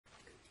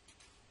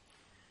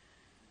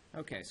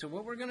Okay, so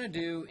what we're going to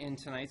do in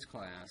tonight's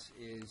class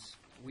is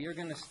we are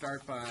going to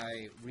start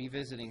by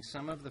revisiting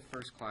some of the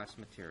first class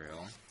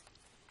material.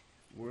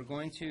 We're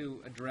going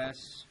to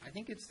address, I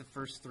think it's the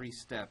first 3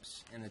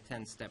 steps in the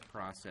 10-step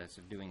process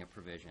of doing a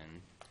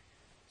provision.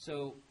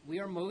 So we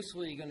are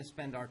mostly going to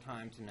spend our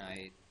time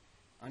tonight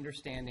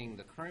understanding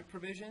the current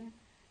provision,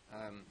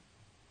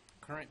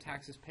 current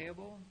taxes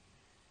payable,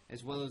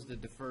 as well as the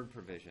deferred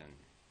provision.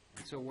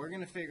 And so we're going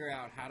to figure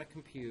out how to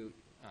compute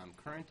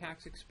current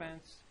tax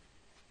expense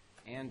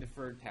and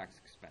deferred tax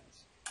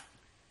expense.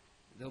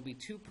 There'll be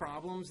 2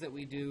 problems that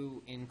we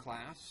do in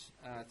class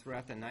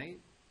throughout the night,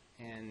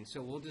 and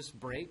so we'll just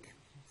break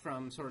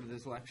from sort of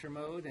this lecture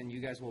mode, and you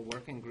guys will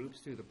work in groups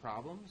through the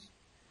problems.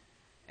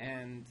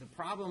 And the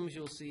problems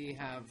you'll see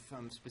have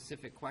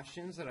specific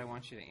questions that I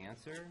want you to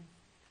answer.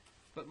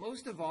 But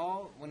most of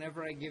all,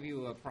 whenever I give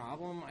you a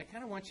problem, I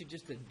kind of want you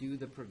just to do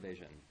the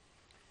provision.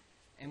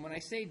 And when I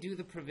say do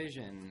the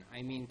provision,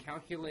 I mean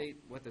calculate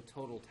what the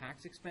total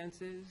tax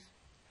expense is.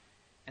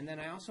 And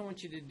then I also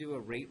want you to do a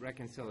rate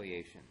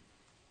reconciliation.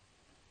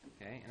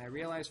 Okay? And I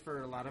realize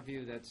for a lot of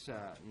you that's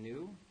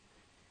new,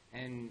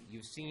 and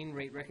you've seen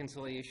rate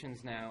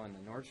reconciliations now in the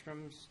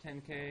Nordstrom's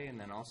 10K and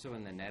then also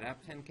in the NetApp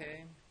 10K,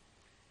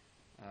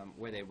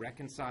 where they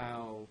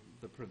reconcile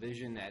the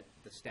provision at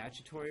the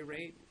statutory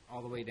rate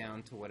all the way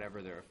down to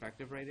whatever their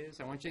effective rate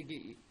is. I want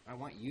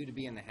you to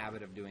be in the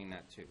habit of doing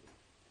that too.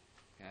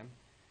 Okay?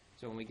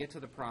 So when we get to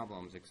the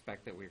problems,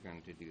 expect that we're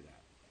going to do that.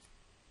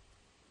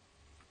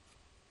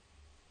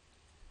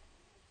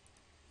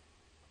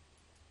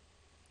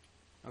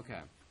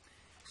 Okay,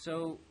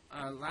 so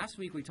last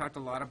week we talked a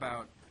lot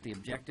about the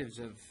objectives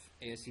of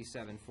ASC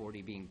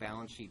 740 being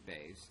balance sheet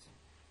based,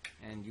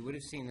 and you would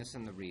have seen this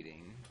in the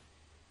reading.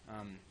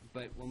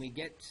 But when we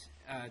get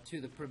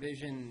to the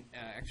provision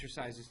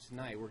exercises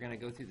tonight, we're going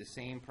to go through the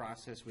same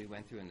process we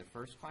went through in the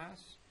first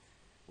class,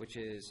 which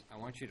is I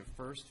want you to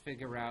first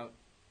figure out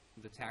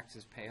the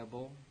taxes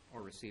payable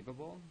or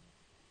receivable.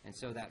 And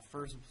so that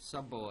first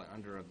sub-bullet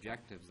under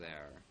objectives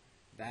there,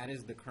 that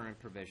is the current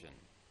provision.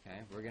 Okay?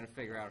 We're going to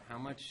figure out how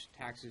much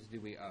taxes do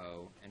we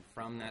owe, and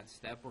from that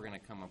step we're going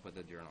to come up with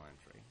a journal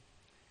entry.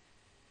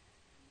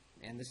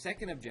 And the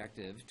second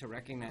objective, to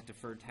recognize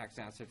deferred tax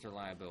assets or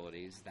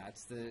liabilities,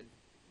 that's the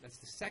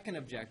second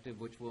objective,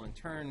 which will in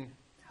turn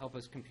help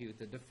us compute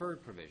the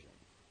deferred provision.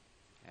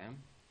 Okay?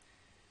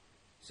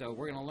 So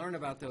we're going to learn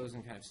about those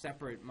in kind of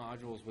separate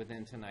modules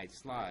within tonight's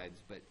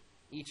slides, but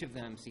each of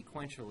them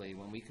sequentially,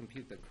 when we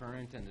compute the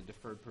current and the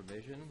deferred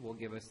provision, will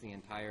give us the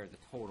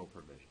total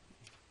provision.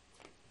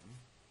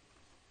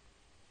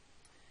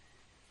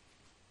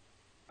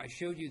 I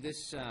showed you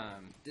this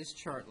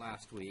chart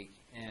last week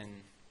and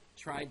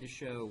tried to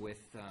show with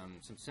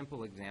some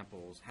simple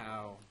examples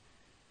how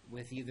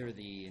with either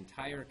the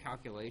entire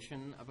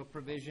calculation of a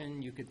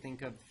provision, you could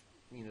think of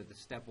the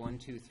step 1,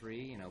 2,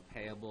 3,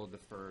 payable,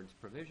 deferred,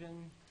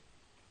 provision,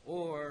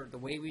 or the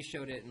way we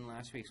showed it in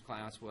last week's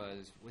class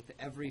was with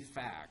every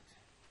fact,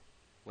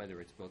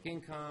 whether it's book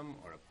income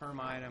or a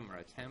perm item or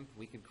a temp,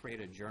 we could create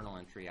a journal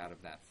entry out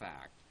of that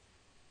fact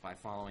by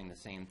following the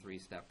same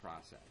 3-step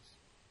process.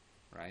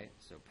 Right?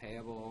 So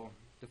payable,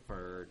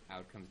 deferred,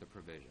 out comes the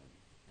provision.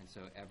 And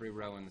so every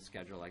row in the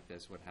schedule like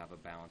this would have a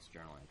balanced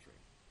journal entry.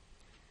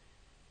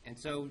 And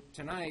so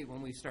tonight,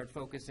 when we start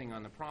focusing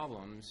on the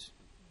problems,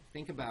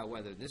 think about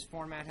whether this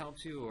format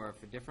helps you or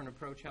if a different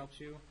approach helps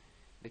you.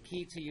 The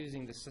key to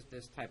using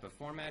this type of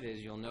format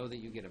is you'll know that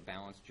you get a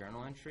balanced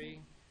journal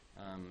entry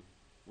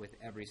with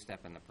every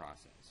step in the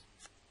process.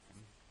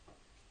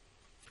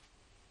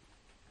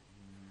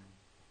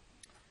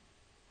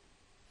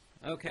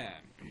 Okay.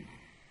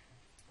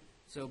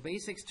 So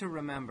basics to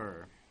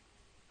remember.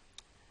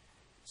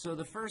 So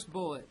the first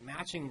bullet,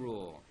 matching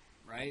rule,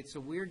 right?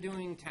 So we're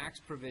doing tax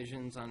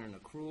provisions on an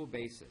accrual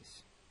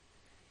basis.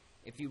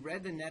 If you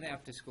read the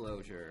NetApp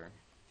disclosure,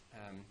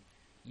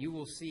 you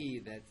will see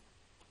that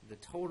the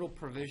total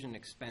provision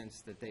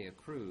expense that they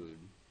accrued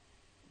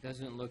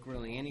doesn't look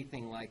really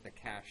anything like the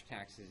cash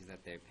taxes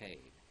that they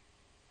paid.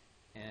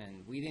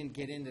 And we didn't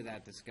get into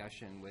that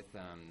discussion with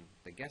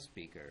the guest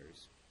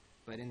speakers.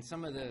 But in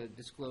some of the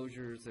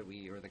disclosures that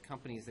or the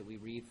companies that we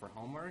read for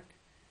homework,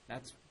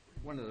 that's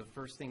one of the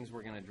first things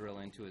we're going to drill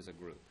into as a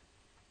group.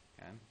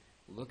 Okay?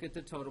 Look at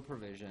the total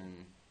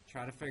provision,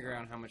 try to figure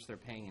out how much they're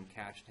paying in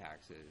cash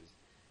taxes,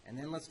 and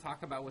then let's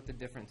talk about what the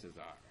differences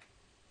are.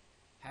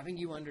 Having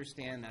you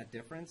understand that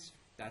difference,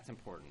 that's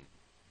important.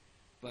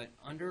 But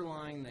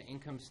underlying the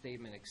income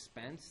statement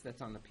expense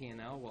that's on the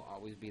P&L will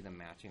always be the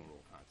matching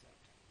rule concept.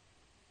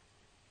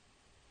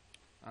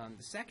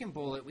 The second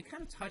bullet, we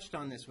kind of touched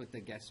on this with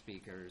the guest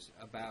speakers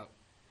about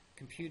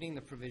computing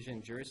the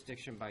provision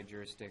jurisdiction by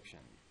jurisdiction.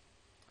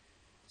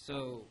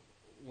 So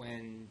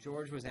when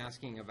George was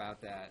asking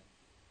about that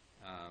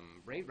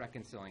rate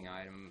reconciling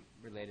item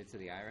related to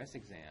the IRS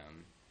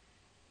exam,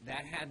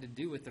 that had to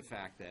do with the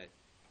fact that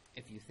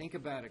if you think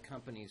about a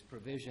company's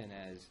provision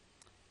as,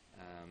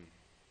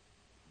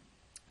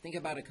 think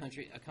about a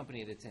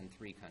company that's in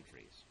 3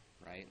 countries,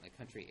 right? Like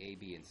country A,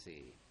 B, and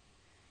C.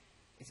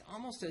 it's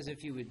almost as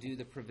if you would do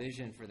the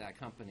provision for that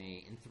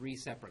company in 3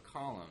 separate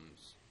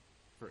columns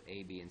for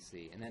A, B, and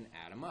C, and then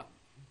add them up.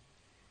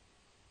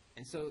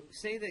 And so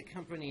say that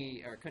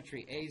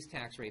country A's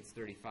tax rate is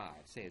 35,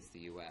 say it's the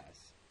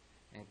U.S.,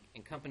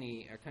 and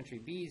country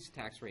B's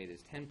tax rate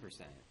is 10%,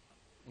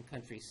 and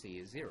country C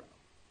is 0.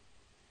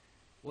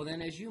 Well,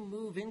 then as you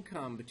move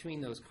income between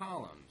those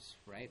columns,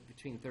 right,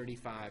 between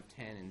 35,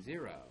 10, and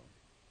 0,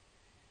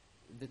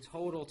 the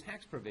total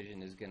tax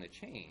provision is going to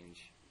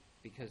change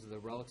because of the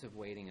relative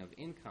weighting of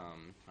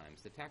income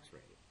times the tax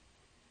rate,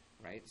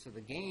 right? So the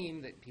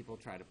game that people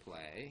try to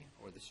play,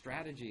 or the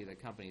strategy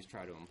that companies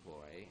try to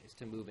employ, is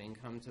to move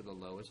income to the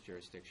lowest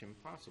jurisdiction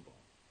possible,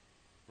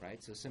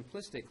 right? So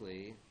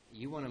simplistically,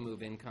 you want to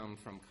move income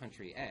from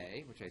country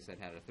A, which I said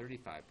had a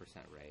 35%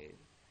 rate,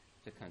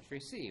 to country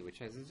C, which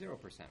has a 0%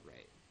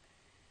 rate.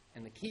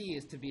 And the key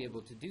is to be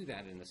able to do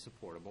that in a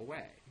supportable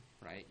way,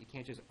 right? You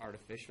can't just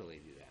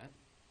artificially do that.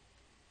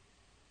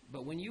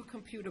 But when you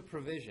compute a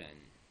provision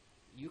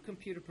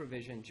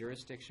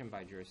jurisdiction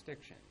by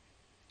jurisdiction.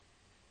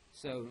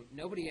 So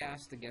nobody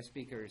asked the guest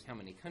speakers how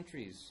many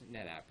countries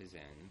NetApp is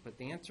in, but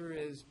the answer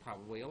is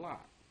probably a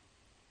lot.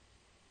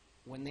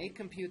 When they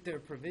compute their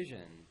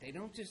provision, they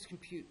don't just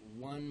compute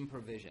one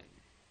provision.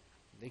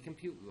 They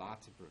compute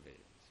lots of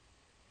provisions.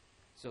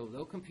 So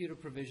they'll compute a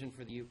provision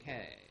for the UK,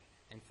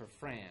 and for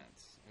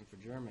France, and for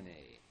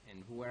Germany,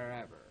 and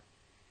wherever,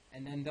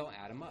 and then they'll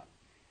add them up.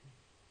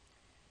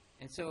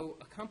 And so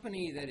a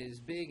company that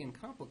is big and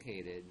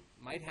complicated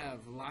might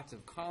have lots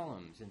of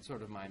columns in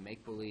sort of my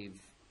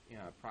make-believe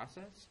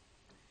process,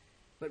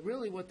 but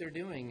really what they're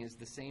doing is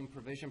the same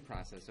provision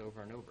process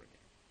over and over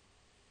again.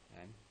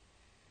 Okay?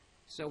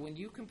 So when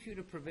you compute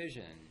a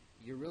provision,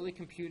 you're really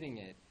computing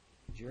it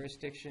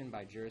jurisdiction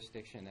by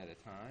jurisdiction at a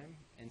time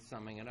and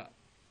summing it up.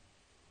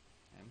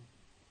 Okay?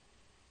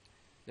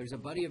 There's a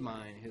buddy of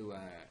mine who,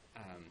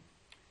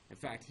 in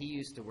fact, he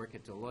used to work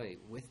at Deloitte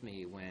with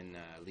me when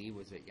Lee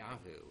was at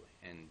Yahoo,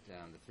 and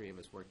the 3 of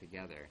us worked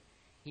together.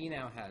 He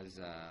now has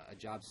a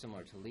job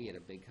similar to Lee at a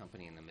big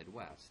company in the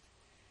Midwest.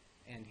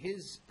 And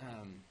his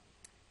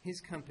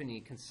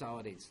company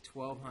consolidates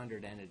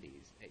 1,200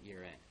 entities at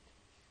year end.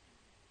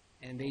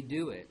 And they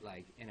do it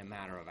like in a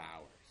matter of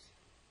hours.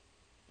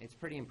 It's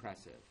pretty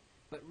impressive.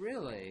 But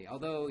really,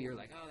 although you're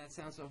like, oh, that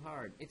sounds so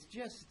hard, it's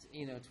just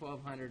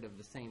 1,200 of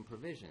the same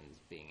provisions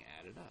being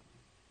added up,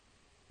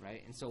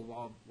 right? And so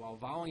while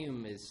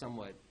volume is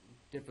somewhat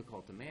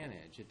difficult to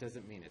manage, it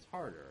doesn't mean it's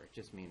harder. It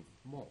just means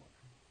more,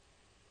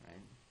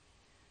 right?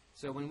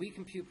 So when we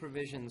compute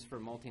provisions for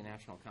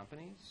multinational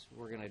companies,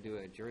 we're going to do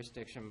it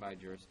jurisdiction by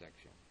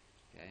jurisdiction,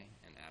 okay,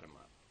 and add them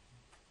up.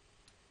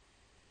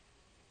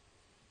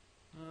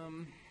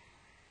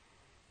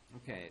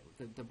 Okay,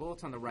 the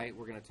bullets on the right,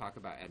 we're going to talk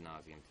about ad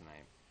nauseum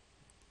tonight.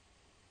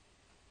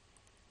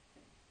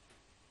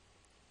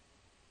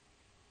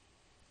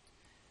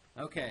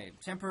 Okay,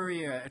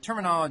 temporary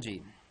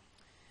terminology.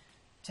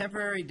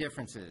 Temporary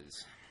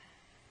differences.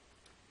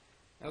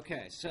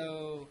 Okay,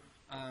 so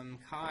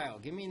Kyle,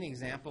 give me an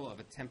example of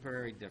a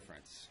temporary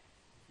difference.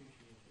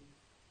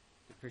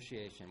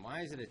 Depreciation.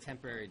 Why is it a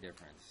temporary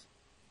difference?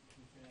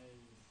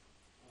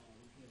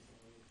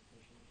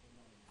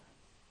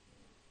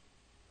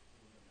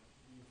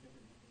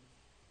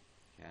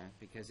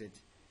 Because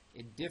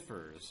it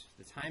differs.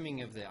 The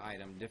timing of the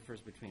item differs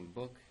between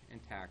book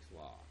and tax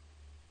law,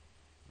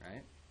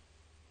 right?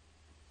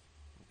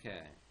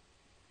 Okay.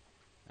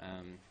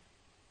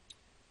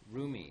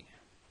 Rumi.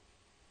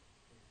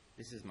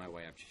 This is my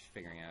way of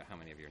figuring out how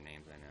many of your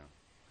names I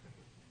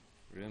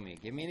know. Rumi,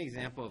 give me an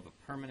example of a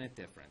permanent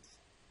difference.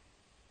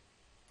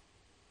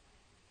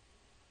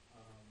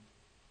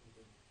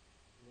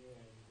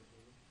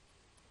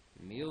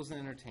 Meals and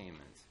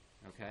entertainment.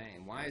 Okay,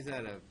 and why is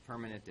that a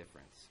permanent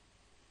difference?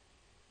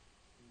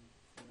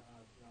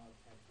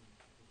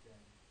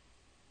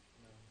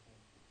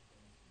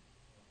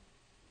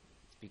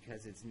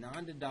 Because it's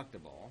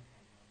non-deductible,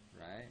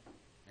 right?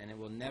 And it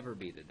will never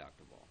be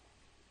deductible,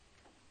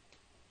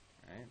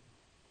 right?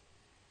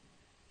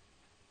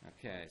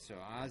 Okay, so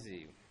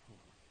Ozzy,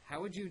 how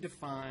would you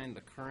define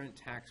the current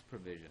tax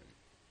provision?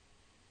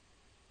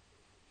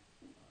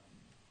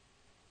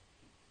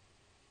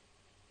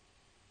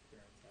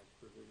 Current tax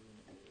provision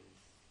is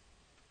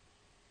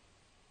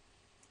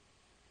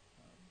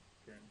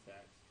current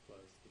tax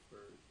plus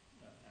deferred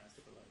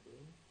asset or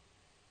liability?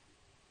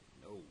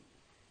 No.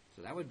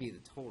 So that would be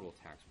the total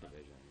tax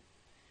provision.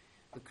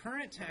 The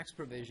current tax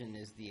provision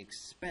is the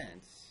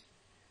expense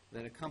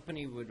that a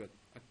company would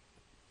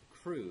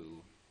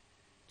accrue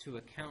to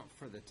account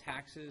for the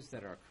taxes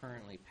that are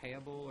currently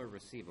payable or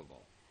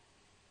receivable.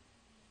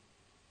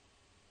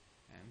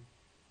 Okay?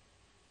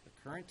 The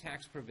current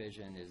tax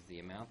provision is the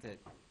amount that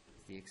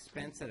is the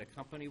expense that a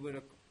company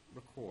would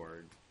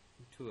record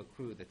to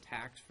accrue the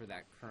tax for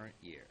that current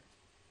year.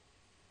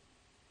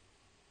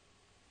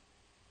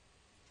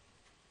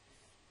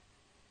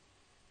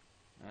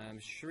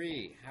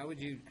 Shri, how would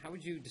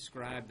you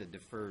describe the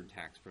deferred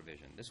tax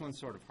provision? This one's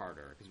sort of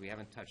harder because we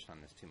haven't touched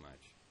on this too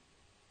much.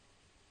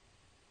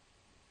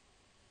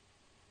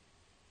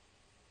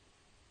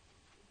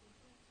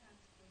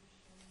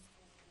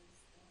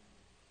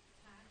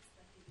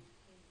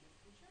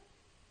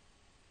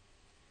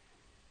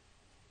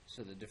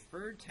 So the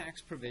deferred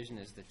tax provision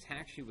is the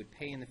tax you would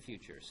pay in the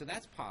future. So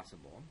that's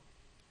possible.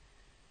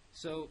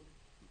 So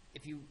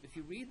if you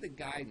read the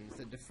guidance,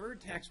 the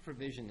deferred tax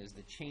provision is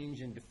the change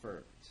in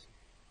deferreds.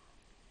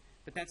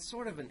 But that's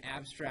sort of an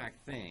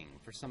abstract thing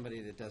for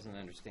somebody that doesn't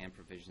understand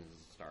provisions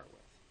to start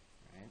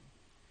with, right?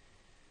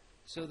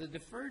 So the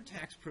deferred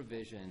tax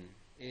provision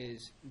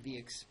is the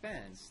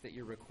expense that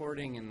you're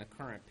recording in the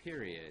current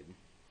period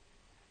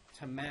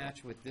to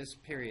match with this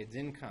period's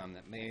income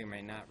that may or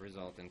may not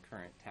result in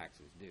current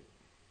taxes due.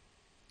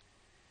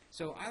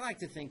 So I like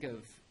to think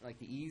of, like,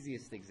 the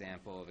easiest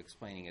example of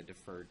explaining a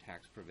deferred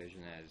tax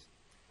provision as,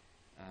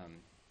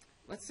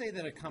 let's say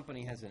that a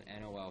company has an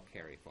NOL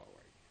carry forward.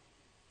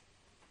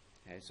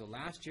 Okay, so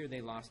last year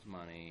they lost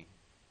money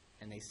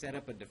and they set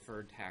up a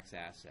deferred tax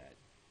asset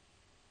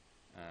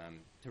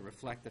to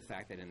reflect the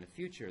fact that in the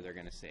future they're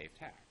going to save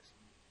tax.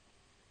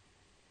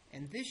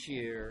 And this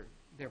year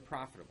they're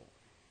profitable.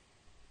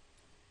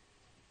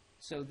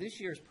 So this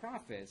year's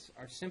profits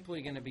are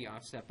simply going to be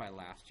offset by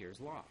last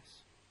year's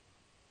loss.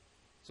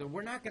 So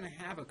we're not going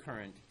to have a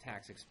current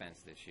tax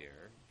expense this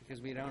year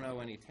because we don't owe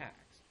any tax.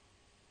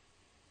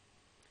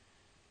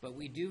 But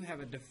we do have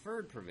a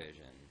deferred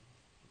provision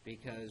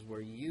because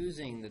we're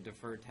using the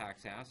deferred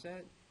tax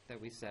asset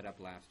that we set up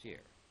last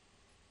year.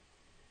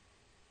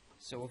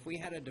 So if we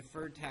had a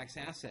deferred tax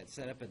asset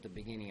set up at the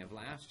beginning of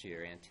last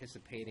year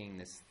anticipating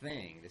this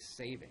thing, this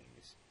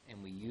savings,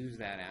 and we use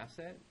that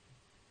asset,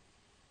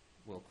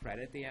 we'll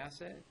credit the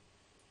asset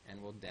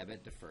and we'll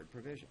debit deferred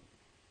provision.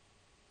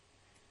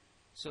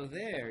 So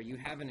there you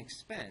have an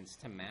expense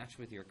to match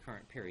with your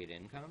current period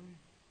income,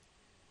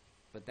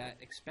 but that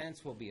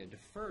expense will be a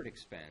deferred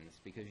expense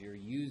because you're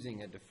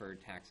using a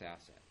deferred tax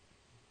asset.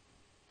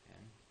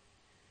 Okay?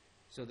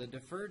 So the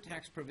deferred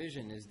tax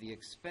provision is the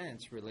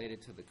expense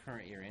related to the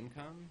current year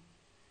income,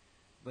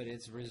 but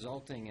it's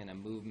resulting in a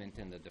movement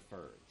in the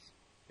deferreds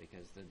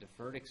because the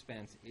deferred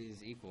expense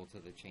is equal to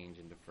the change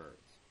in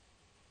deferreds.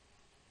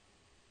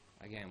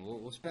 Again,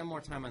 we'll spend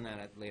more time on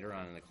that later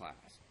on in the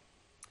class.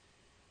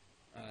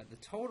 The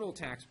total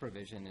tax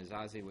provision is,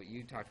 Ozzy, what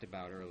you talked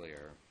about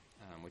earlier,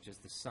 which is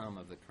the sum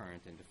of the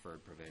current and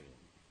deferred provision.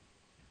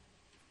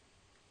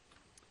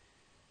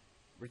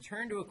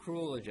 Return to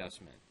accrual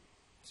adjustment.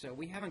 So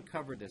we haven't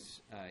covered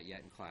this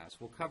yet in class.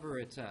 We'll cover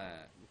it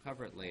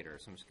later,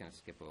 so I'm just going to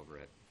skip over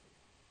it.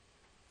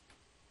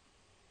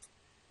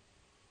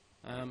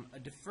 A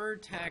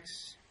deferred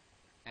tax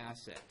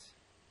asset.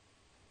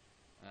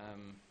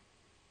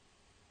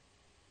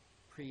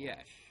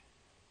 Priyesh.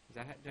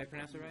 Did I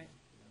pronounce it right?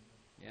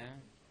 Yeah?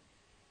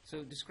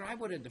 So describe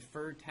what a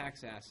deferred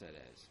tax asset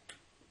is.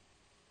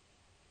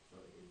 So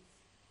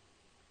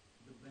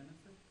it's the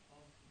benefit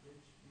of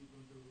which we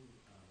going to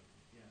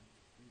get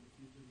in the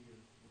future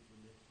years which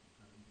relate to the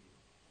current year.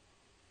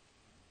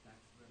 Tax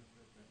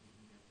benefit that we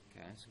can get.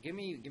 Okay, so give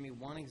me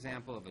one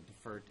example of a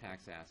deferred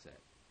tax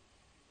asset.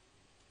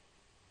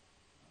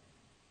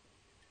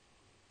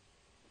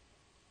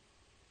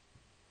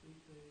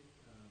 Prepaid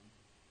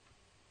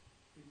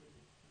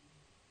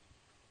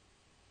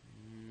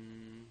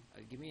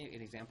Give me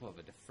an example of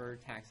a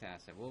deferred tax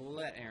asset. We'll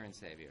let Aaron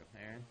save you.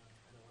 Aaron?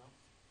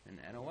 An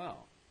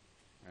NOL,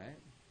 right?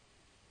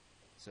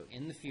 So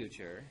in the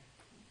future,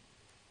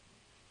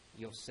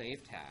 you'll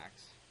save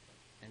tax,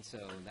 and so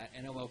that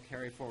NOL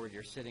carry forward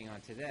you're sitting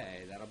on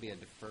today, that'll be a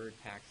deferred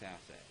tax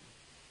asset.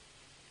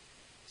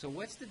 So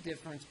what's the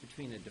difference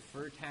between a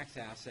deferred tax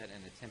asset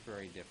and a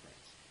temporary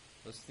difference?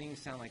 Those things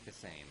sound like the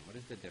same. What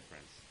is the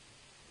difference?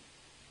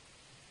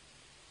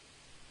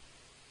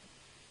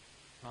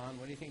 Han,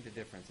 what do you think the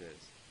difference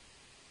is?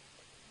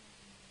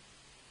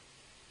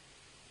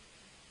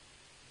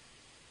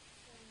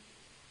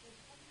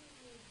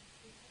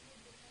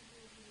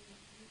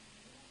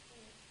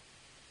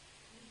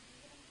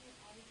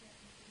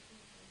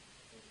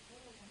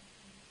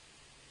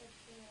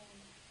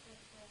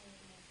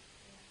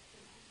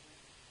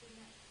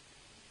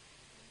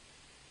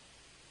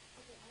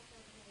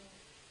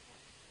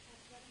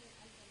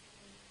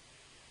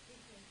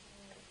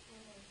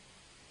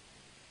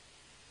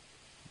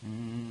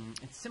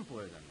 It's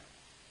simpler than that.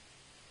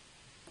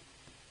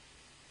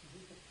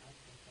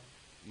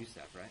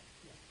 USEF, right?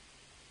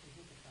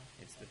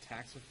 It's the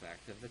tax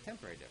effect of the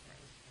temporary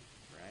difference,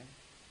 right?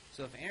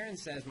 So if Aaron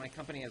says my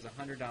company has a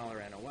 $100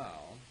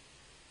 NOL,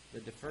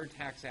 the deferred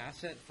tax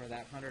asset for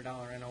that $100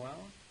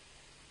 NOL,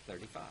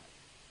 35.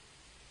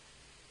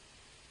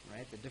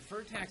 Right? The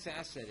deferred tax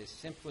asset is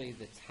simply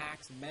the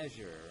tax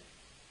measure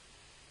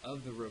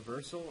of the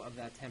reversal of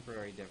that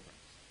temporary difference.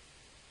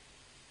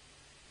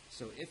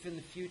 So if in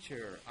the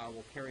future I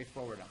will carry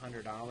forward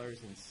 $100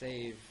 and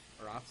save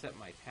or offset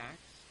my tax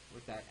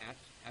with that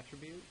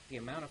attribute, the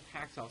amount of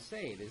tax I'll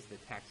save is the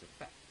tax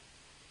effect.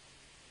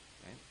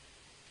 Right?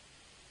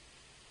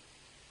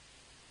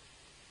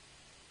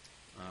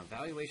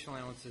 Valuation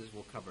allowances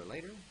we'll cover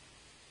later.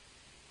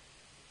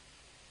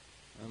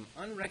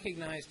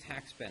 Unrecognized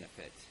tax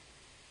benefit.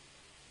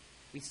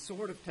 We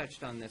sort of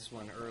touched on this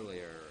one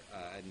earlier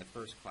in the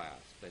first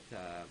class, but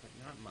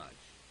not much.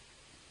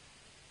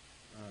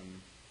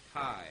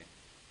 Kai.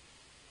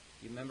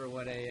 You remember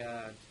what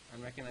a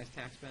unrecognized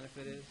tax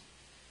benefit is?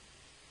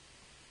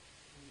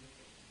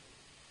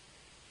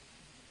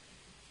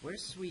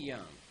 Where's Sui Young?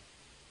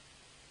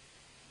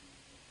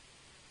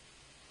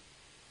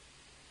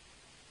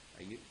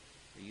 Are you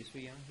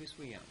Sui Young? Who's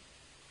Sui Young?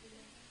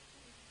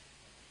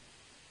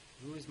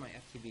 Who is my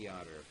FTB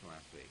auditor from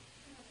last week?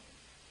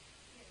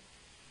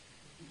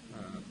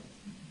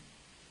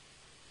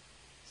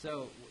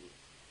 So,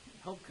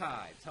 help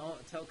Kai.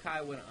 Tell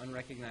Kai what an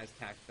unrecognized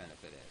tax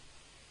benefit is.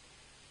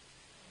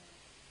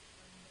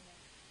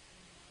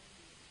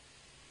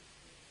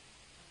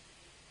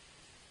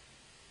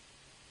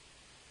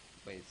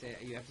 Wait, say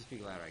you have to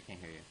speak louder. I can't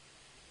hear you.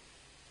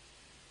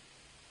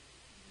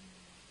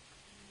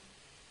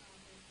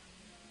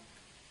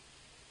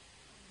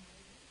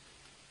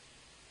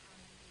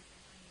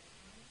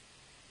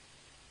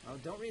 Oh,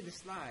 don't read the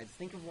slides.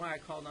 Think of why I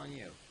called on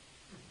you.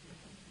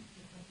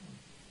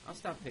 I'll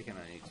stop picking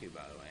on you too,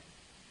 by the way.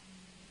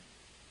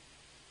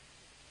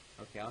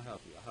 Okay, I'll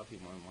help you. I'll help you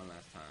one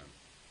last time.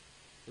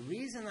 The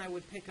reason I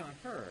would pick on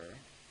her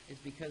is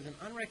because an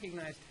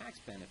unrecognized tax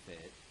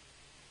benefit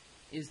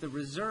is the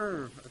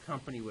reserve a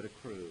company would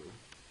accrue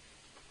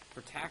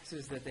for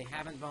taxes that they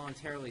haven't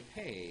voluntarily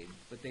paid,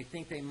 but they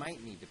think they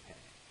might need to pay.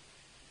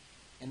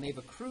 And they've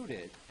accrued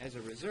it as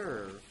a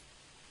reserve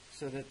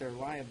so that their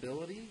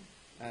liabilities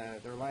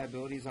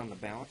on the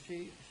balance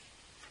sheet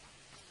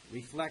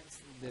reflect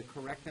the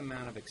correct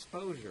amount of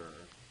exposure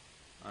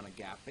on a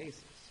GAAP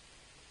basis.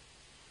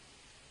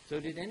 So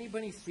did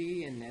anybody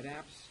see in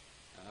NetApp's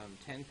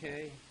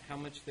 10K how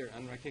much their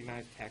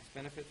unrecognized tax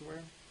benefits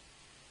were?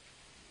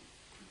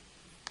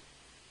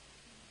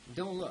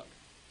 Don't look.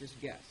 Just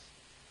guess.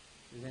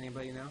 Does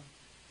anybody know?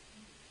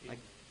 Like,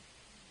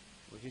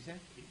 what'd you say?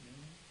 8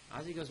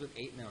 million? Ozzy goes with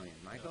 8 million.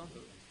 Michael?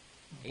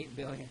 8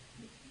 billion.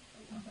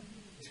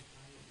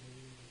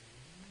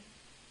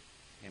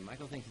 Okay,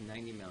 Michael thinks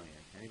 90 million.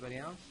 Anybody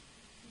else?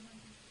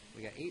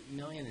 We got 8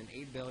 million and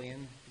 8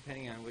 billion,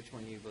 depending on which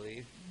one you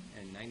believe,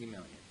 and 90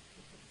 million.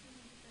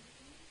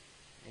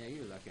 Yeah,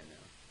 you're looking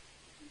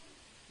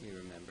now. You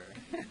remember.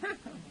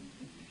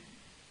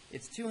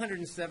 It's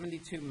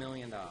 $272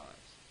 million.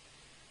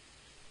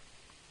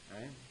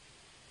 Right?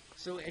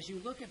 So as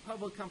you look at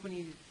public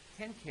company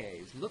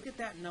 10Ks, look at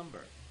that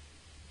number.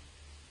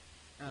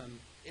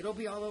 It'll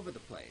be all over the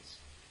place.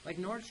 Like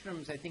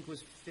Nordstrom's, I think,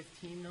 was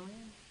 15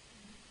 million.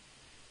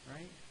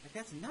 Right? Like,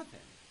 that's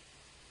nothing.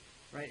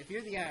 Right? If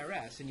you're the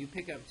IRS and you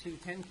pick up two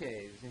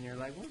 10Ks and you're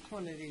like, which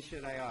one of these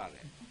should I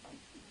audit?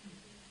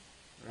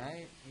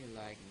 Right? You're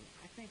like,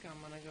 I think I'm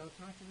going to go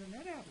talk to the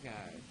NetApp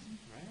guys.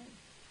 Right?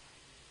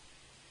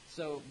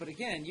 So, but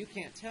again, you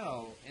can't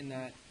tell in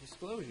that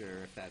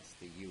disclosure if that's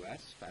the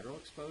U.S. federal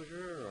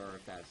exposure or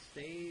if that's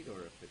state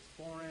or if it's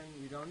foreign.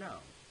 You don't know.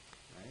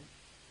 Right?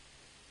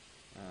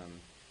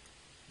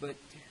 But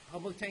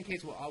public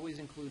 10Ks will always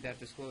include that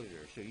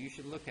disclosure, so you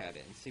should look at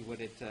it and see what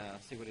it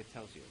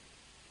tells you.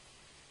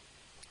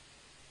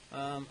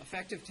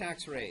 Effective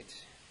tax rate.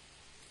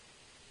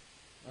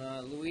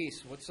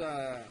 Luis, what's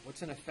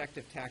an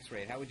effective tax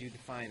rate? How would you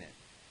define it?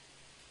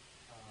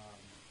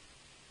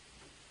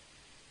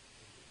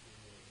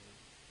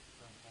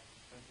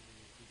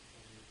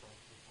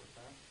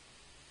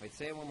 Wait,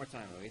 say it one more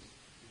time, Luis.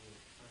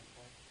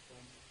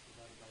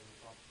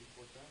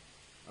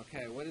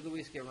 Okay, what did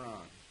Luis get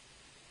wrong?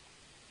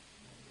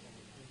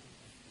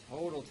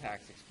 Total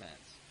tax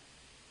expense,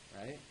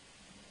 right?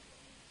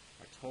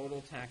 Our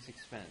total tax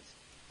expense.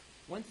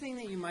 One thing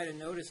that you might have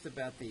noticed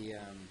about the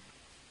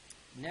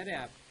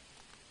NetApp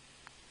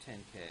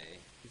 10K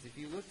is if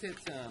you looked at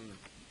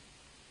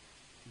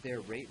their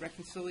rate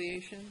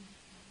reconciliation,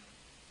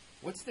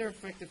 what's their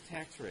effective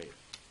tax rate?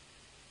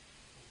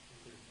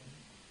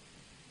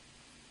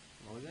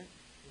 What was it?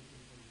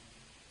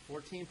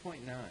 14.9.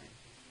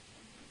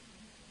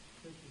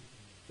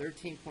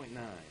 13.9.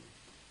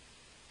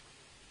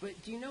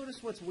 But do you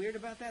notice what's weird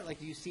about that? Like,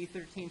 do you see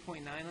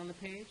 13.9 on the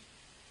page?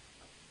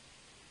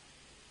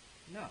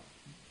 No.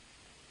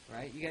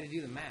 Right? You got to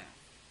do the math.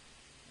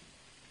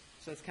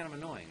 So it's kind of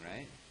annoying,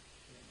 right?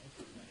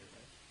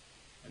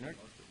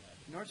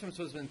 Nordstrom's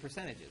supposed to be in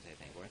percentages, I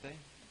think, weren't they?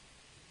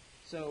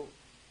 So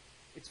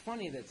it's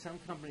funny that some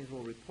companies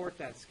will report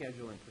that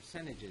schedule in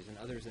percentages and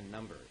others in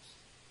numbers.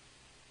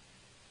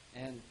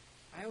 And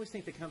I always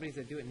think the companies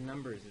that do it in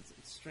numbers, it's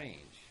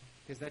strange.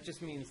 Because that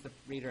just means the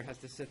reader has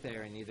to sit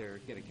there and either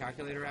get a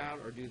calculator out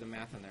or do the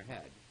math in their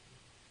head.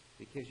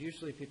 Because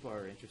usually people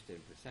are interested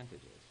in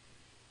percentages.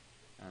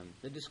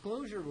 The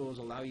disclosure rules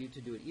allow you to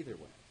do it either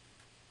way.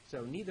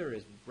 So neither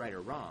is right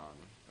or wrong,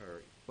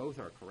 or both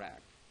are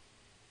correct.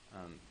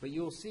 But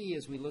you'll see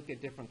as we look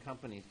at different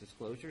companies'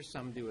 disclosures,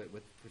 some do it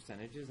with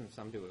percentages and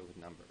some do it with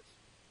numbers.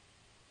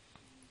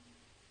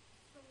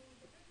 So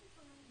the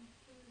 13.9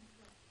 includes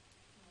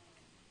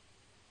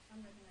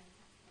unrecognized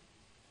tax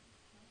benefits,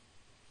 right?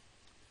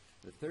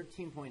 The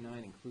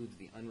 13.9 includes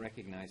the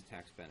unrecognized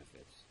tax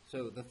benefits.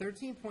 So the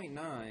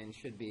 13.9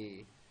 should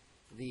be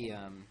the,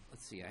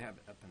 let's see, I have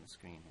it up on the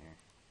screen here.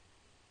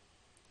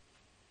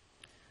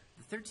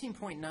 The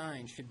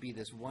 13.9 should be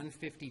this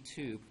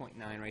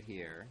 152.9 right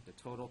here, the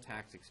total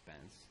tax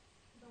expense.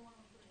 The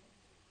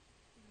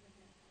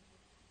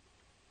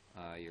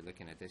 103. You're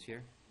looking at this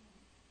year?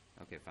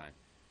 Okay, fine.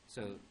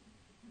 So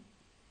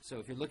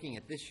if you're looking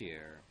at this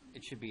year,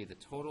 it should be the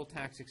total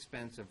tax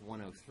expense of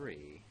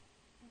 103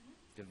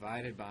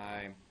 divided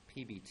by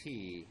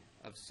PBT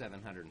of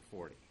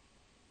 740.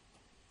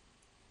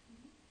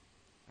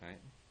 All right?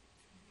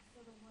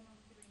 So the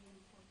 103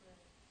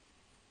 incorporates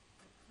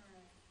the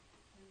current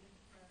and the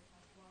deferred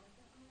as well as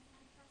the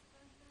unassigned tax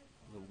benefit?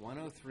 The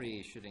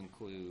 103 should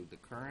include the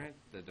current,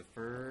 the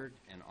deferred,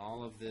 and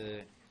all of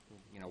the,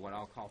 what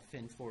I'll call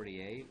FIN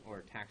 48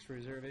 or tax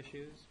reserve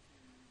issues.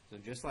 So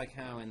just like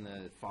how in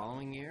the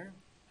following year,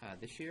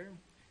 this year,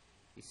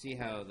 you see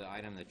how the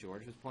item that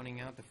George was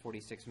pointing out, the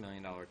 $46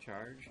 million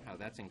charge, how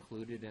that's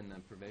included in the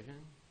provision.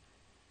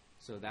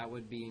 So that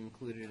would be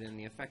included in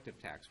the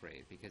effective tax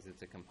rate because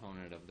it's a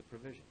component of the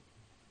provision.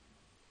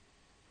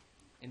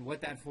 And what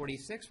that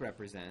 46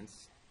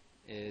 represents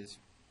is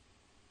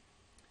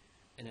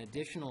an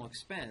additional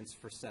expense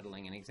for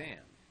settling an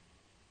exam,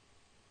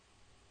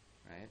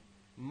 right?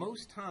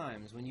 Most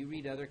times when you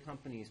read other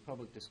companies'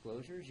 public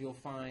disclosures, you'll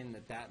find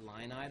that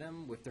line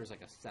item, if there's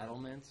like a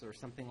settlement or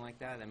something like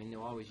that, I mean,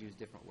 they'll always use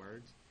different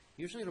words.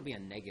 Usually it'll be a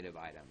negative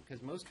item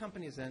because most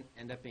companies then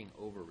end up being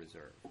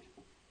over-reserved.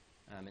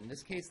 In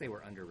this case, they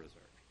were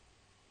under-reserved.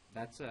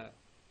 That's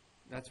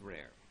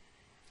rare.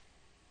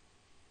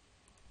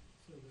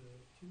 So the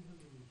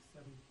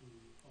 270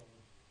 of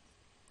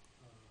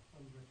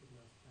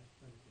unrecognized tax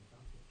benefit,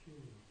 that's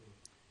accumulated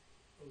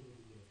over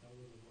the years. That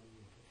was a 1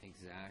 year hit.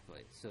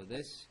 Exactly. So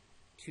this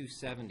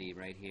 270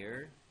 right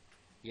here,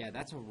 yeah,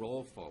 that's a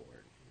roll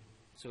forward.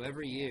 So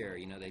every year,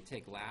 they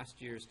take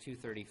last year's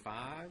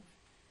 235,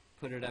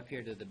 put it up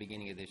here to the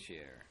beginning of this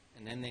year.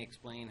 And then they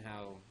explain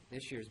how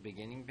this year's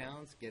beginning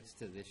balance gets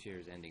to this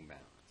year's ending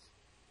balance.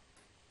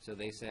 So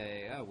they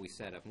say, oh, we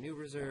set up new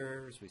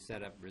reserves, we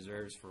set up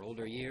reserves for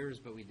older years,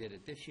 but we did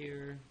it this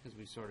year because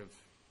we sort of,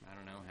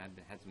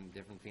 had some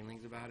different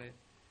feelings about it.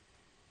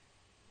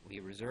 We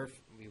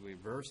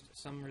reversed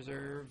some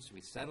reserves, we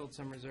settled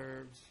some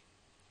reserves.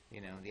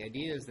 The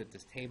idea is that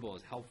this table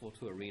is helpful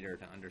to a reader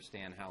to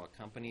understand how a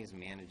company is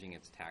managing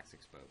its tax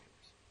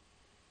exposures.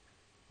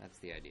 That's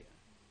the idea.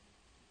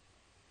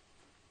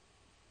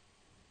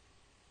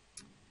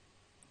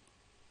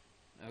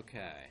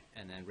 Okay,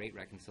 and then rate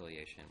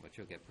reconciliation, which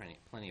you'll get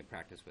plenty of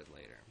practice with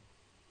later.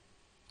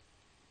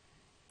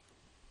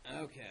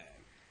 Okay.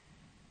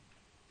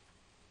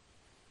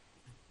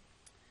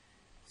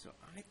 So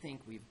I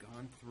think we've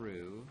gone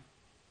through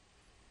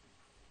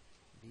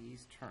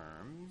these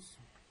terms.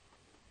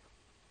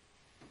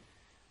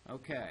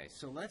 Okay,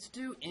 so let's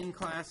do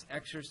in-class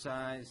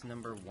exercise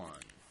number 1.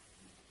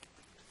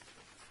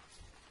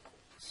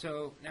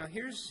 So now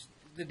here's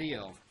the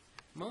deal.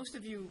 Most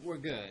of you were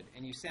good,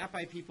 and you sat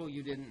by people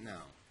you didn't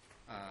know.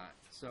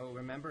 So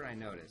remember, I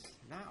noticed,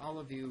 not all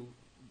of you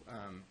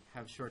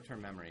have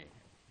short-term memory.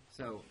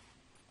 So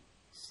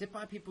sit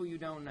by people you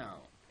don't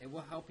know. It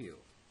will help you.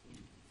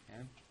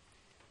 Okay?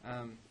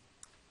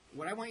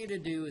 What I want you to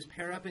do is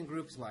pair up in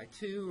groups like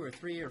 2 or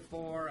 3 or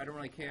 4, I don't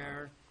really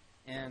care,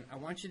 and I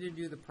want you to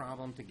do the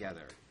problem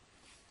together.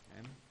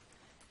 Okay?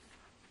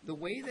 The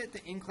way that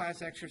the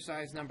in-class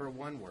exercise number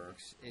 1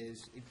 works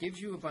is it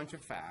gives you a bunch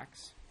of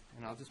facts,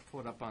 and I'll just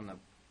pull it up on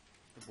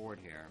the board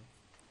here.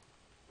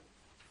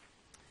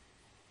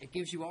 It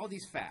gives you all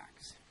these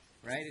facts,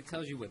 right? It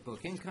tells you what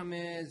book income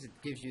is, it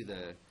gives you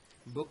the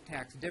book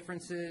tax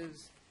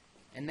differences,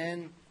 and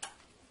then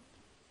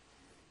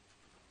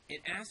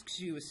it asks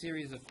you a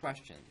series of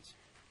questions.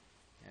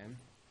 Okay?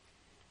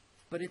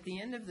 But at the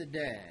end of the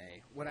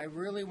day, what I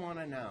really want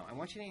to know, I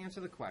want you to answer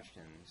the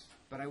questions,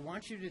 but I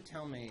want you to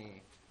tell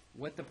me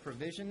what the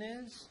provision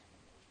is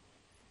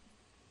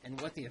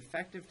and what the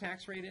effective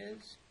tax rate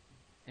is,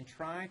 and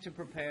try to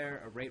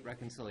prepare a rate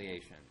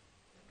reconciliation.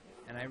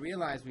 And I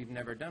realize we've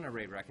never done a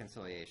rate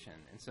reconciliation,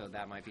 and so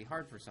that might be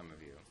hard for some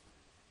of you.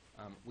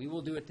 We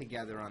will do it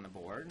together on the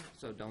board,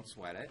 so don't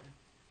sweat it.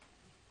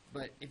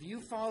 But if you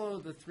follow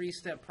the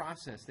 3-step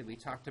process that we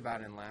talked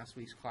about in last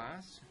week's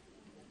class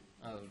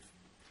of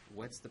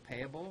what's the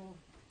payable,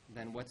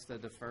 then what's the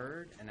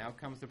deferred, and out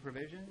comes the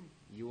provision,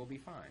 you will be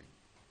fine.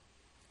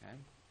 Okay?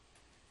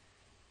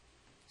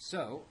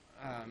 So,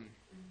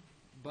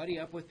 buddy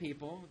up with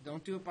people.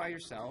 Don't do it by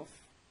yourself.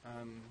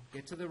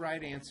 Get to the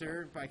right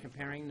answer by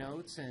comparing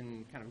notes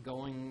and kind of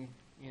going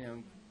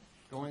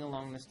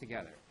along this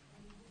together.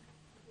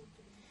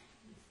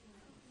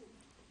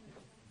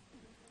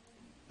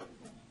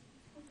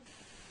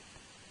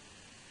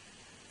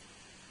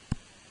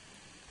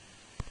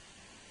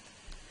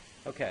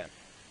 Okay,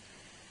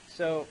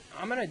 so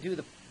I'm going to do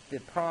the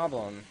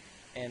problem,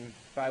 and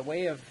by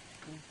way of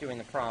doing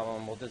the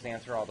problem, we'll just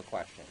answer all the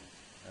questions,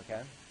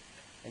 okay?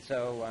 And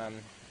so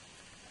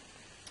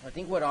I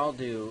think what I'll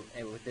do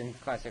within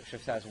class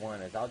exercise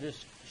 1 is I'll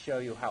just show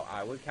you how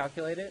I would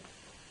calculate it,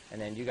 and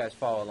then you guys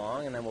follow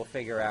along, and then we'll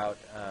figure out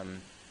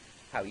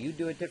how you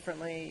do it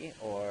differently,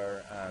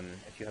 or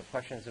if you have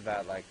questions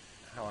about like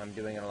how I'm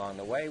doing it along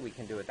the way, we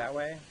can do it that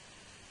way.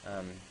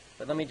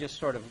 But let me just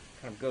sort of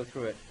kind of go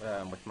through it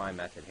with my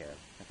method here.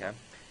 Okay.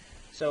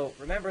 So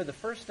remember, the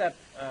first step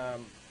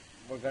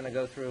we're going to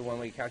go through when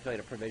we calculate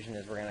a provision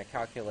is we're going to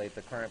calculate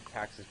the current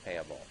taxes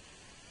payable.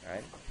 All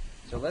right.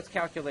 So let's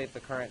calculate the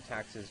current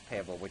taxes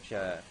payable, which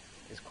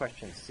is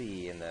question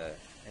C in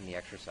the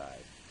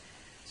exercise.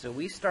 So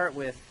we start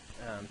with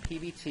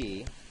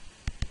PBT,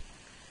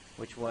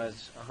 which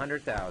was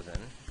 100,000,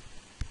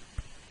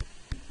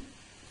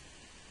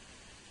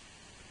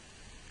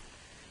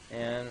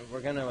 and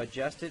we're going to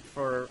adjust it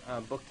for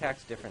book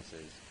tax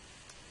differences.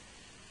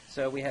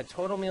 So we had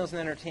total meals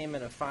and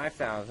entertainment of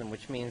 5,000,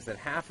 which means that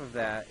half of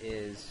that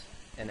is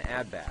an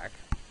add back.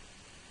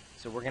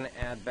 So we're going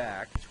to add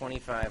back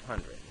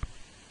 2,500.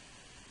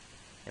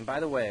 And by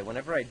the way,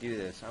 whenever I do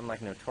this, I'm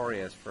like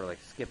notorious for like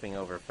skipping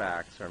over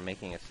facts or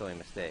making a silly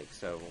mistake.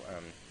 So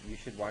you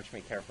should watch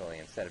me carefully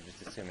instead of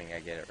just assuming I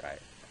get it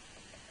right.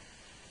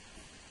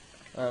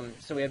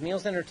 So we have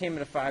meals and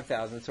entertainment of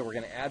 5,000, so we're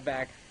going to add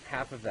back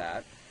half of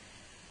that.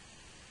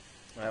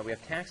 We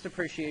have tax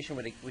depreciation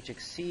which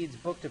exceeds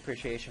book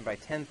depreciation by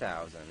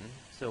 10,000.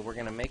 So we're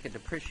going to make a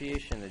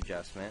depreciation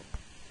adjustment,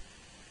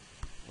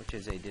 which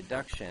is a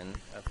deduction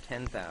of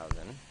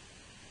 10,000.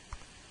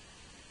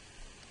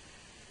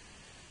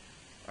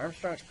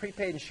 Armstrong's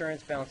prepaid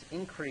insurance balance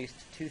increased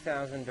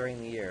 2,000 during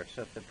the year.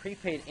 So if the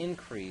prepaid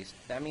increased,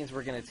 that means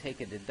we're going to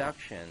take a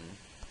deduction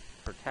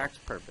for tax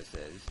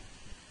purposes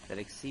that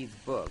exceeds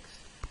books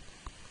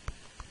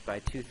by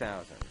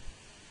 2,000.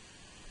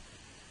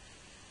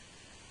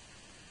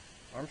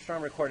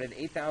 Armstrong recorded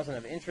 8,000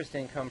 of interest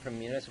income from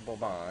municipal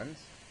bonds.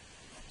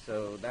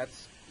 So that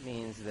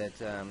means that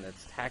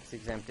that's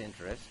tax-exempt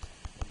interest.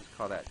 We'll just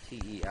call that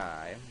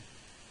TEI.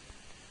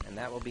 And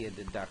that will be a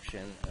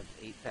deduction of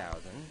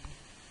 8,000.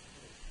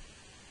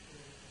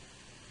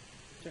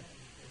 Sure.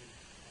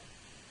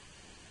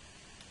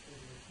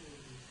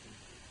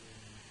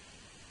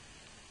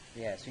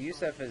 Yeah, so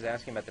Yusuf is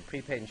asking about the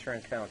prepaid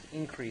insurance balance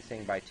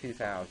increasing by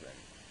 2,000.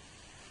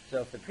 So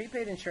if the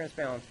prepaid insurance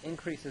balance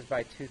increases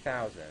by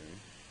 2,000,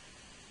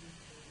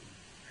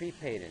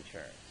 prepaid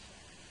insurance.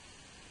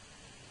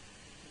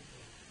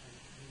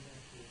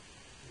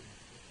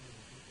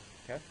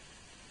 Okay.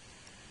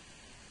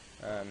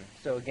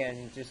 So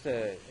again, just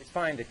it's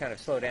fine to kind of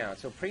slow down.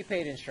 So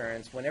prepaid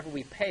insurance, whenever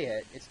we pay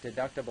it, it's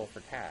deductible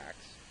for tax,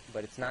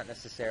 but it's not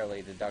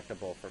necessarily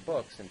deductible for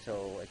books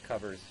until it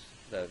covers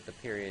the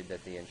period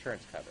that the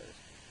insurance covers.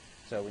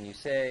 So when you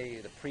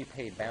say the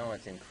prepaid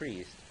balance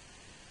increased,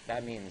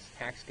 that means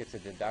tax gets a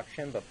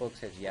deduction, but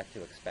books has yet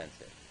to expense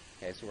it.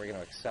 Okay, so we're going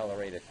to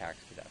accelerate a tax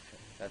deduction.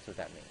 That's what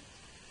that means.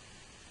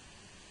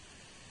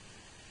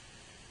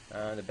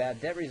 The bad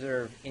debt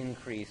reserve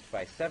increased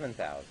by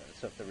 7,000.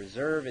 So if the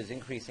reserve is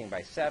increasing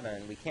by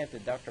 7, we can't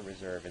deduct a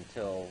reserve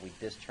until we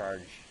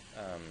discharge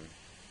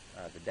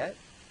the debt.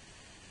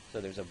 So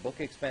there's a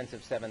book expense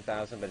of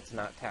 7,000, but it's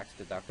not tax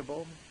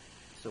deductible.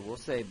 So we'll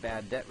say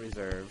bad debt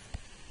reserve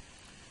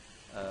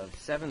of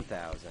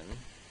 7,000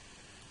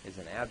 is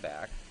an add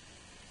back.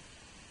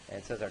 And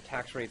it says our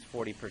tax rate's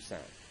 40%.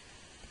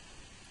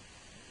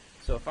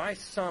 So if I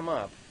sum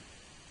up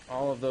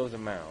all of those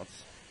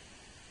amounts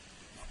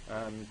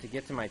to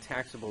get to my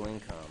taxable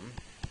income,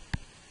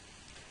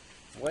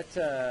 what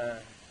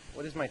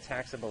is my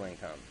taxable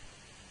income?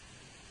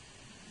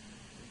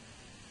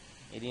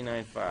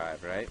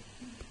 89.5, right?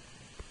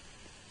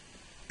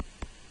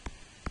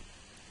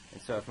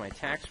 And so if my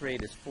tax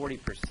rate is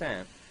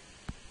 40%,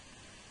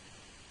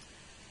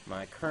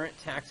 my current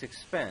tax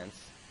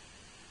expense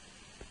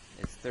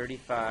is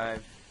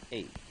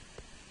 35.8.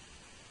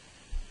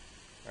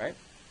 Right?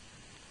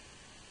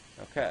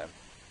 Okay.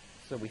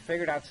 So we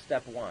figured out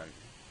step one.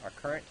 Our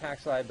current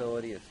tax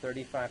liability is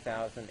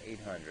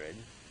 $35,800.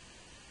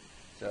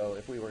 So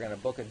if we were going to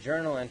book a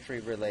journal entry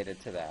related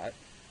to that,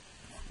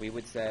 we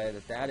would say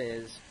that that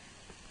is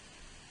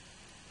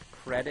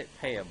credit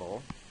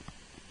payable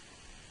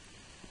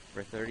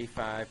for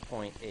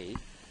 35.8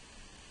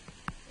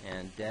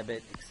 and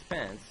debit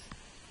expense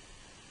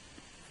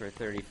for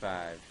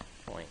 35.8.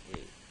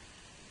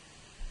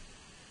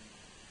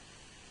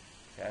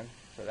 Okay?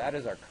 So that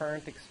is our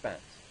current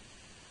expense.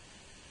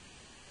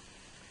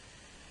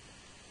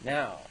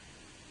 Now,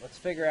 let's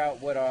figure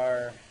out what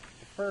our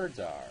deferreds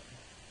are.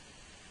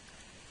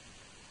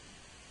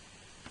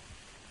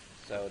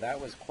 So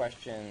that was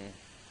question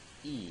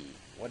E.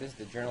 What is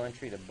the journal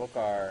entry to book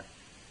our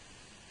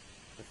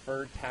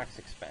deferred tax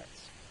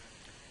expense?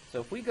 So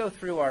if we go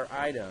through our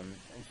items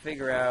and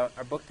figure out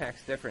our book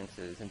tax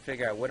differences and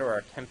figure out what are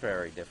our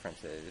temporary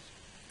differences,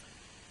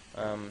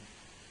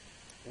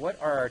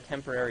 what are our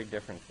temporary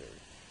differences?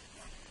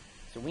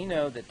 So we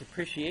know that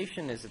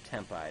depreciation is a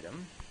temp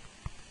item.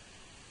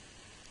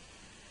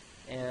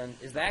 And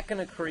is that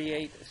going to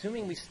create,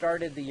 assuming we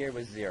started the year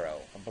with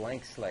 0, a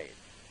blank slate,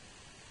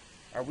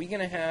 are we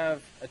going to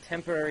have a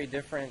temporary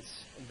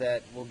difference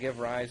that will give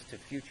rise to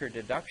future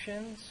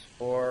deductions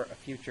or a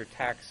future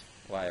tax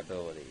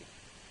liability?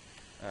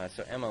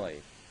 So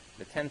Emily,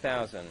 the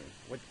 10,000,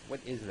 what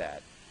is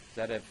that? Is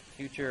that a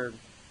future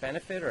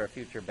benefit or a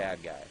future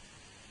bad guy?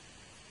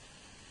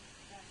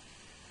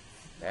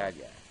 Bad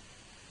guy.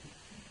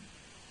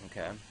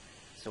 Okay.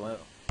 So we're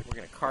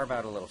going to carve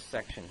out a little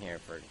section here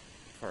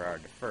for our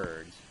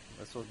deferreds.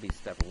 This will be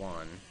step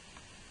 1,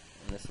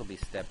 and this will be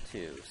step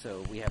 2.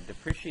 So we have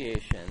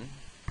depreciation,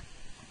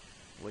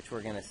 which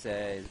we're going to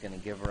say is going to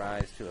give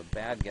rise to a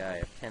bad guy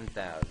of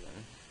 $10,000.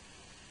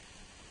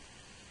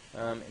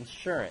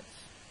 Insurance.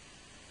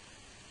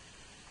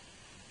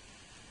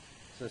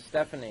 So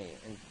Stephanie,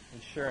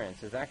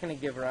 insurance, is that going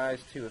to give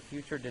rise to a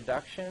future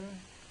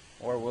deduction,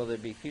 or will there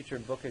be future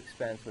book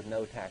expense with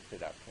no tax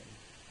deduction?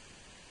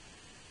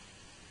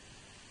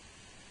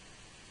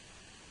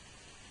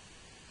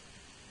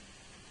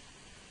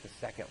 The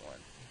second one.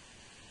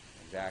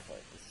 Exactly,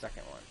 the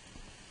second one.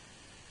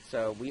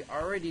 So we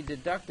already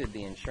deducted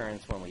the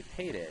insurance when we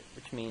paid it,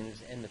 which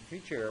means in the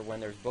future, when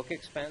there's book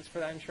expense for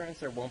that insurance,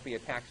 there won't be a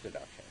tax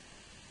deduction.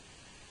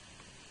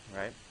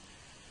 Right?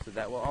 So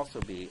that will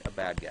also be a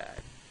bad guy.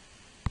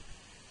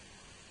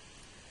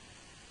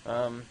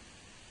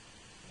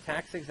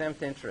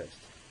 Tax-exempt interest.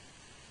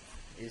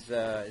 Is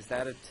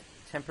that a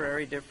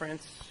temporary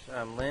difference,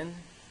 Lynn?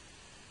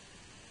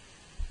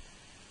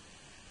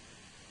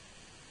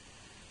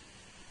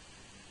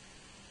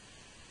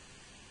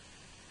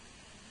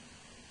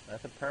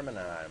 That's a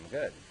permanent item.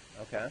 Good.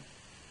 Okay.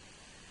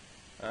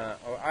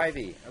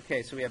 Ivy.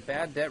 Okay, so we have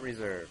bad debt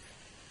reserve.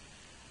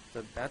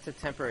 So that's a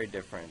temporary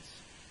difference.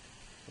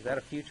 Is that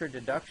a future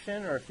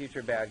deduction or a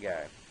future bad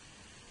guy?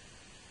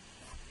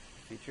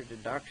 Future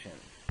deduction.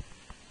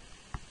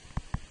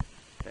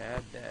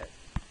 Bad debt.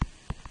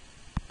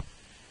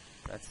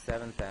 That's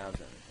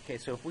 $7,000. Okay,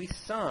 so if we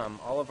sum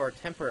all of our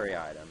temporary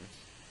items,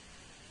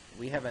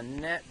 we have a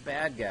net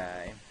bad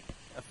guy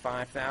of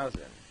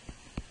 $5,000.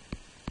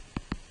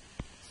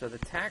 So the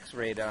tax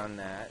rate on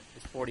that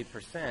is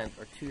 40%,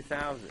 or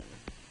 $2,000.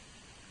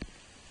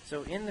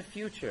 So in the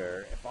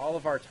future, if all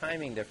of our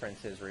timing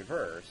differences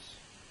reverse,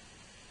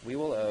 we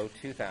will owe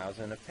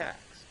 $2,000 of tax.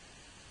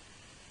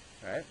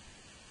 Right?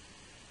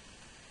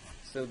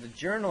 So the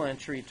journal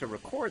entry to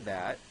record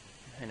that,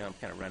 I know I'm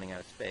kind of running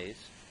out of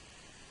space,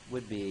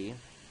 would be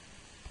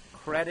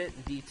credit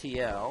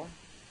DTL,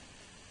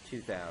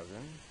 $2,000,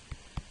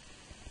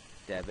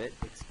 debit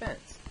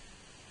expense,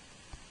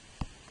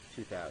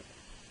 $2,000.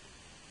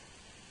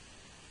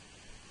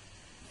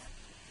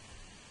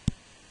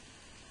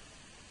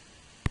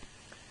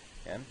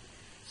 Okay.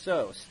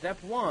 So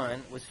step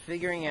 1 was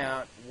figuring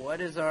out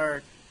what is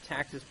our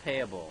taxes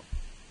payable.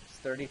 It's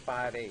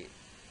 $35,800.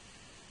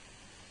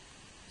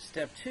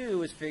 Step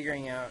 2 is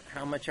figuring out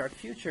how much our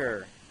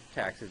future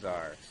taxes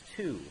are. It's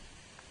 $2,000.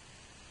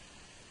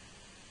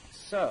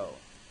 So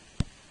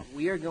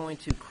we are going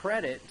to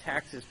credit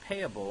taxes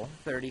payable,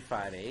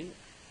 $35,800,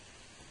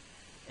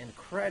 and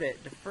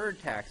credit deferred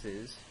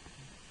taxes,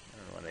 I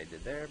don't know what I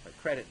did there, but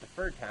credit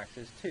deferred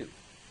taxes, $2,000.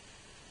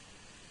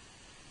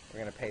 We're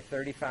going to pay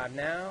 $35,000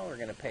 now, we're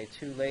going to pay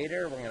 $2,000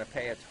 later, we're going to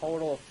pay a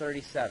total of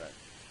 $37,000.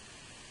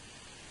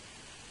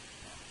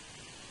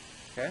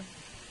 Okay?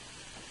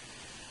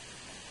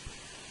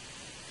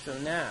 So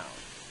now,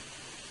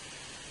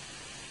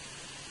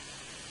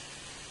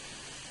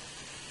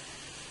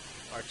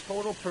 our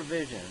total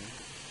provision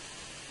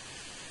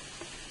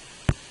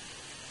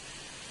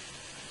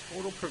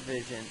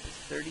is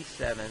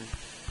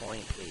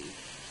 37.8,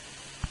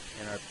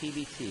 and our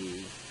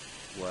PBT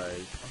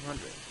was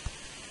 100.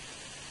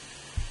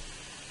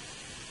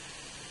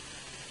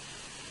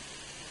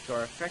 So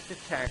our effective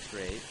tax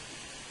rate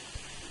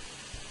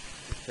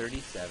is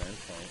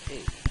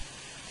 37.8.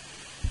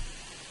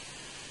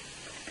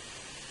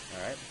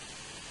 All right.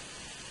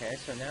 Okay,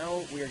 so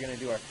now we are going to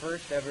do our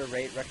first ever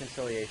rate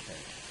reconciliation.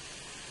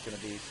 It's going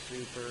to be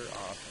super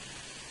awesome.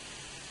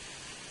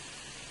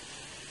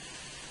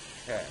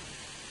 Okay.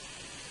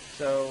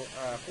 So,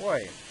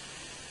 Hoy,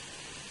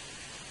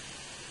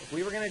 if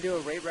we were going to do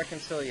a rate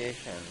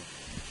reconciliation,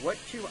 what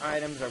 2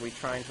 items are we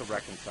trying to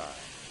reconcile?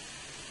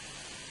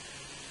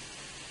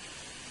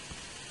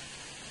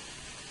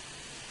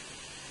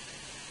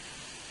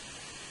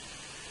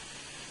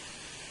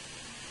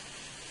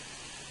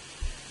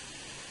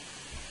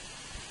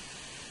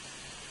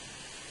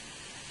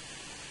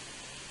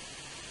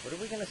 What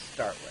are we going to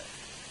start with?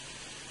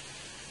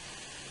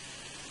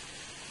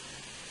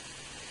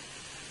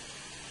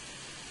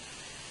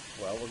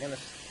 Well, we're going to...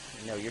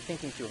 No, you're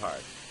thinking too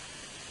hard.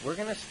 We're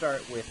going to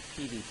start with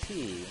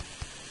PBT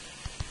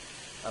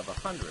of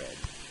 100.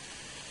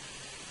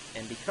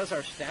 And because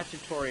our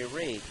statutory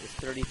rate is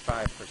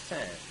 35%,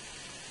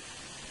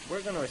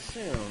 we're going to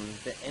assume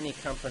that any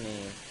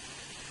company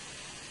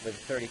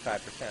with a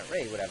 35%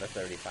 rate would have a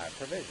 35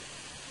 provision.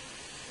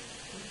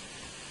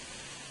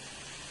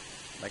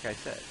 Like I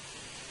said.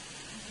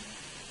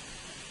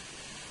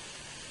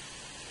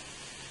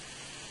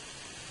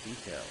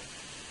 Details.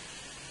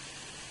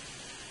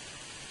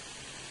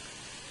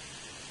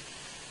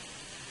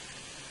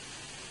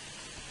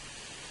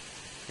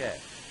 Okay.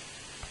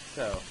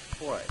 So,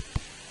 boy.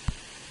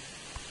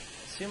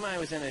 Assume I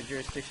was in a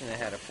jurisdiction that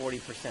had a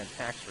 40%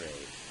 tax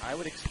rate. I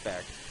would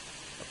expect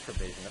a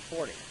provision of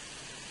 40.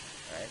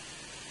 right?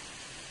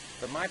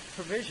 But my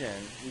provision,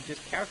 we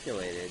just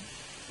calculated,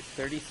 is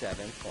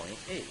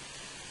 37.8.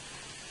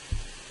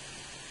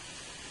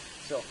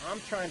 So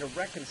I'm trying to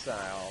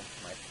reconcile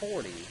my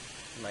 40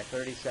 to my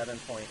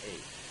 37.8,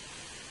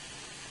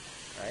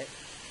 right?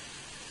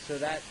 So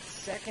that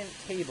second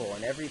table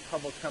in every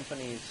public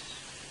company's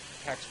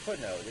tax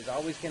footnote is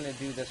always going to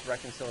do this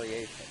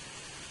reconciliation.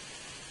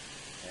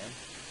 Okay?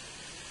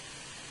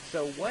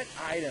 So what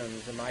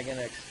items am I going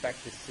to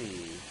expect to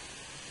see,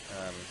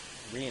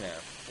 Rena,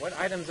 what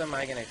items am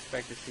I going to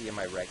expect to see in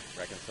my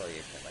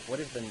reconciliation? Like, what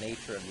is the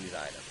nature of these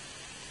items?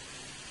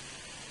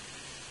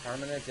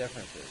 Permanent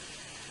differences,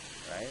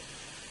 right?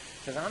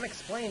 Because I'm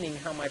explaining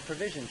how my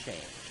provision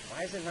changed.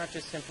 Why is it not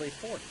just simply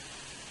 40?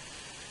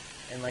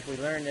 And like we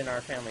learned in our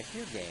Family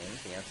Feud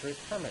games, the answer is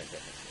permanent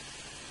differences.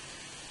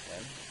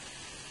 Okay?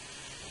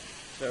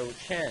 So,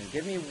 Chen,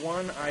 give me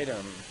one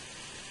item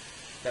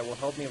that will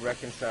help me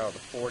reconcile the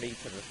 40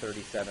 to the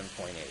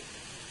 37.8.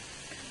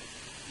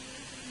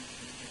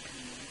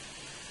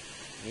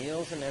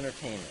 Meals and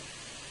entertainment.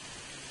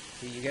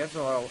 See, you guys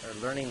all are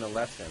learning the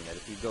lesson that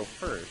if you go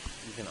first,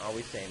 you can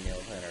always say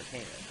meals and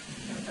entertainment.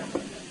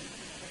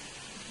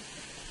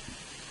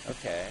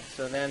 Okay,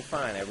 so then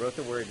fine, I wrote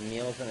the word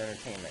meals and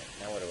entertainment.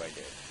 Now what do I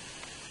do?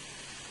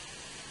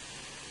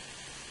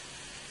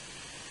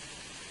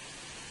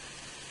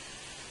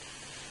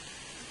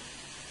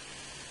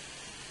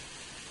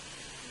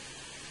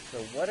 So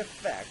what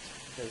effect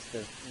does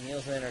the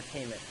meals and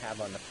entertainment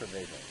have on the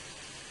provision?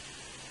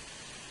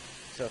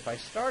 So if I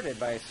started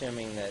by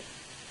assuming that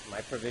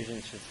my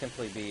provision should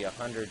simply be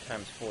 100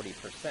 times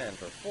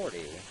 40% or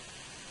 40,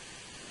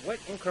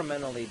 what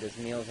incrementally does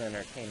meals and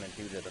entertainment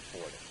do to the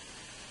 40?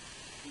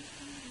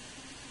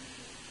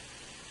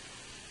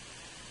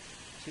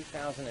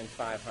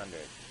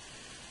 2,500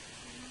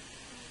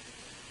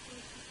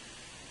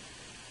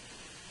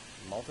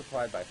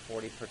 multiplied by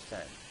 40%.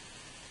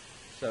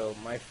 So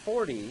my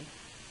 40,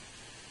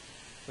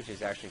 which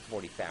is actually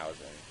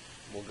 40,000,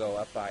 will go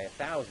up by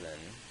 1,000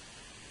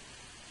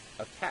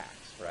 of tax,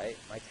 right?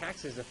 My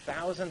tax is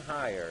 1,000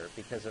 higher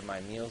because of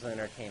my meals and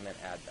entertainment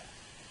add back.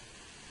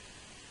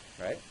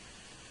 Right?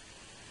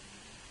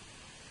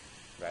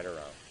 Right or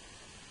wrong?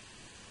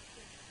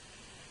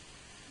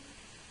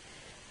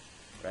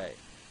 Right.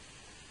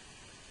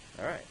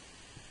 All right.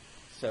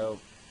 So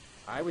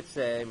I would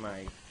say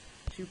my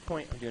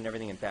I'm doing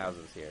everything in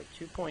thousands here.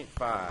 2.5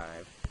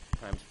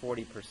 times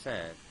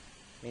 40%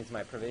 means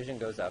my provision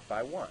goes up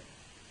by 1.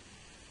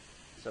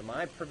 So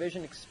my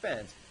provision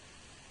expense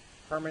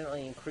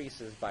permanently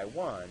increases by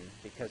 1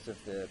 because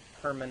of the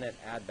permanent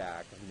add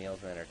back of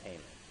meals and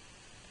entertainment.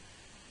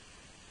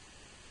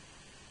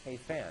 Hey,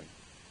 fan,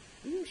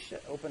 will you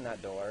open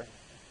that door?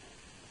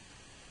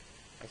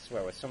 I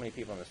swear, with so many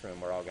people in this room,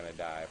 we're all going to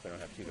die if we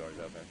don't have 2 doors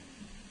open.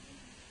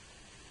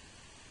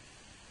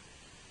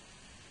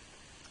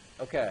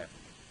 Okay,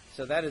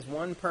 so that is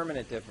one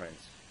permanent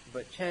difference.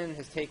 But Chen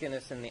has taken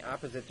us in the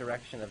opposite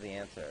direction of the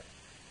answer,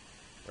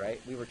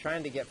 right? We were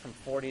trying to get from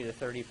 40 to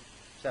 37.8,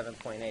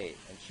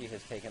 and she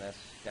has taken us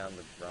down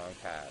the wrong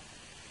path.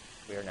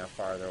 We are now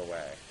farther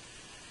away.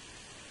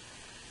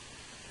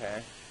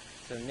 Okay,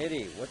 so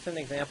Nidhi, what's an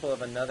example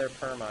of another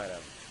perm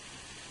item?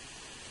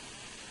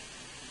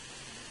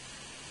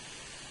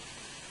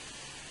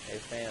 Hey,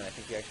 fan, I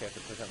think you actually have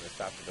to put something to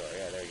stop the door.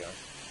 Yeah, there you go.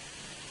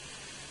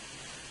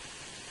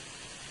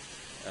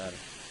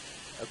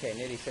 Okay,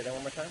 Nidhi, say that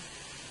one more time.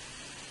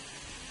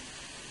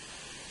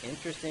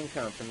 Interest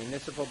income from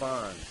municipal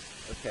bonds.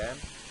 Okay.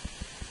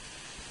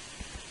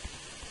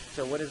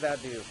 So what does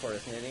that do for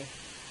us, Nidhi?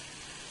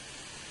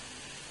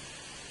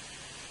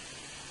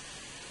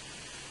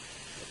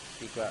 Let's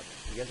speak up.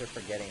 You guys are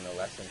forgetting the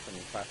lesson from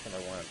class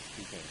number 1 of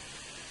speaking.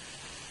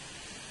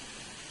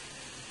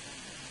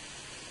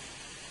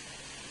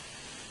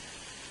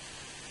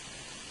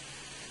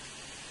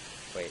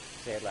 Wait,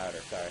 say it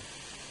louder, sorry.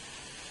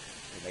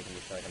 You're making me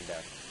feel like I'm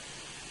deaf.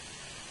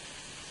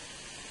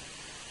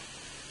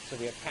 So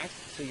we have tax,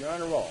 so you're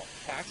on a roll.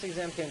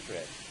 Tax-exempt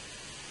interest,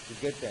 it's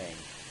a good thing.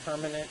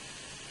 Permanent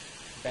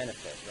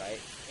benefit, right?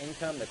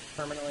 Income that's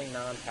permanently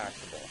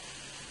non-taxable.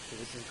 So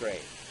this is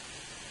great.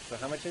 So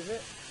how much is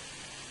it?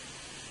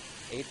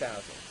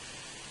 8,000.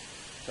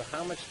 So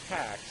how much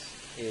tax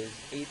is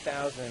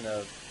 8,000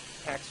 of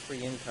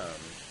tax-free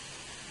income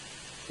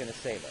going to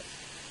save us?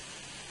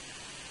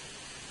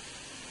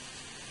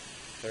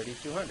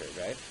 3,200,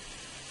 right?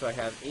 So I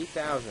have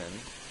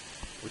 8,000,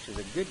 which is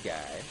a good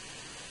guy.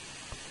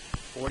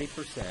 40%,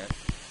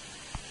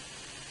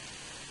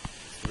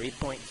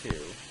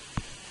 3.2.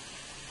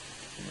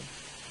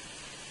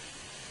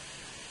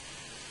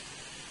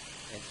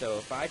 And so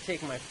if I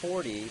take my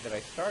 40 that I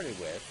started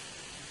with,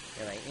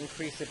 and I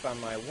increase it by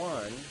my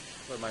 1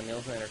 for my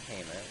meals and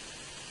entertainment,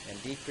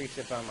 and decrease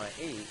it by my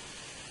 8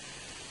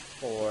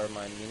 for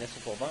my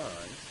municipal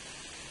bonds,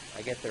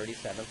 I get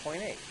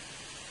 37.8.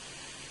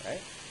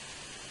 Right?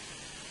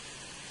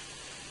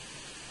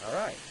 All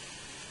right.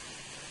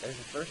 There's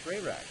the first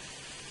rate rack.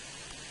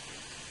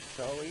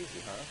 So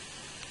easy, huh?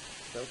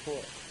 So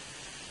cool.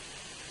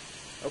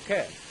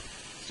 Okay.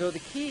 So the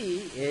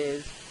key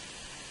is,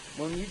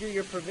 when you do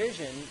your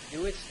provision,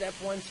 do it step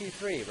 1, 2,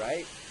 3,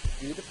 right?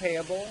 Do the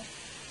payable,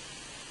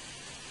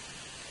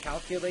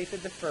 calculate the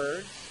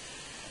deferreds,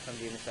 I'll come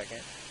to you in a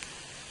second,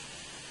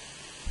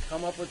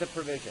 come up with the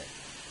provision,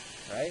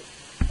 right?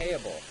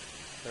 Payable,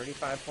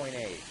 35.8,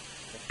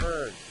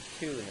 deferred is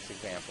 2 in this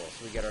example,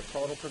 so we get our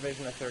total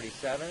provision of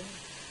 37,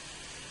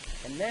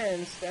 and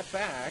then step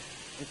back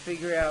and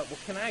figure out, well,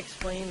 can I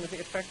explain the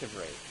effective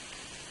rate?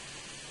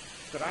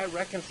 Could I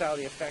reconcile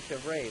the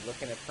effective rate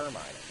looking at perm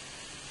items?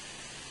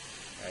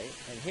 Right?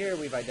 And here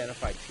we've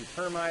identified 2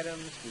 perm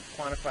items, we've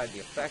quantified the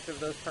effect of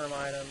those perm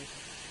items,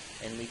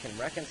 and we can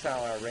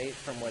reconcile our rate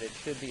from what it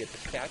should be at the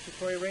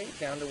statutory rate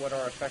down to what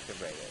our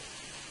effective rate is.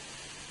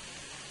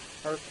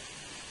 Perfect.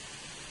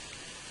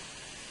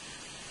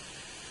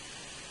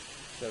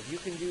 So if you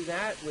can do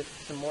that with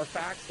some more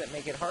facts that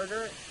make it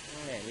harder,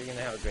 man, you're going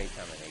to have a great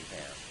time in the exam.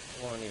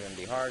 It won't even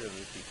be hard, it'll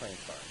just be plain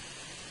fun.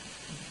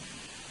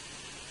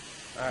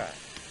 All right.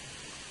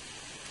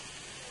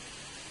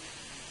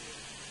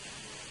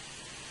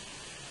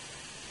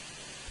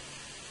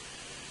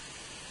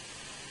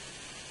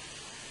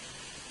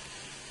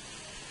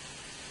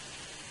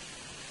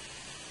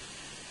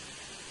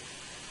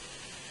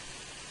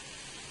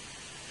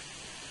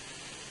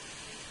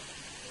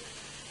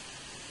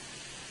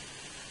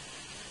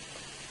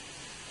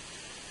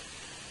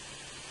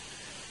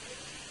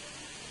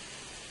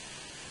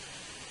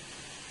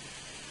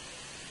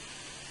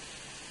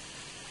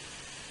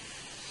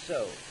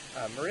 So,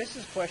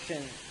 Marissa's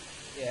question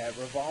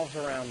revolves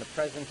around the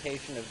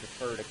presentation of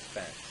deferred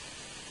expense.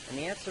 And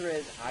the answer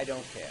is, I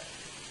don't care.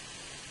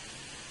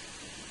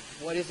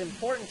 What is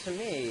important to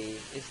me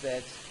is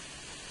that,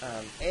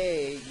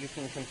 A, you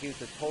can compute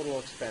the total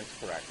expense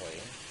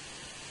correctly,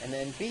 and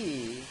then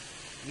B,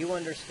 you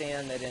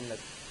understand that in the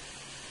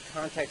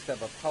context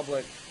of a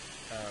public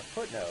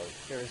footnote,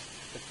 there's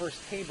the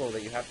first table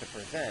that you have to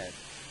present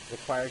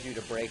requires you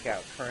to break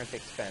out current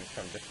expense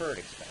from deferred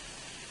expense.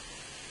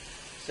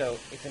 So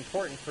it's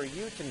important for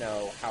you to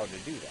know how to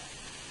do that.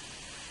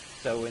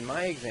 So in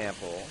my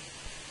example,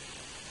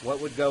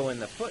 what would go in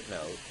the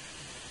footnote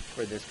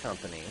for this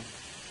company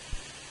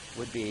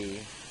would be,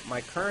 my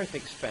current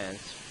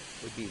expense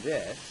would be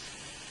this,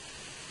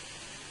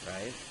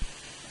 right?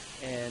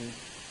 And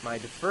my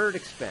deferred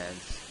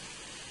expense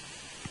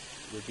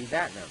would be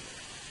that number.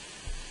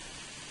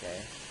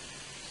 Okay?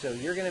 So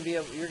you're going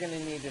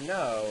to need to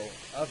know,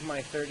 of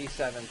my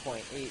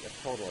 37.8 of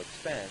total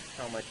expense,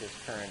 how much is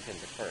current and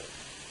deferred.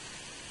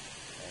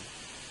 Okay?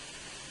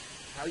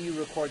 How you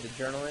record the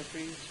journal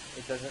entries,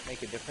 it doesn't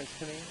make a difference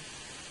to me.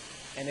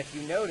 And if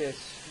you notice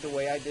the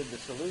way I did the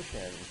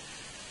solution,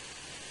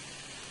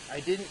 I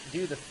didn't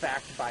do the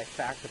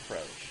fact-by-fact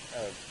approach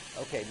of,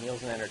 okay,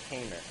 meals and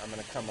entertainment, I'm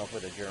going to come up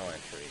with a journal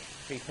entry.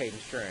 Prepaid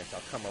insurance,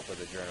 I'll come up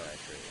with a journal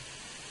entry.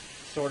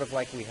 Sort of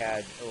like we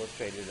had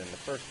illustrated in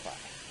the first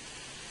class.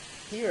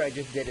 Here, I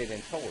just did it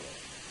in total,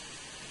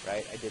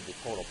 right? I did the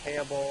total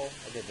payable,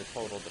 I did the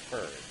total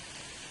deferred.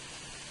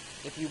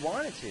 If you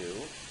wanted to,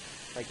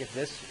 like if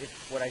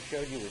what I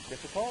showed you was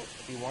difficult,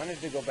 if you wanted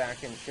to go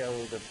back and show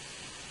the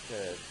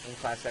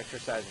in-class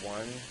exercise 1,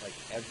 like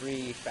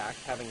every fact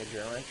having a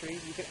journal entry,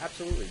 you could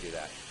absolutely do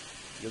that.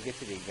 You'll get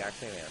to the exact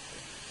same answer.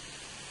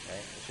 Okay?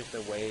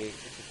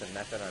 It's just a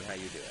method on how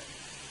you do it.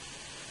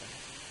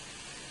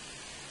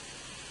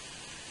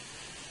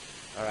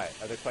 All right,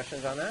 other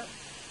questions on that?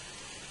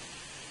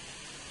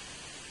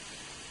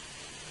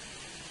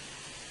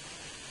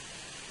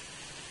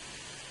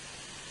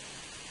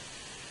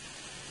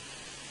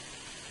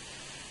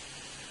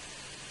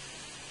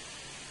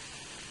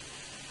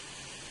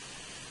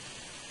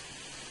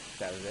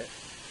 That was it?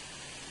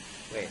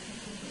 Wait,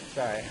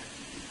 sorry.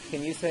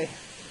 Can you say...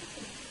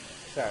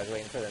 Sorry, I was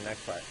waiting for the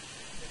next part.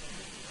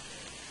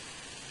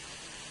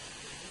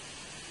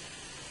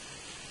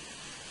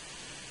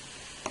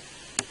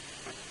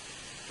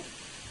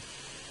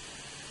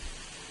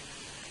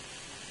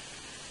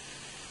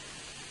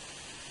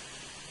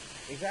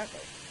 Exactly.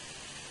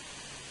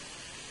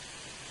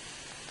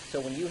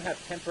 So when you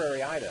have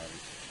temporary items,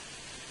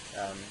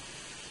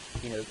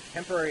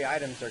 temporary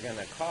items are going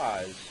to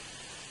cause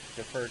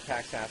deferred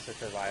tax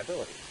assets or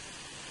liabilities.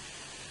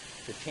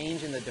 The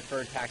change in the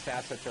deferred tax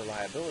assets or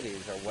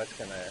liabilities are what's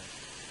going to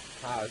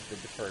cause the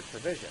deferred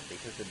provision,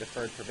 because the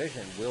deferred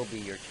provision will be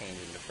your change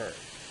in deferred.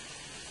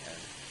 And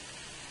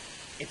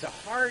it's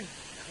a hard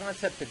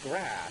concept to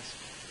grasp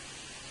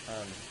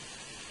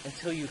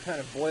until you kind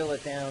of boil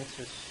it down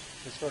to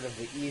sort of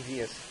the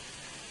easiest,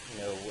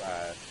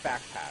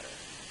 fact pattern,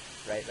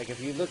 right? Like if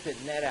you looked at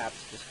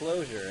NetApp's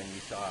disclosure and you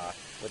saw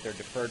what their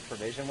deferred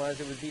provision was,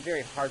 it would be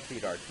very hard for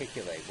you to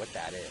articulate what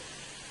that is.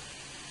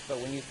 But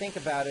when you think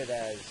about it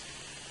as,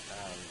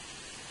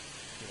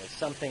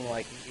 something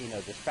like,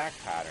 this fact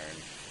pattern,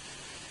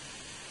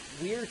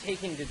 we're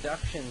taking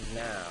deductions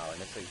now in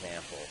this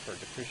example for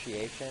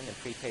depreciation and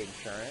prepaid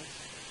insurance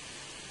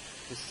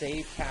to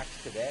save tax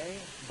today,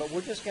 but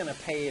we're just going to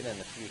pay it in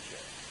the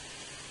future.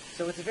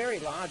 So it's very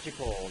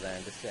logical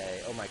then to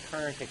say, oh, my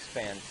current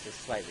expense is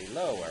slightly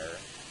lower,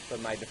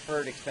 but my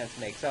deferred expense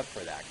makes up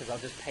for that because I'll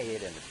just pay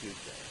it in the future.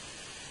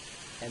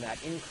 And that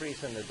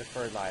increase in the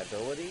deferred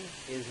liability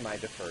is my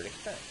deferred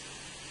expense,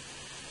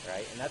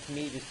 right? And that's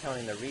me just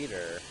telling the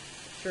reader,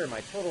 sure,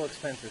 my total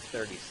expense is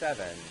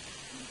 37.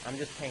 I'm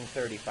just paying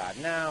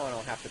 35 now, and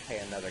I'll have to pay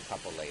another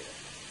couple later.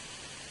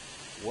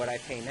 What I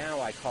pay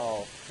now, I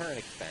call current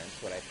expense.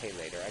 What I pay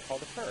later, I call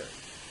deferred,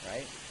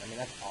 right? I mean,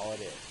 that's all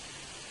it is.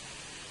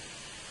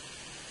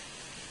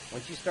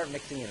 Once you start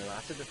mixing in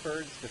lots of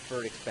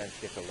deferred expense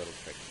gets a little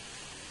tricky.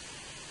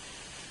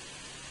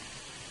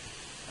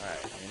 All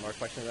right, any more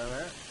questions on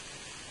that?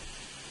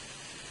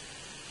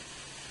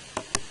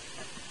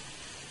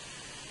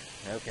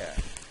 Okay.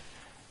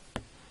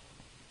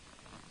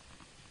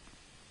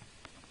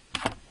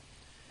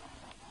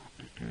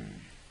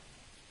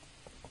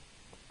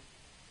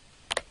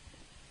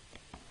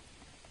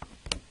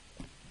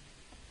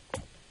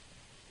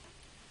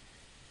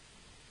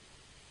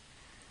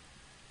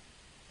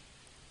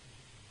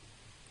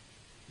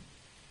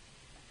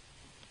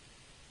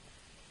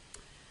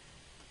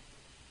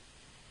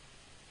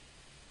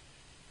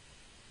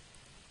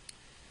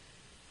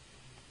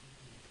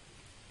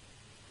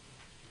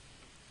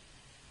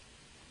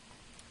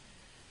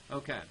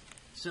 Okay,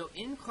 so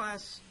in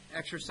class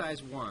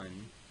exercise 1,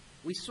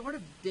 we sort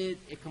of did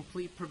a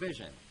complete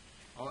provision,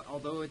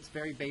 although it's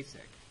very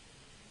basic.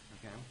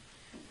 Okay,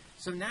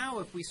 so now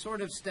if we sort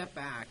of step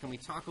back and we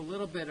talk a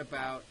little bit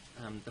about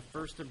the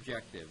first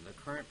objective, the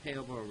current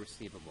payable or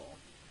receivable.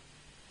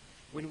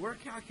 When we're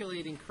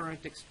calculating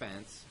current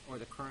expense or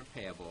the current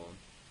payable,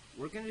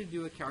 we're going to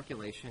do a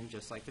calculation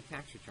just like the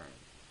tax return.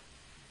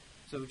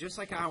 So just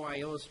like how I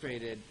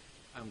illustrated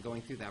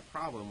going through that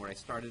problem where I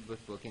started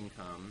with book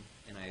income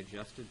and I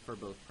adjusted for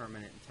both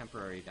permanent and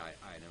temporary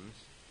items,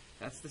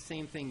 that's the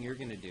same thing you're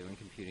going to do in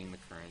computing the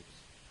current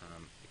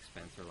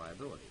expense or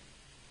liability.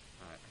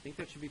 I think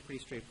that should be pretty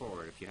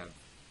straightforward if you have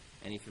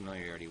any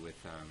familiarity with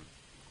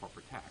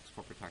corporate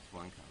taxable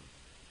income.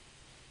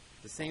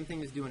 The same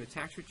thing as doing a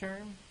tax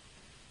return.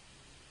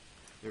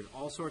 There's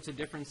all sorts of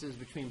differences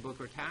between book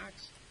or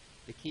tax.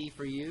 The key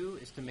for you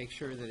is to make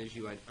sure that as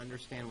you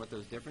understand what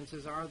those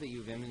differences are, that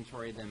you've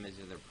inventoried them as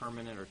either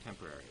permanent or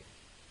temporary,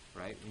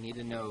 right? We need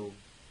to know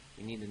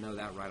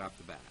that right off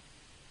the bat.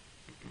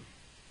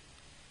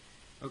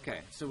 Okay,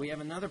 so we have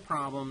another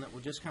problem that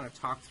we'll just kind of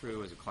talk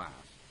through as a class.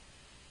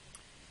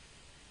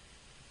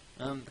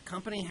 The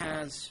company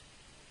has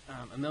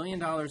 $1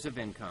 million of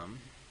income,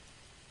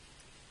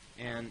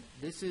 and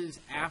this is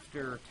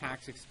after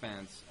tax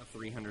expense of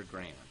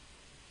 $300,000.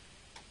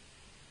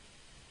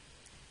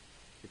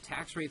 The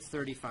tax rate's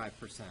 35%,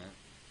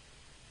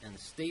 and the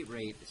state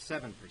rate is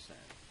 7%.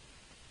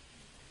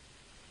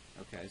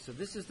 Okay, so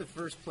this is the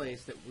first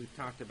place that we've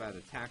talked about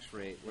a tax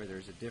rate where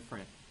there's a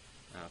different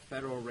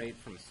federal rate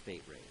from a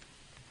state rate.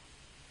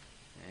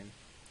 Okay?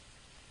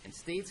 And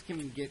states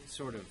can get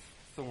sort of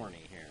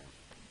thorny here.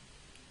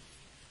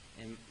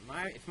 And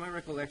if my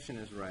recollection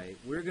is right,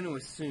 we're going to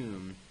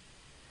assume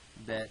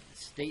that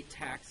state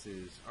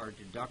taxes are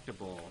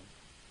deductible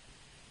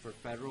for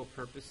federal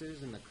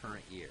purposes in the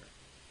current year.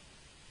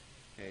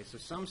 Okay, so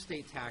some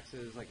state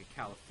taxes, like in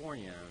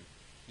California,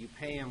 you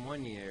pay them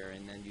one year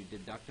and then you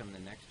deduct them the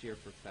next year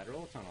for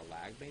federal. It's on a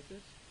lag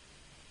basis.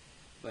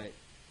 But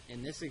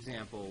in this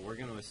example, we're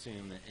going to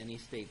assume that any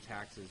state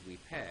taxes we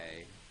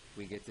pay,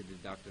 we get to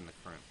deduct in the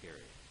current period.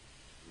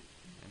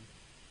 Okay?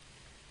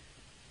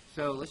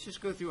 So let's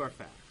just go through our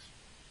facts.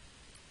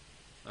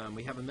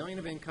 We have $1 million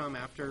of income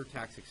after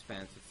tax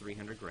expense of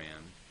 $300,000.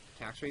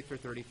 Tax rates are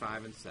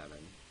 35 and 7.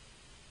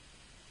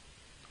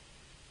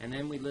 And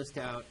then we list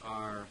out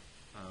our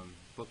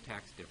book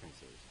tax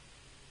differences.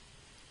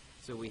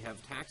 So we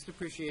have tax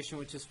depreciation,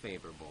 which is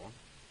favorable.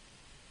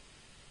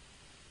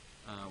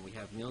 We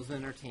have meals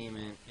and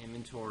entertainment,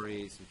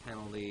 inventories and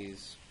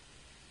penalties,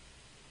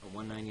 a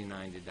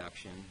 $199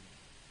 deduction,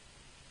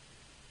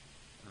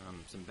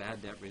 some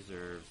bad debt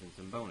reserves, and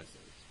some bonuses.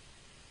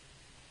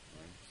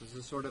 Right? So this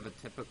is sort of a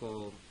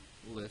typical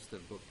list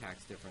of book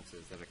tax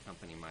differences that a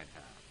company might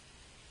have.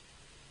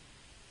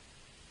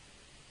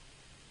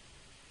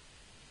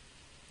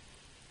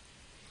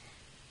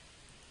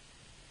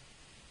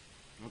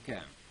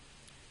 Okay,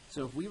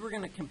 so if we were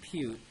going to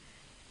compute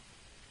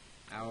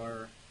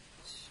our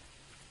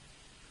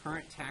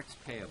current tax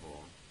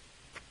payable,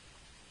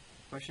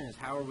 the question is,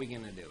 how are we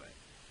going to do it?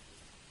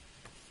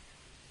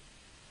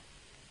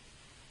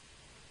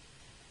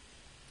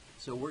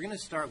 So we're going to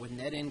start with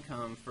net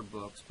income for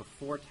books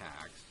before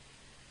tax.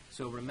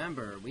 So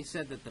remember, we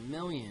said that the $1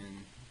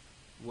 million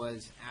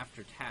was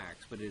after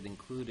tax, but it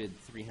included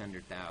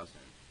 $300,000.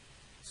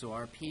 So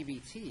our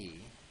PBT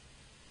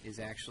is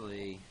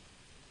actually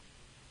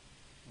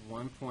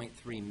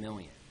 $1.3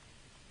 million.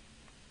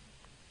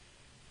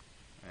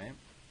 Right?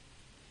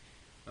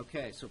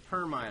 Okay, so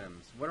perm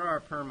items. What are our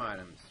perm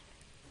items?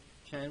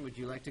 Chen, would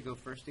you like to go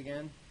first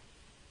again?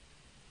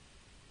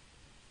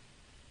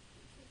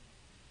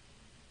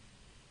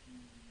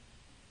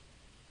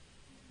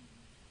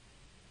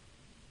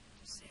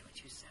 Just say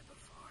what you said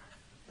before.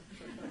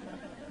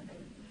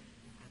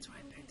 That's why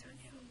I picked on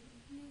you.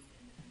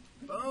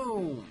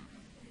 Boom.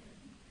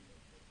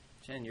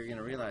 Jen, you're going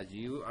to realize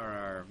you are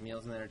our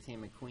Meals and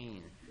Entertainment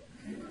queen.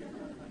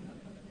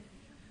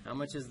 How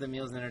much is the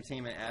Meals and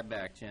Entertainment add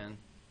back, Jen?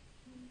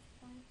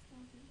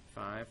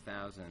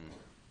 5,000.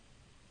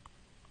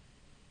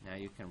 Now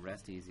you can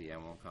rest easy. I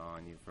won't call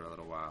on you for a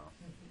little while.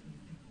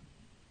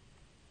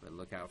 But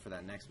look out for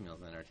that next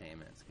Meals and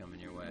Entertainment. It's coming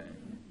your way.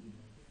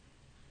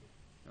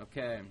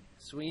 Okay.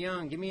 Sui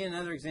Young, give me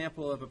another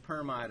example of a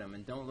perm item,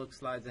 and don't look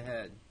slides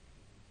ahead.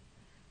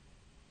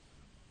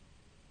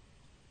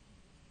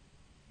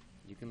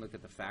 You can look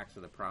at the facts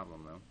of the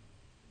problem, though.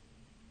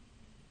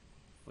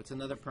 What's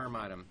another perm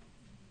item?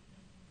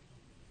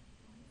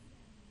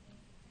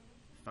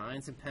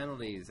 Fines and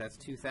penalties. That's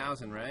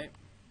 2,000, right?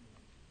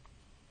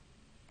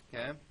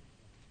 Okay.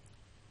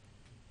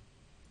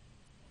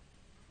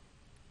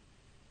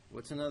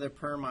 What's another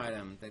perm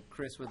item that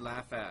Chris would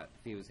laugh at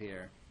if he was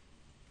here?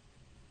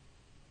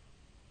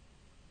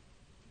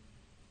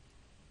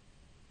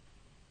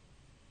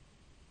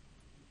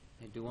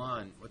 Hey,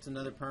 Duan, what's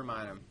another perm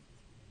item?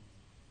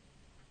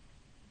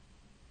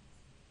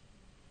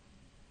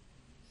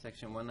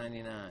 Section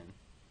 199.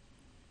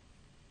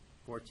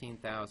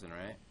 14,000,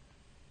 right?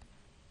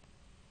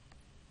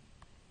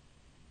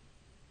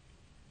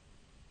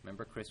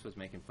 Remember, Chris was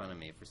making fun of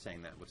me for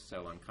saying that was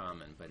so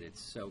uncommon, but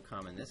it's so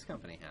common. This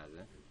company has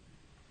it.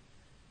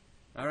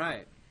 All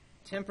right.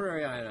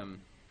 Temporary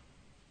item.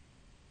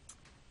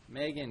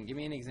 Megan, give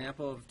me an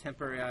example of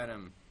temporary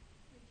item.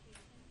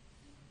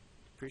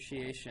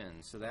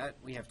 Depreciation. So that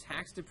we have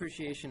tax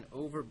depreciation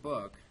over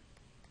book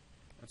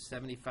of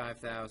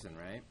 75,000,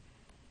 right?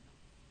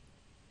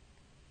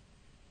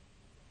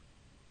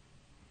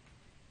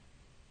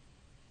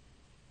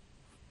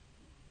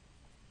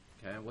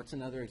 Okay, what's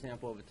another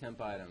example of a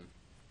temp item?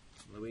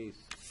 Luis.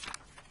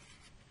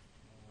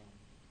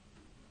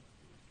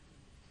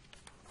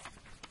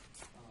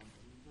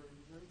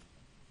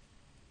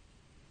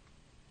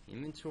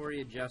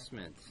 Inventory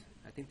adjustment.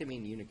 I think they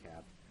mean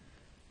unicap.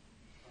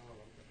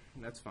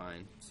 That's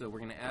fine. So we're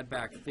going to add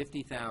back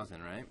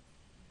 50,000, right?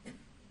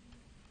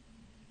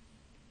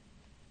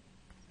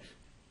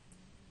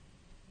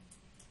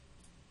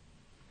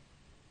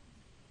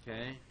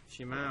 Okay.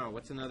 Shimao,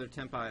 what's another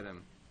temp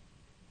item?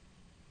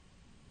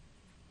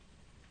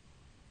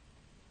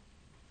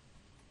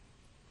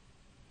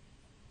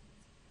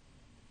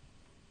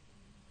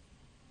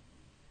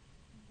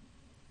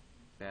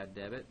 Bad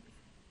debit.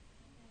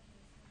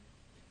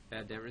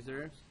 Bad debt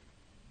reserves.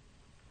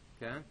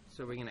 Okay.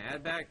 So we're going to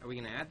add back. Are we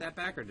going to add that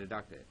back or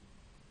deduct it?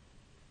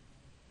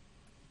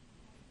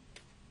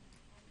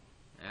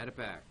 Add it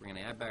back. We're going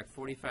to add back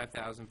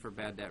 45,000 for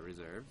bad debt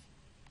reserves.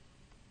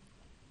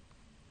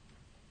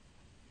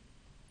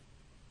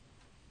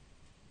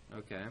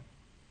 Okay.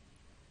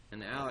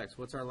 And Alex,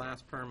 what's our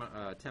last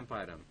temp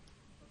item?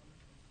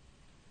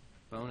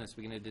 Bonus.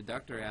 We're going to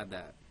deduct or add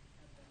that?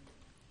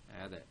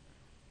 Add it.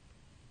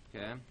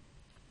 Okay.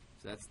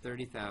 So that's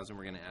 30,000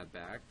 we're going to add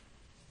back.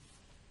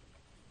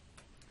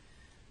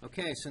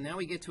 Okay, so now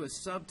we get to a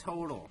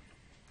subtotal.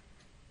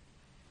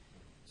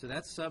 So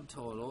that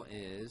subtotal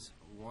is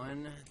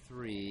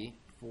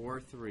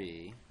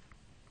 1343000.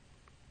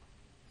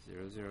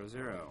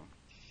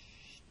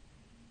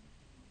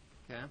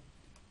 Okay.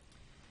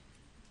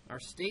 Our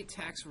state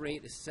tax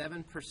rate is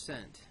 7%.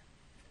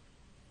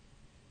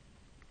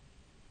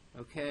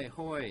 Okay,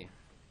 Hoy.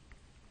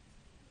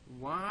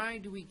 Why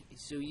do we,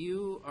 so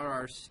you are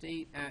our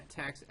state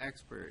tax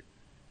expert,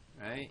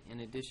 right,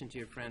 in addition to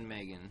your friend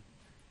Megan.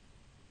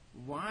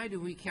 Why do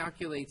we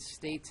calculate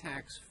state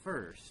tax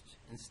first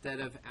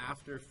instead of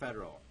after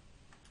federal,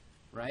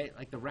 right?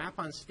 Like the rap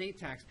on state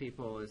tax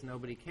people is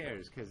nobody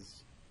cares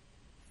because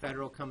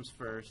federal comes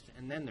first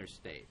and then there's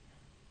state.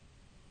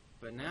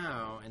 But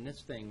now, in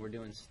this thing, we're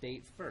doing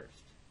state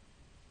first.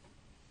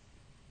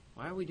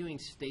 Why are we doing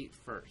state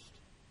first?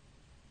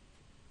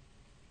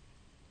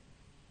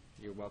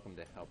 You're welcome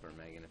to help her,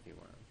 Megan, if you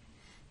want.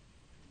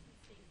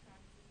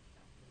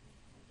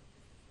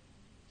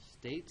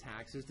 State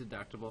tax is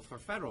deductible for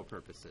federal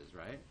purposes,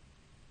 right?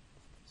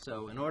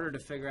 So in order to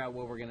figure out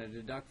what we're going to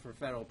deduct for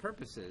federal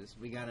purposes,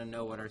 we got to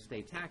know what our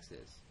state tax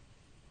is,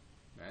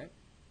 right?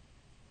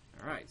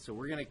 All right, so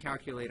we're going to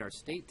calculate our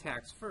state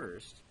tax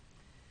first,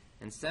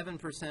 and 7%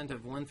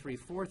 of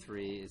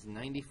 1343 is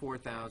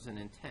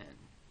 94,010.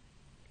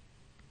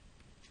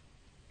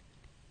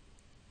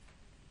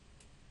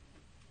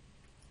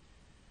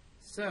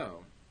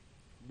 So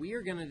we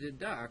are going to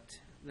deduct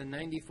the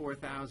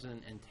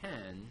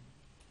 94,010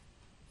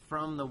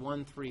 from the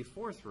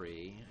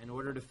 1343 in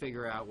order to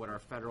figure out what our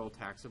federal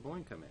taxable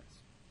income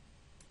is.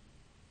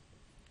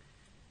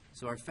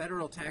 So our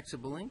federal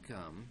taxable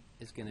income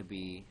is going to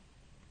be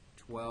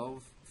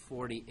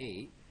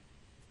 $1,248,990.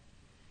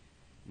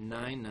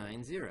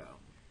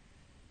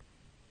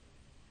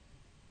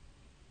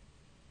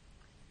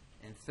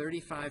 And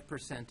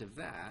 35% of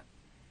that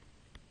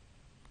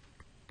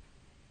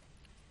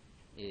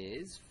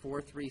is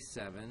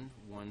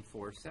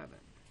 437,147.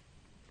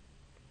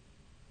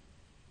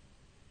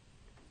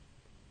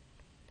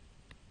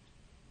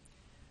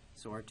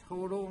 So our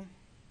total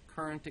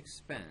current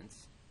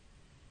expense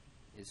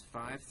is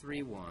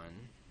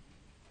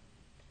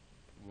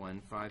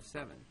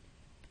 531,157.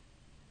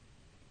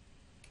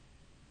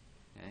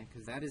 Okay,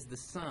 because that is the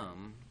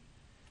sum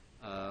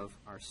of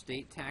our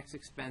state tax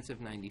expense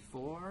of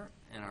 94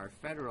 and our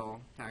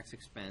federal tax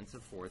expense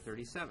of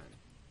 437.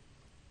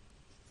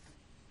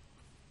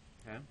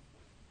 Okay?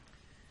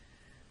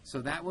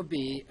 So that would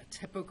be a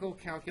typical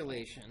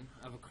calculation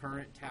of a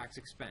current tax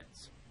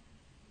expense.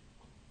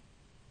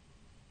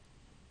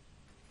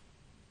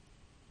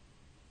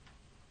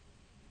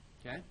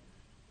 Okay?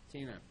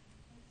 Tina?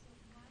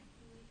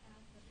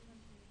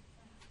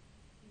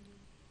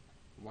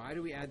 Why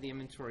do we add the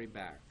inventory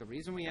back? The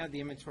reason we add the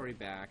inventory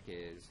back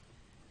is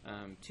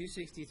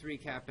 263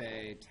 Cap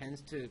A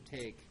tends to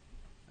take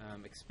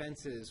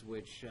expenses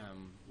which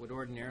would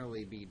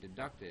ordinarily be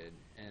deducted,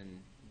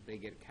 and they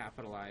get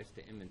capitalized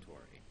to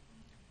inventory.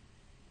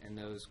 And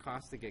those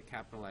costs that get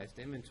capitalized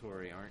to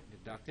inventory aren't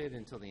deducted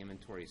until the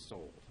inventory is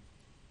sold.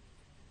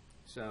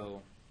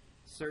 So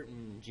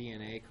certain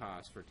G&A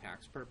costs for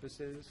tax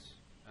purposes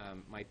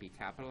might be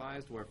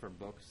capitalized, where for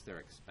books they're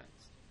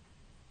expensed.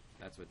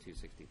 That's what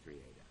 263A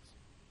does.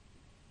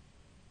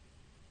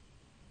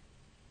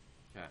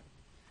 Okay.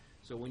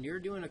 So when you're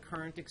doing a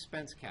current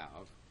expense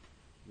calc,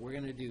 we're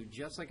going to do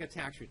just like a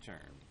tax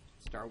return.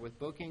 Start with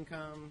book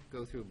income,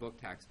 go through book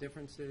tax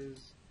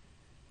differences,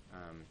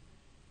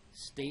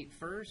 state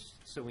first,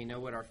 so we know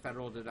what our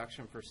federal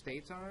deduction for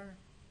states are,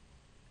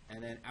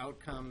 and then out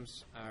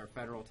comes our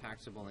federal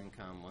taxable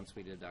income once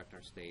we deduct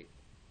our state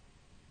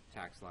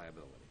tax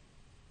liability.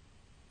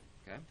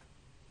 Okay?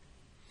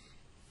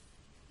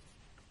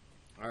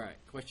 All right,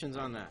 questions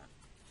on that?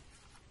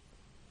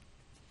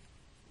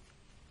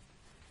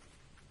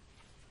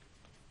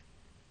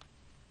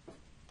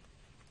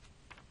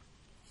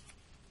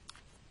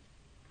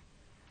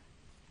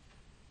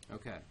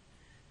 Okay,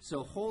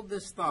 so hold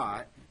this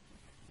thought,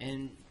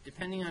 and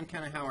depending on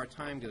kind of how our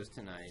time goes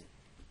tonight,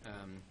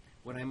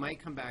 what I might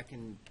come back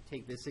and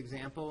take this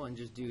example and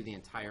just do the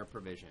entire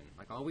provision.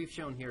 Like, all we've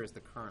shown here is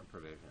the current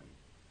provision.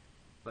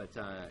 But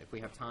if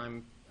we have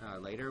time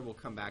later, we'll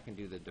come back and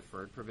do the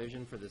deferred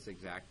provision for this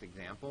exact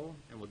example,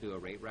 and we'll do a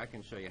rate rec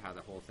and show you how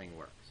the whole thing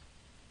works.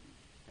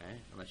 Okay?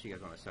 Unless you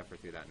guys want to suffer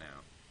through that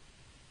now.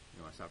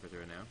 You want to suffer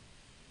through it now?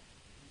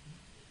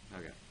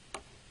 Okay.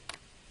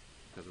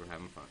 Because we're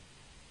having fun.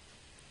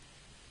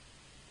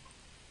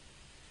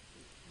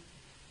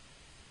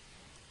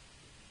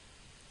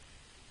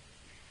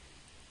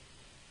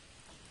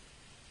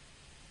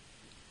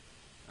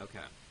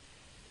 Okay.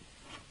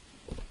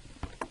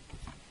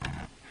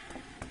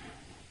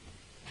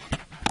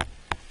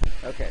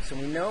 Okay, so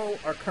we know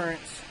our current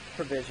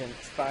provision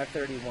is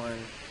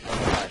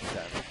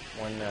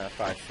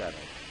 531,157.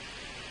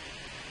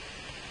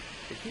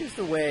 But here's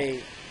the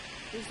way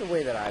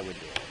that I would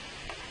do it.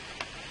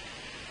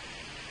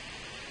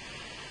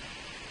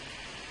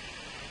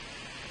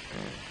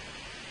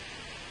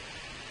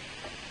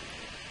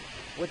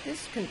 What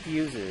this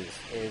confuses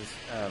is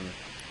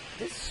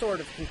this sort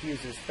of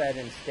confuses Fed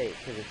and state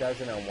because it does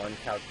it on one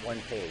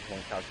page,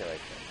 one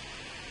calculation.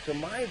 So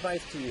my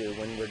advice to you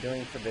when we're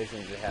doing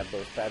provisions that have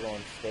both federal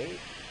and state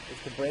is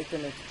to break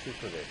them into two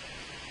provisions.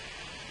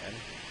 Okay?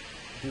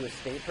 Do a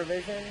state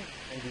provision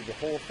and do the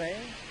whole thing,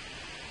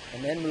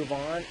 and then move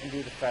on and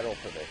do the federal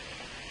provision.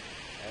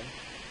 Okay?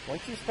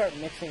 Once you start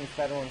mixing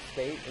federal and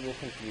state, it will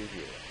confuse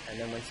you. And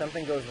then when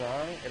something goes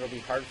wrong, it'll be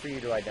hard for you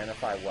to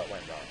identify what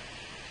went wrong.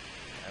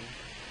 Okay?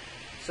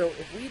 So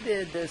if we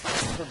did this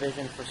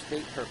provision for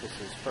state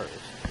purposes first,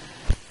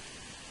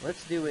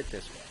 let's do it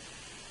this way.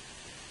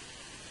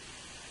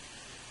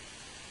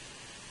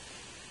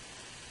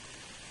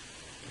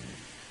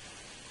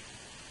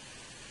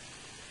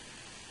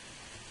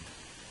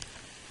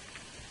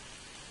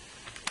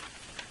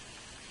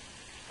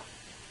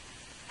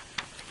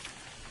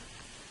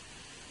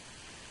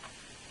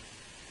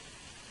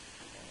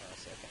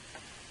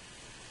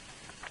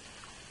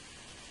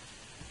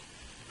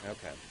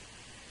 Okay,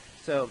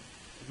 so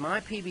my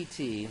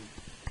PBT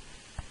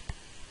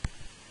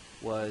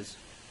was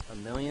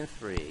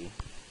 $1,000,003.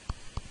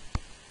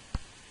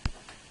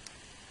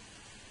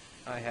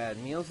 I had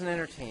meals and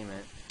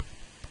entertainment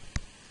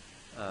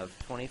of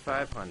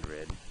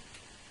 $2,500.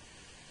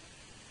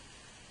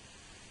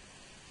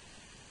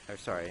 Or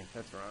sorry,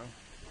 that's wrong.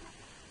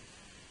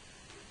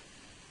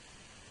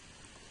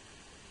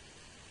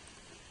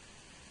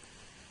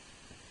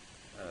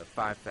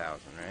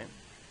 $5,000, right?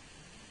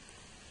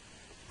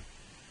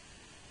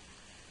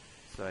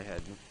 So I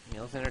had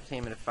meals and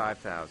entertainment of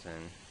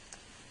 $5,000.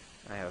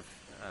 I have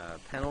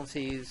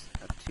penalties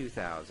of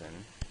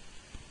 $2,000.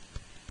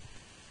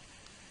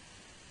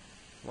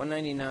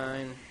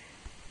 $199,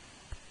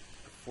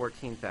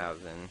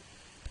 $14,000.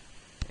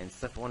 And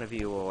one of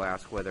you will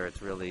ask whether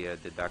it's really a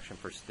deduction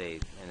for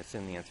state, and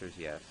assume the answer is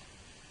yes.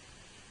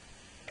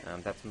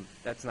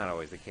 That's not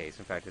always the case.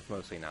 In fact, it's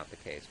mostly not the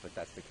case, but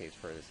that's the case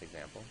for this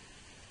example.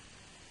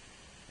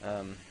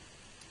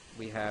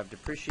 We have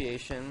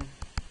depreciation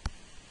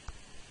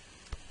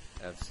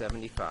of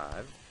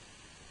 $75.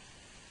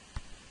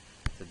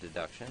 It's a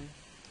deduction.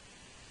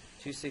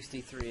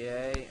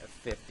 263A of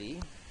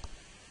 50.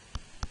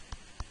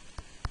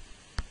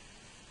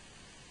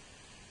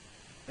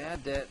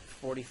 Bad debt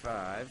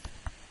 45.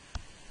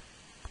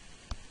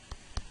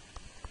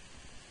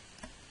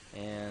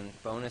 And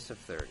bonus of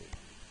 30.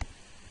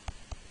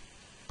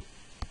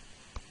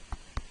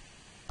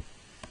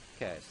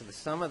 Okay, so the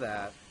sum of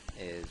that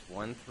is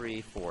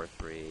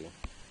 1343,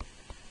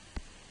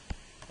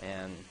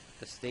 and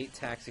the state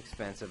tax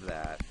expense of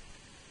that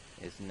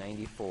is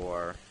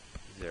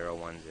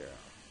 94010.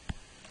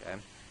 Okay,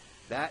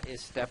 that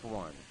is step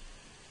one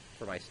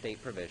for my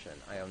state provision.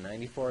 I owe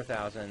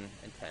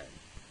 94,010,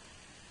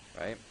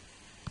 right?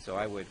 So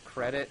I would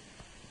credit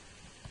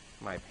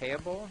my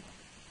payable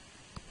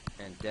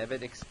and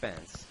debit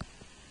expense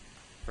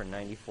for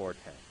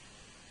 9410.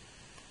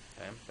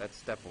 Okay, that's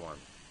step one.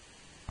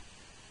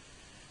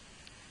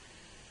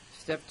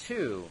 Step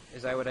two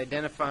is I would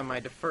identify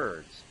my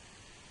deferreds.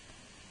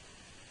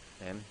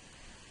 Okay,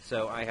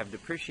 so I have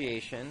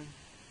depreciation,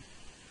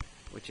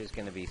 which is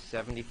going to be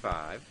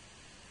 75.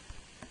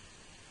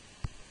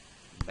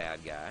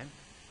 Bad guy.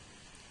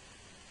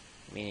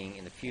 Meaning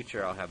in the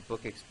future I'll have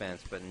book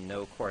expense but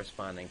no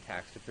corresponding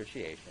tax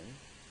depreciation.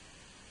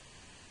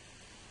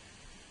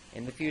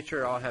 In the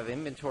future I'll have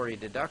inventory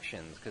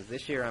deductions because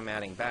this year I'm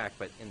adding back,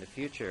 but in the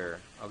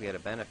future I'll get a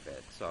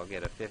benefit. So I'll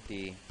get a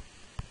 50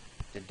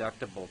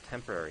 deductible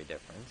temporary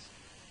difference.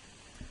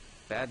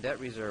 Bad debt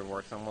reserve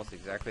works almost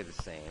exactly the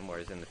same,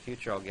 whereas in the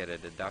future I'll get a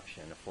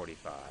deduction of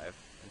 45,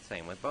 and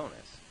same with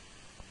bonus.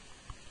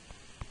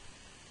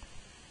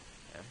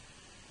 Okay.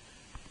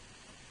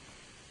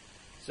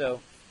 So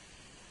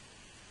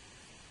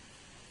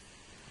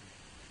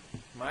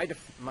my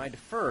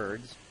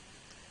deferreds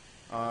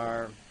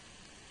are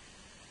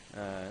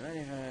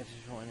 95 to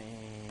 20,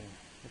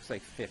 looks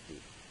like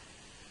 50.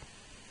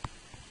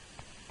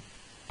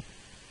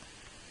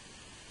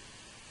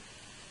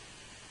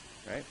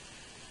 Right?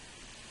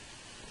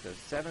 So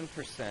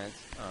 7%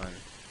 on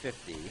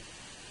 50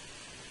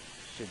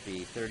 should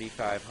be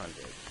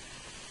 3,500.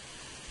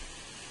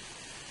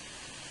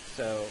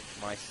 So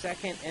my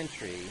second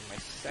entry, my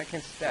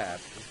second step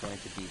is going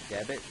to be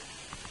debit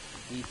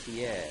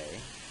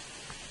DTA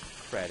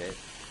credit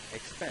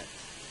expense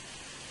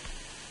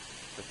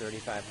for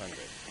 3,500.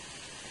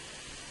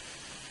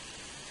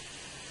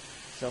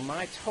 So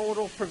my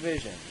total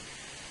provision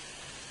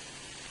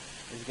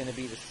is going to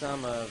be the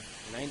sum of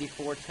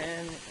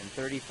 9410 and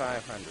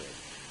 3,500.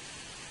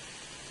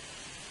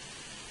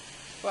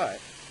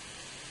 But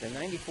the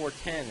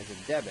 9410 is a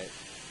debit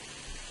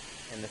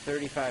and the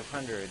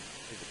 3,500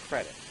 is a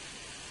credit.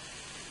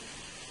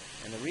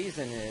 And the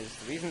reason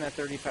that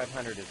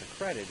 3,500 is a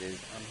credit is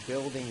I'm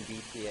building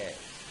DTAs.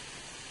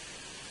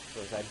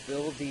 So as I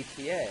build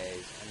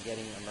DTAs,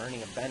 I'm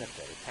earning a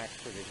benefit, a tax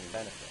provision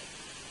benefit.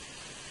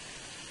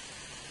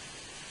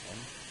 Okay?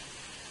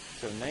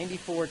 So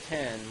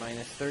 9410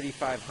 minus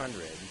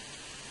 3,500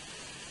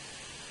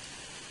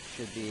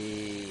 should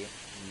be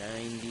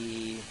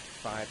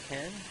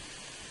 9510.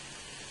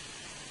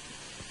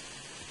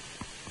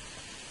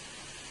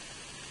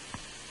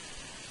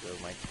 So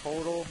my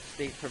total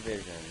state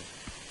provision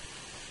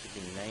should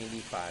be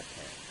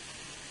 9510.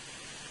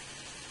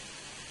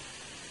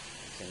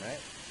 Seem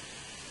right?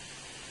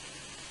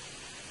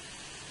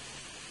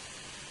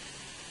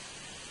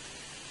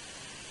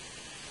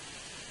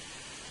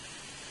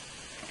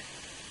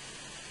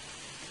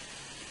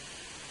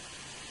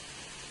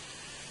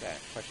 Okay,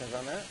 questions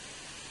on that?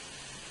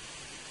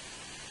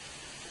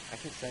 I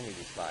can send you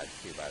these slides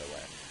too, by the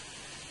way.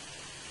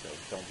 So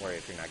don't worry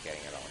if you're not getting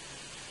it all.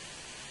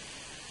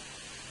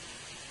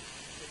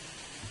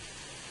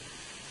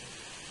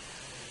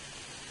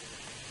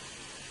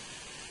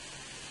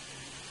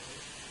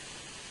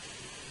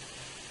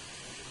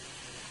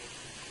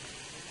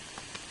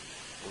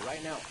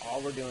 Right now,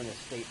 all we're doing is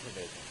state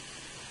provision.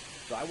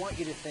 So I want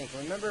you to think,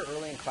 remember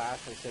early in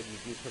class I said you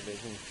do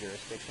provisions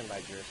jurisdiction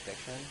by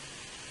jurisdiction?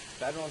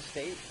 Federal and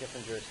state,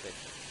 different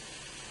jurisdictions.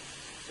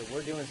 So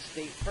we're doing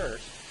state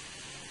first.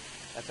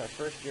 That's our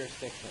first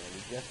jurisdiction, and we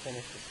just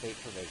finished the state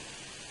provision.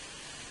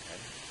 Okay?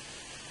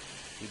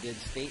 We did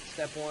state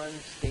step 1,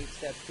 state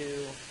step 2,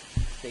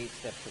 state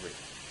step 3.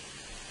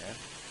 Okay?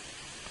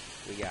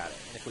 We got it.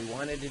 And if we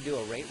wanted to do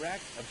a rate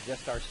rec of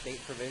just our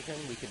state provision,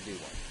 we could do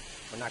one.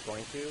 We're not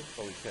going to,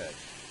 but we could.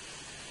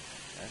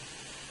 Okay?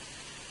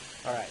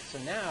 All right, so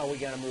now we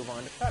got to move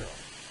on to federal.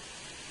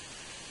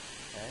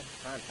 Okay,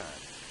 prime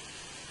time.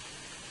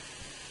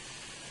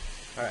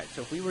 All right,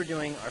 so if we were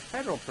doing our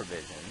federal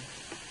provision,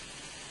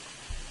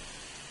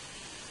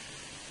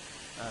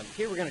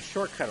 here we're going to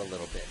shortcut a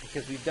little bit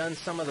because we've done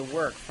some of the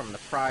work from the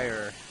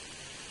prior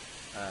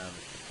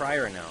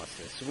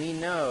analysis. So we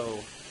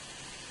know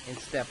in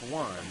step 1,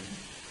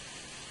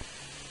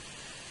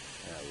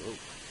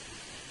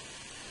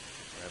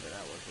 whatever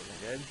that was,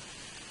 wasn't good.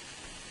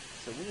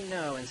 So we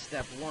know in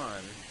step 1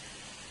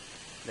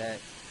 that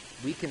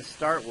we can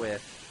start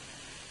with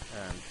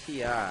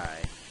TI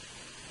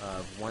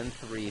of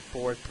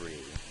 1343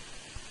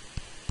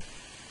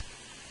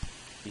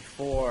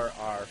 before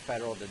our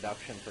federal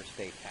deduction for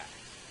state tax.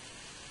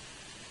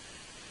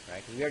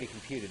 right? Because we already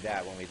computed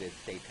that when we did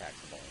state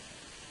taxable income.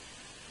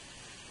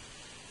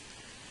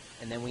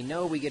 And then we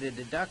know we get a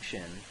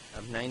deduction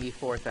of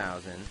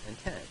 $94,010,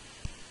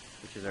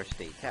 which is our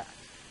state tax.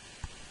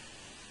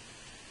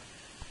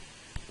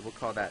 So we'll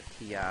call that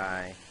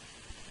TI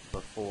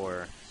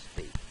before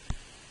state.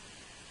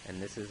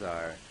 And this is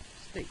our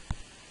state.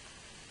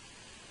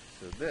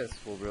 So this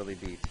will really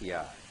be TI.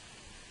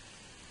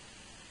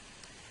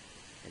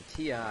 And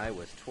TI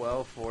was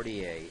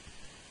 $1,248,990.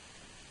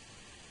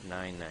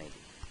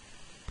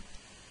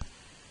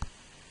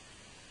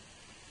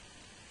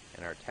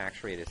 And our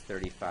tax rate is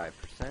 35%.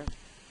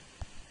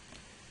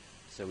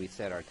 So we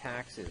said our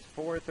tax is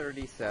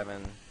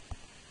 $437,147.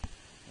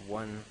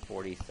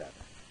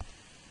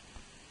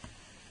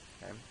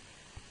 Okay?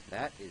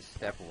 That is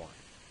step one.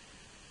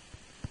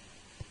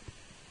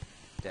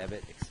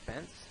 Debit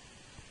expense,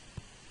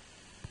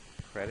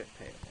 credit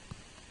payable.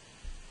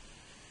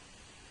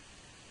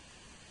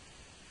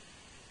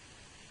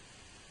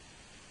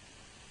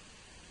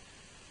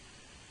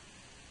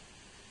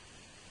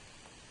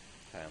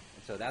 Okay.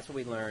 So that's what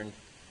we learned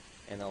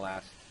in the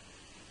last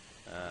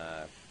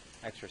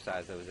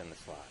exercise that was in the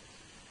slides.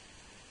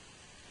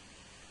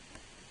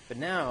 But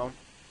now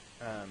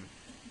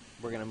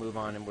we're going to move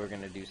on and we're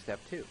going to do step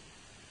two.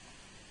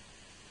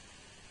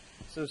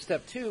 So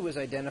step two was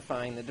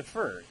identifying the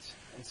deferreds.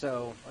 And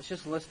so let's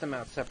just list them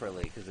out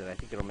separately because I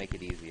think it'll make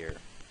it easier to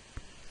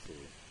see.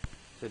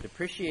 So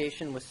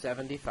depreciation was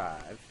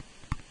 75.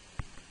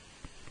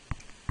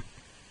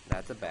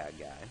 That's a bad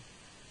guy.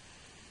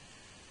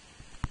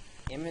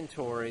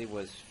 Inventory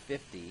was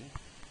 50,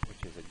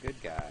 which is a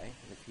good guy.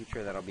 In the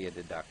future, that'll be a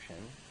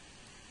deduction.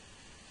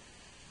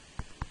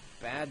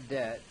 Bad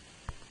debt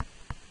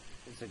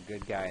is a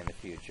good guy in the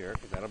future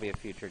because that'll be a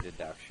future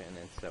deduction,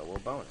 and so will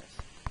bonus.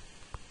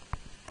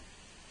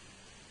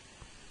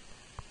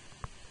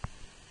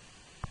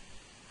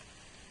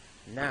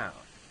 Now,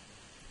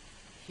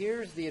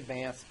 here's the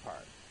advanced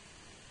part.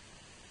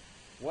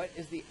 What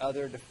is the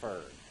other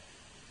deferred?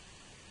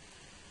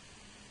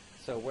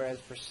 So whereas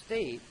for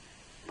state,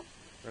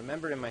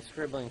 remember in my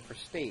scribbling for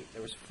state,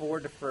 there was 4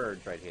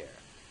 deferreds right here.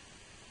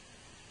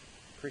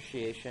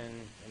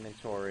 Depreciation,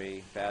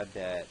 inventory, bad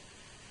debt,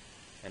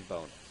 and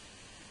bonus.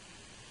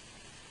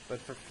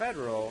 But for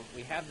federal,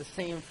 we have the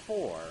same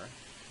 4,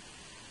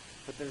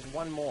 but there's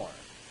one more.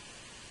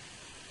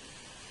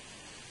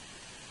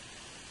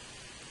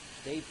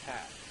 State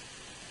tax.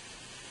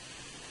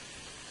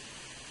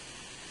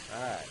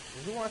 All right.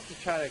 Who wants to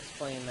try to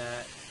explain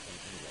that in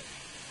English?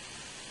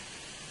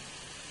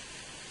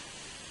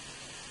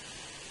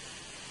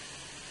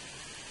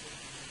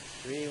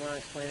 Three, you want to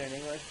explain it in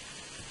English?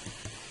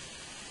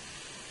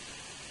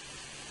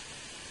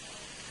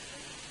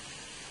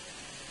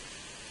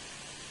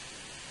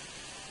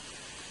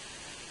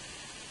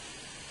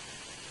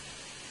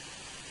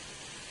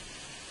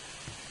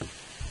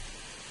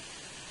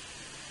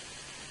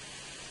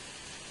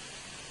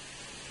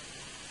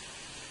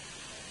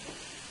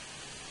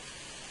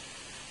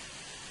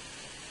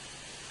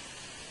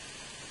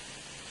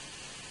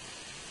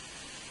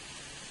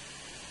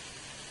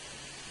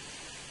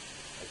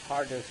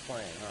 Hard to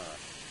explain, huh?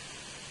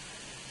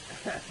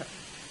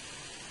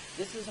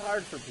 This is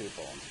hard for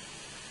people.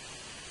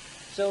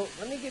 So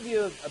let me give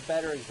you a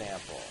better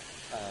example.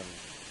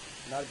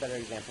 Not a better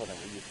example than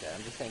what you said.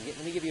 I'm just saying,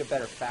 let me give you a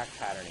better fact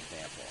pattern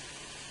example.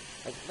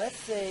 Like, let's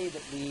say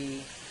that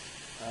we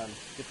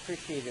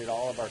depreciated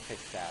all of our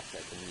fixed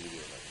assets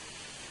immediately.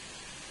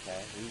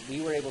 Okay?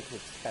 We were able to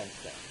expense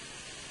them.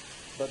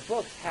 But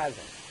books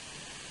hasn't.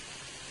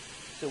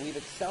 So we've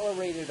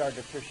accelerated our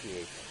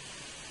depreciation.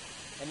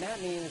 And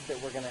that means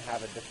that we're going to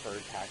have a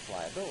deferred tax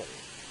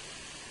liability,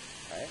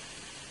 right?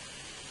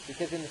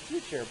 Because in the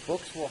future,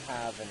 books will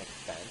have an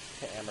expense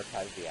to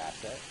amortize the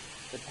asset.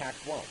 The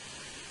tax won't.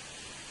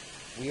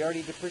 We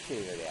already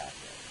depreciated the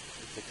asset.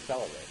 It's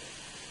accelerated,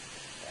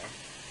 okay?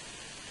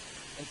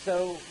 And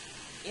so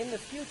in the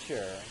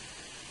future,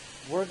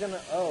 we're going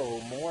to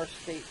owe more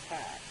state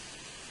tax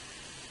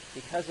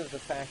because of the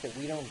fact that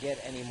we don't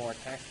get any more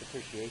tax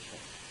depreciation,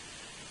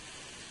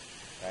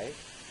 right?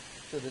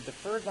 So the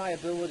deferred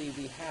liability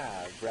we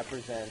have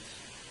represents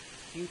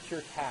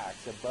future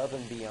tax above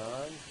and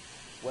beyond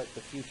what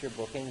the future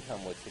book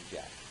income would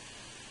suggest.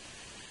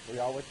 Are we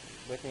all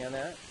with me on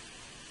that?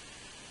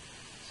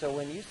 So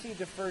when you see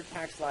deferred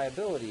tax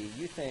liability,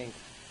 you think,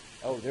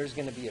 oh, there's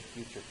going to be a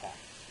future tax.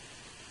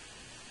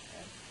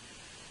 Okay?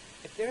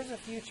 If there's a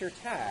future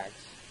tax,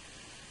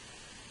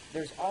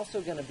 there's also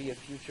going to be a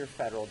future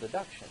federal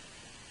deduction,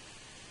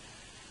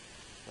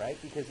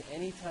 right? Because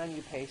anytime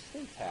you pay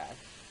state tax,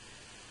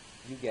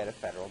 you get a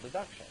federal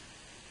deduction.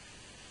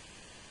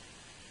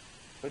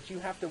 But you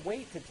have to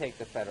wait to take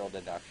the federal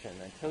deduction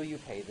until you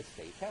pay the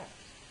state tax.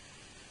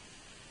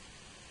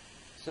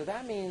 So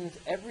that means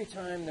every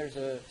time there's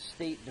a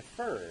state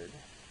deferred,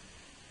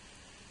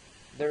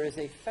 there is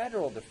a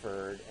federal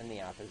deferred in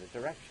the opposite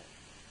direction.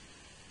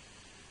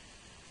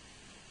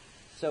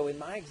 So in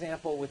my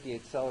example with the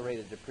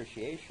accelerated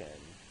depreciation,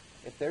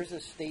 if there's a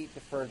state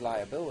deferred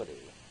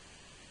liability,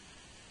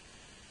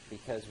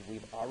 because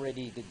we've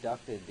already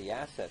deducted the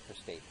asset for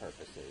state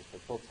purposes,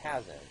 but books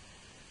hasn't.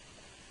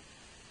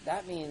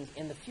 That means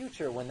in the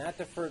future, when that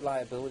deferred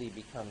liability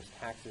becomes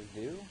taxes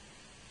due,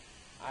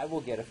 I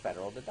will get a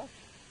federal deduction.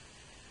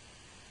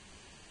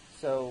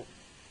 So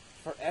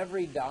for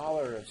every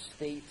dollar of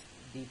state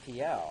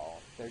DTL,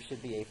 there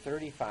should be a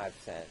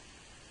 35-cent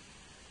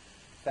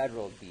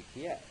federal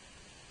DTA.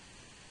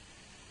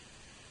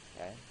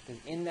 Okay?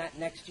 Because in that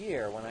next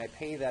year, when I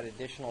pay that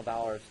additional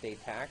dollar of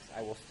state tax,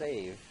 I will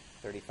save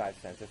 35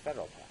 cents of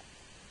federal tax.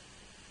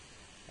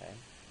 Okay?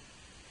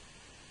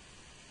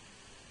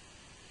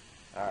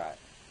 All right.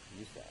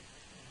 You said.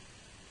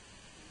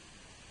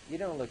 You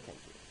don't look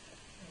confused.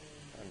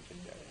 I'm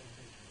just joking.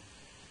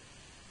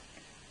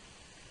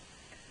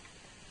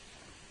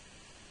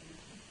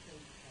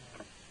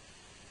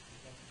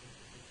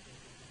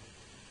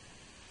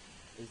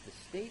 Is the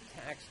state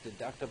tax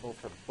deductible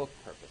for book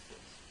purposes?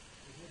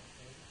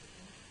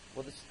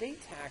 Well, the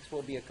state tax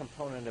will be a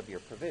component of your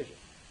provision.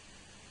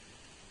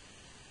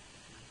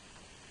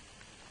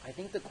 I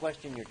think the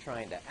question you're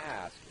trying to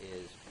ask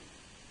is,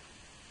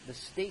 the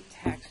state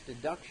tax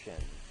deduction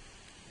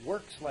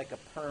works like a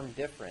perm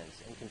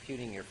difference in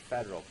computing your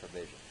federal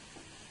provision.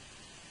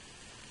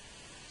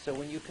 So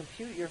when you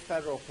compute your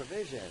federal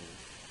provision,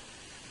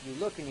 you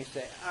look and you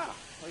say, ah,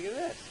 look at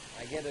this.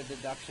 I get a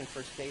deduction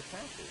for state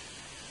taxes.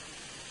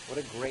 What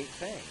a great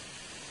thing,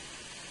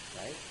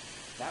 right?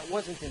 That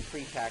wasn't in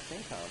pre-tax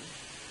income,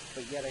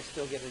 but yet I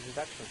still get a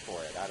deduction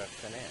for it out of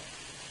finance.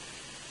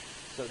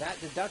 So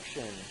that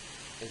deduction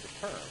is a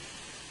perm.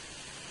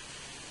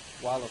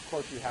 While, of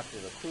course, you have to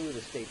accrue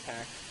the state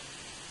tax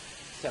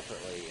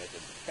separately as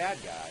a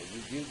bad guy,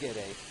 you do get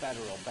a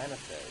federal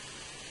benefit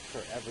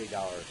for every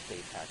dollar of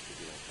state tax that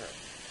you incur.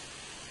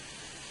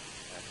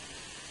 Okay.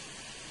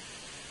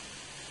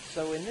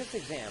 So in this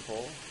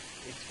example,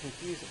 it's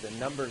confusing. The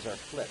numbers are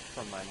flipped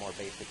from my more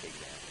basic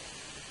example.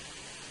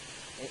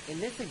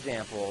 In this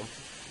example,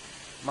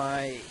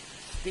 my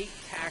state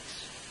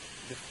tax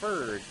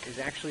deferred is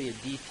actually a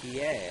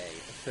DTA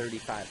of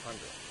 $3,500.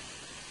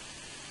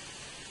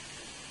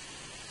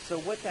 So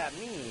what that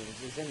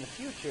means is in the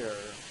future,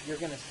 you're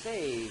going to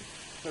save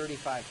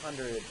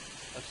 $3,500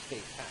 of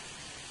state tax.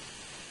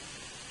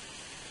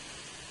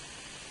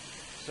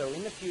 So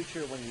in the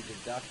future, when you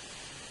deduct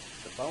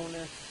the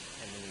bonus,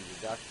 and when you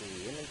deduct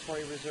the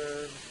inventory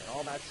reserves, and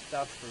all that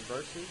stuff for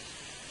verses,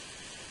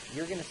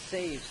 you're going to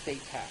save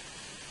state tax.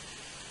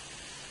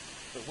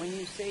 But when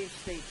you save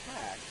state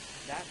tax,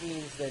 that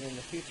means that in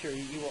the future,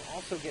 you will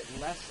also get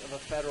less of a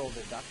federal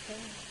deduction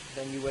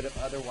than you would have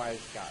otherwise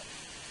gotten.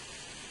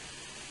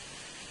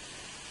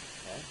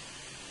 Okay?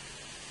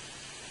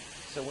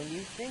 So when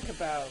you think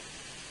about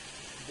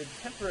the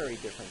temporary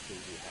differences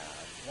you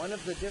have, one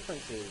of the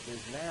differences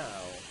is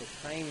now the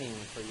timing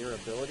for your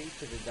ability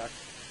to deduct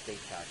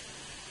state taxes.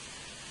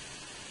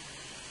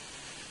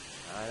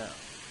 I know,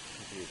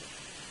 confusing.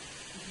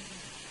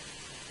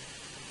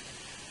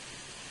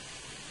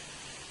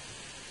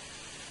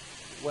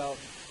 Well,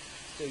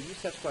 so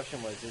Yusef's question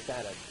was, is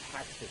that a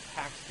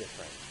tax-to-tax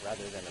difference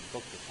rather than a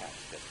book-to-tax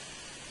difference?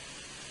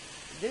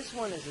 This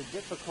one is a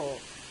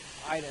difficult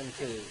item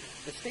to,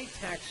 the state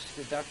tax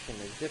deduction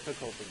is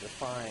difficult to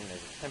define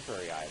as a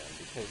temporary item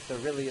because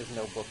there really is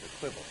no book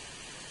equivalent,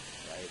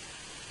 right?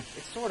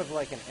 It's sort of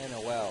like an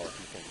NOL if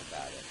you think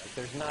about it. Like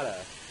there's not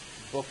a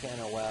book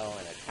NOL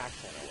and a tax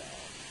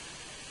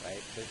NOL,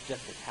 right? There's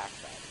just a tax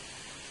item.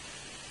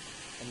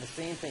 And the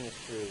same thing is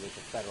true with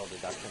the federal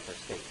deduction for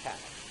state tax.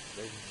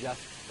 There's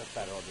just the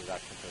federal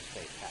deduction for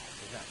state tax.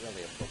 There's not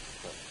really a book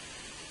equivalent.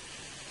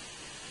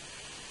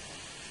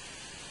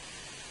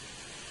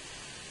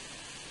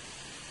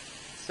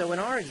 So in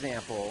our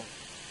example,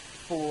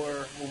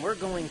 for when we're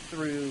going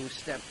through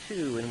step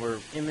 2 and we're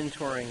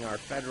inventorying our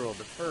federal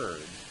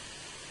deferreds,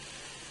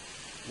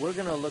 we're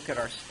going to look at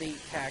our state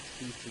tax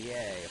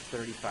DTA of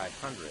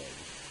 $3,500,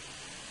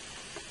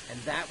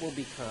 and that will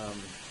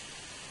become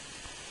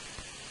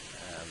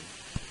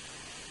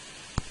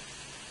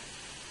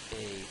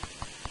a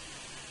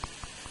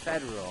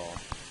federal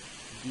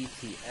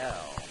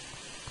DTL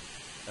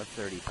of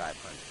 $3,500.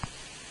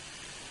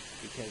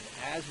 Because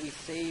as we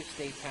save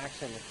state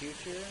tax in the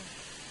future,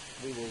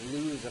 we will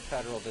lose a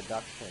federal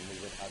deduction we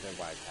would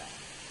otherwise have.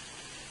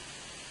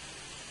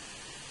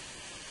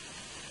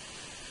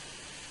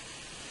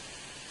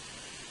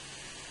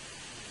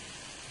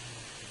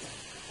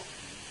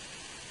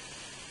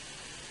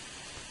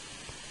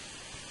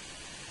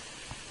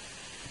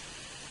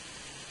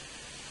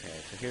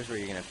 Okay, so here's where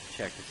you're going to have to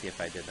check to see if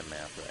I did the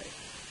math right.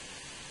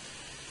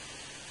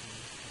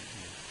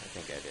 I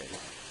think I did.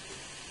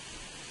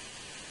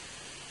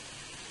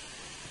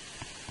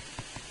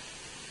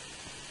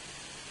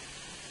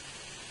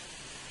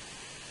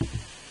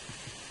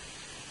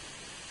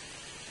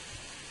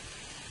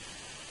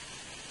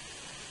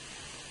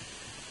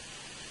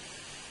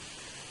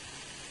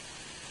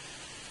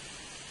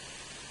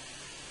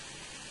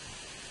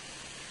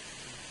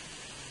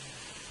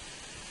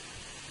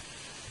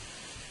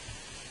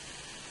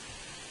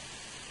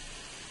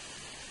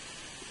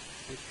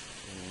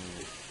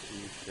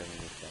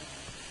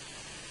 $875.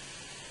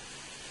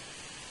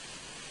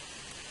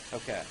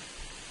 Okay.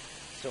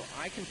 So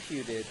I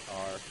computed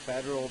our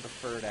federal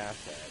deferred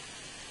asset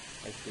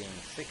as being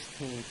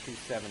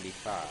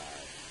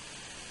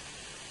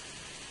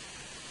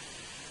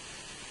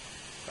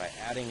 $16,275 by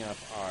adding up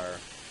our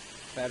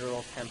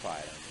federal temp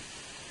items,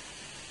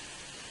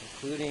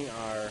 including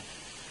our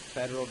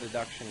federal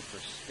deduction for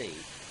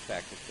state,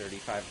 effective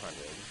 $3,500,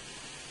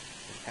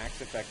 and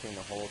tax affecting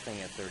the whole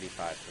thing at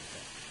 35%.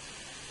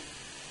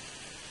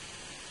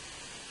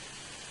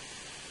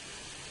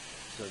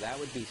 So that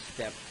would be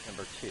step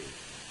number 2.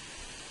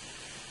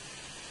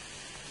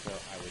 So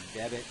I would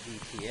debit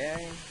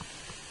DTA,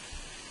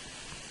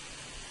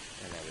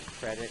 and I would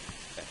credit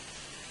expense.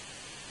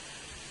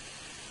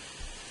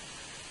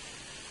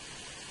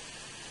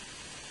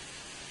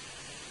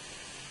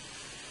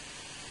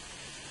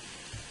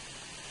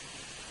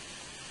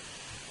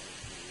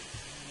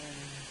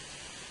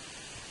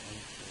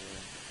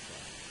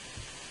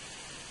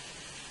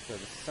 So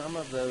the sum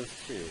of those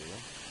two,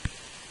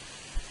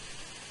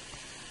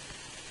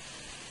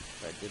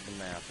 if I did the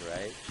math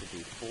right, should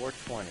be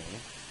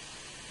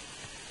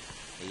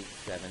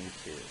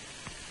 420,872.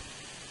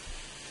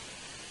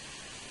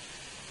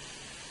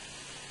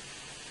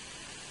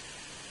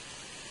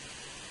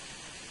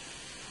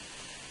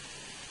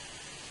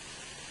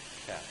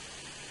 Okay.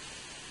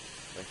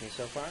 With me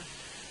so far?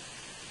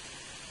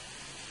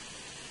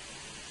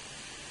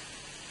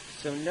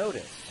 So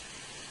notice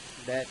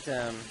that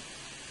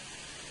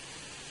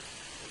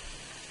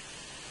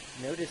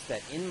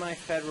in my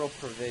federal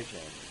provision,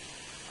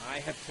 I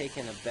have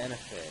taken a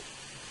benefit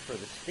for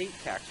the state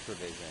tax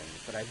provision,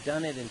 but I've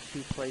done it in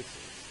 2 places.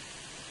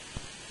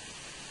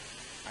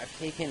 I've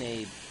taken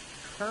a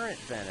current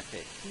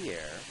benefit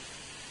here,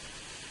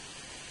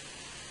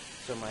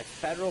 so my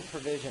federal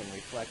provision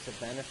reflects a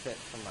benefit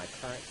from my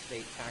current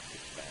state tax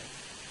expense,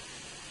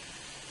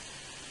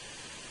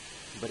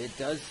 but it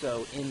does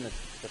so in the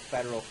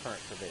federal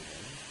current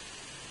provision.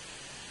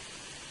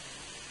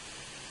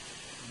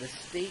 The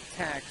state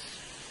tax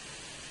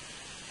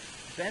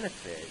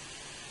benefit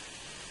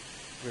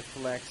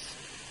reflects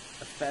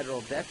a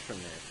federal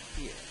detriment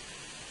here.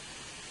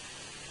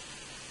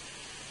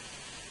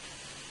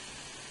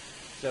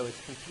 So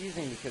it's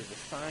confusing because the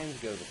signs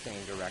go the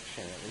same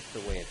direction, at least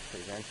the way it's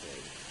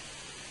presented.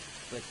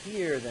 But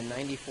here, the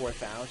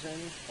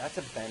 $94,000, that's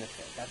a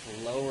benefit. That's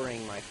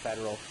lowering my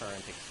federal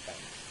current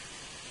expense.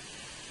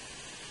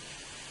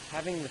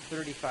 Having the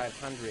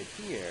 $3,500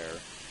 here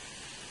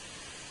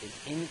is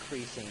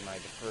increasing my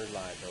deferred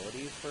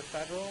liabilities for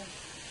federal,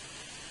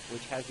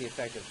 which has the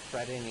effect of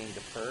crediting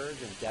deferred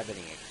and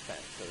debiting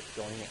expense. So it's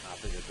going the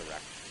opposite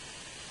direction.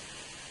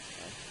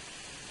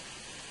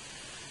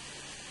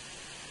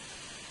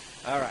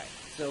 Okay. All right.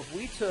 So if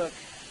we took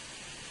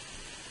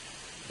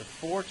the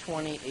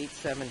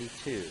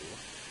 420,872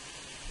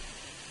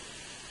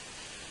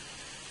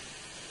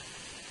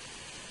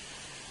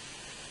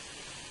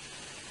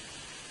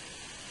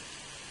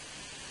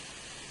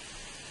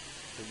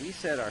 so we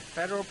said our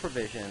federal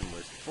provision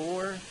was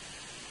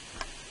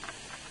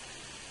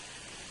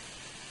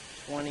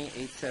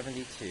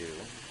 420,872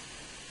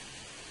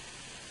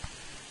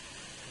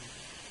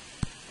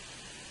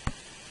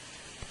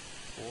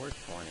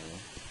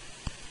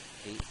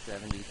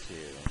 420,872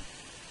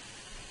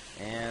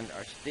 and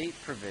our state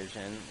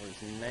provision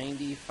was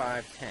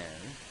 9510.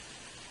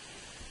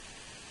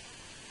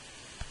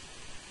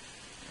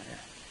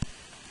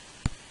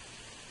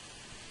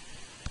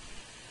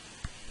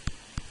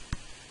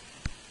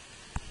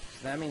 So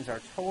that means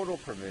our total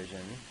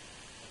provision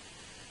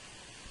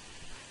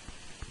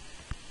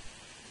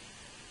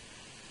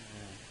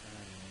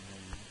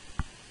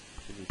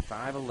should be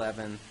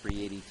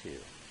 511,382.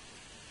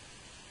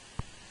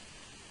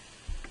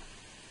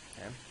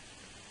 Okay.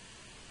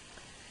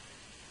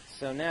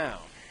 So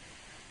now,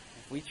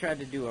 if we tried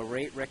to do a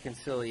rate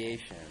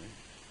reconciliation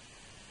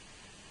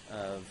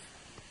of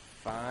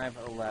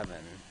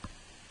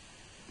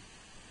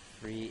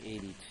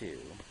 511,382,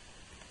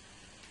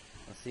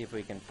 let's see if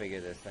we can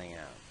figure this thing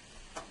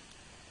out.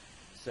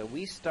 So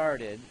we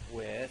started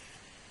with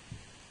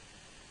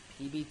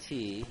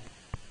PBT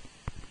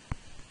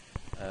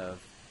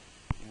of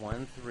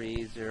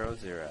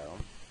 1300,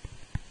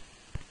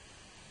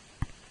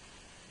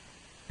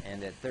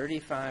 and at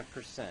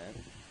 35%,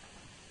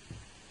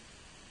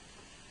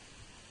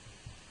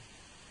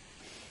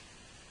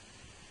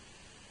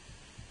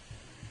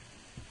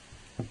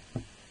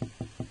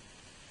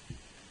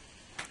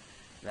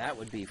 that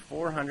would be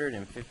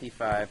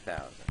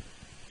 455,000.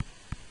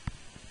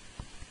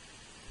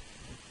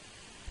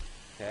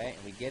 Okay,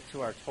 and we get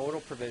to our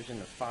total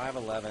provision of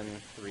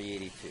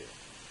 511,382.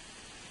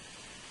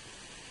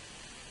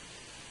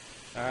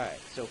 All right,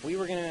 so if we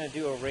were going to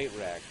do a rate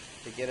rec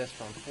to get us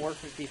from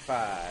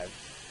 455 to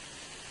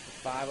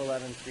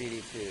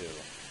 511,382,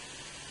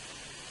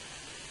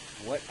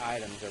 what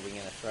items are we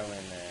going to throw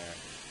in there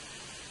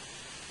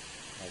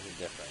as a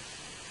difference?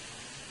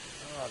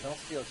 Oh, don't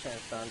steal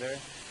Chen's thunder.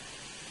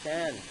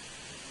 Chen.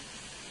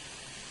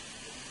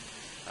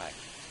 Hi.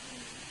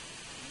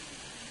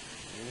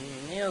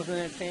 meals and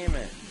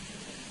entertainment.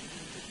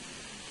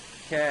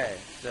 Okay,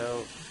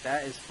 so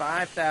that is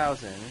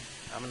 5,000.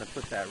 I'm going to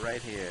put that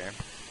right here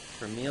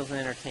for meals and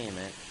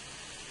entertainment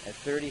at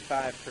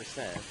 35%.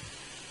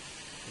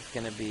 It's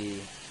going to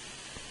be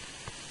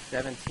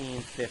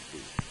 $1,750.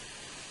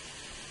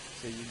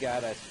 So you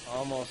got us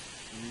almost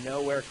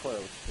nowhere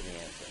close to the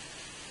answer.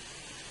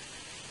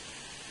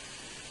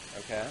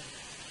 Okay?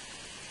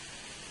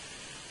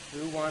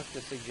 Who wants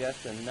to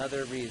suggest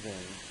another reason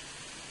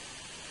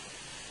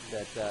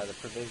that the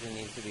provision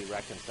needs to be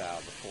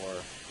reconciled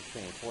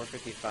between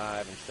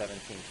 455 and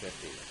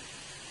 1750?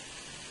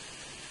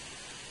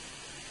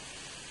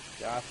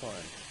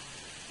 Jocelyn.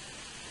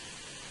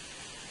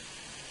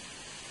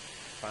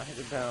 Find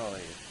the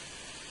penalty.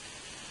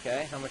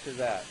 Okay, how much is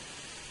that?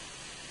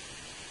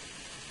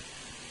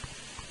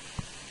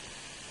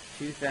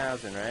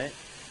 2,000, right?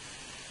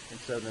 And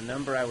so the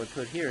number I would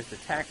put here is the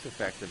tax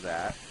effect of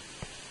that.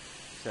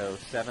 So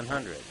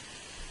 700,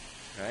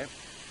 right?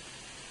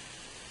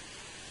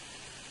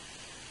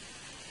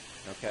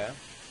 Okay.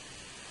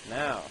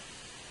 Now,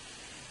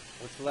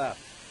 what's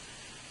left?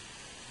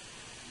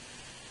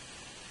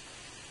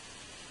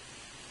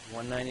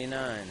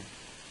 199.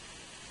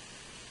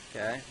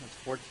 Okay, that's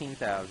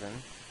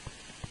 14,000.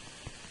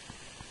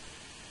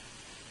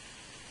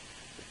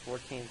 So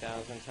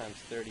 14,000 times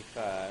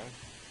 35.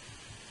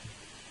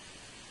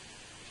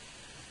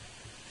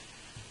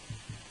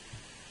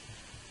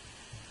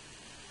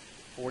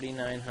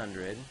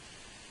 4,900.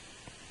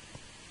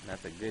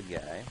 That's a good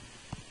guy.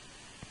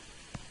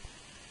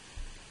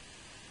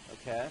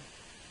 Okay.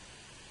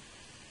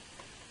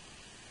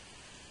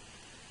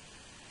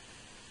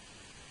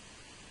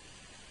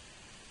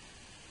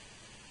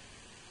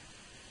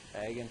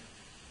 Megan.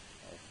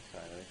 Oh,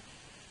 sorry.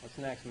 What's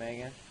next,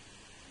 Megan?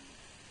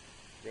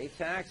 State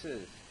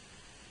taxes.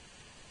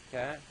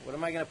 Okay. What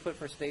am I going to put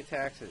for state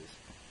taxes?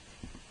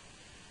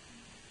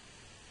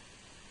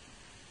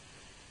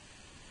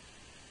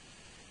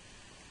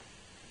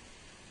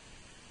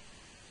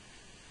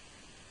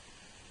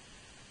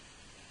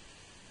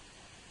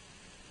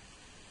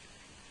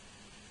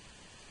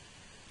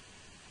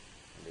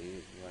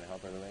 You want to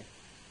help her, Louie?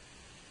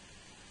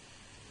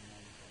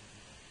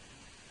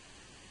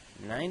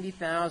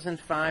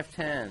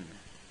 90,510.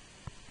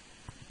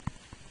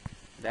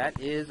 That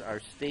is our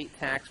state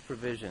tax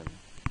provision.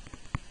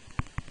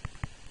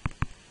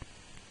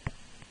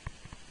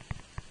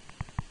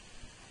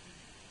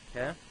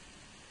 Okay?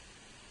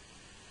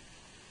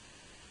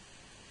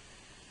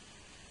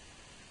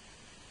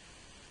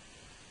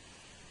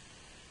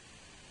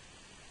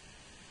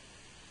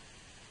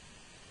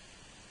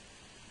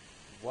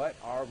 What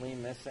are we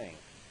missing?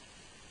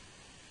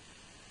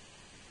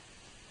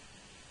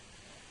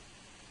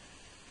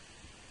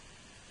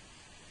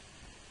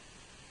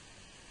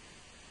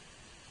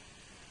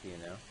 Do you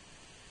know?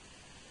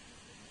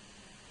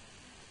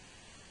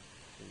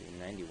 Should be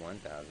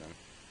 91,000.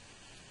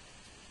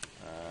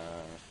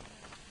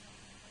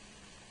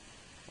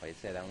 Wait,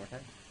 say that one more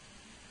time.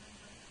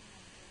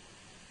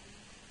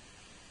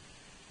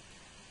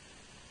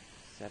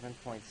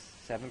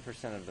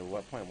 .7% of the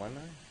what? 0.1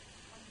 million?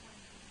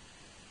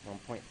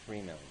 1.3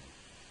 million.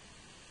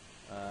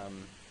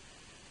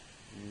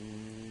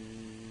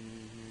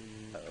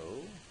 No.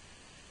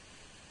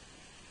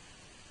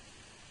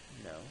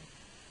 No.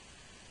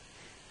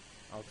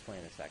 I'll explain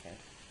in a second.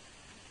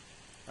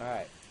 All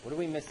right. What are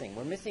we missing?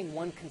 We're missing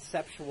one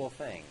conceptual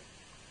thing.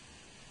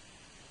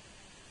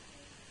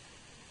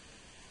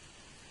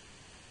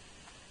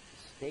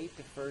 State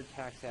deferred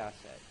tax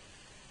asset.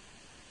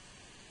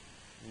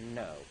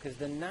 No, because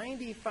the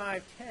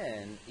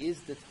 9510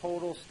 is the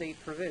total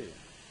state provision.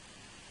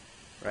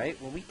 Right?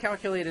 When we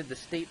calculated the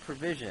state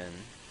provision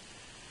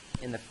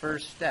in the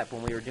first step,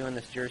 when we were doing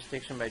this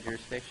jurisdiction by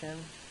jurisdiction,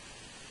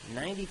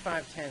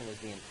 9510 was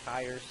the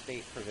entire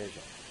state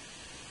provision.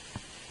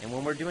 And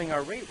when we're doing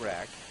our rate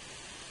rec,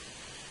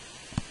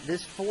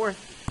 this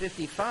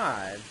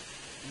 455,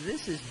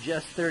 this is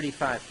just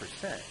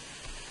 35%.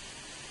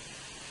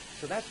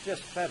 So that's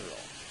just federal.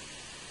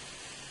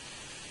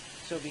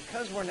 So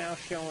because we're now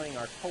showing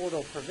our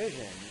total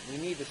provision, we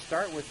need to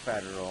start with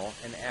federal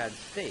and add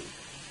state.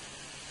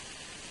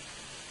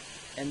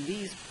 And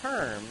these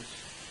perms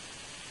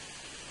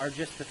are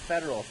just the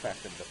federal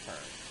effect of the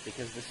perms,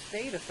 because the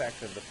state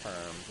effect of the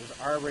perms is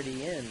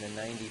already in the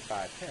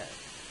 9510.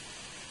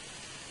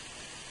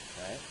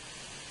 Right?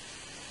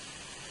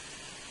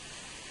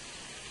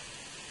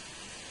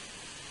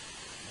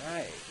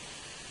 Right.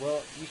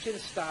 Well, you should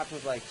have stopped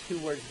with like 2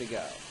 words to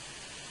go.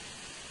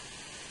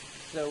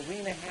 So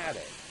Rena had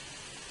it.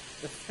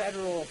 The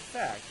federal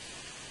effect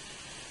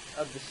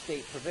of the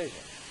state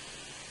provision.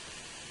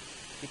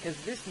 Because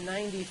this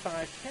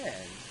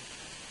 9510,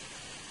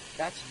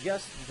 that's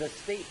just the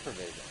state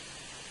provision.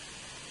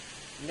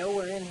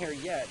 Nowhere in here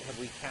yet have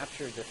we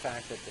captured the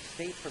fact that the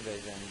state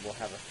provision will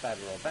have a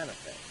federal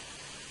benefit.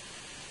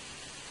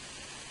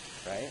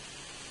 Right?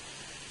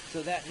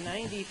 So that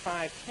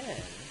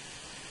 9510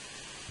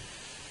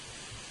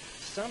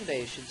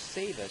 someday should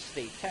save us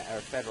state or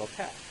federal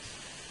tax.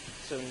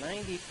 So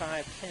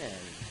 9510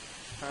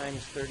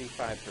 times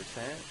 35%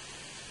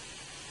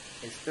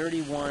 is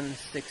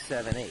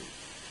 31,678.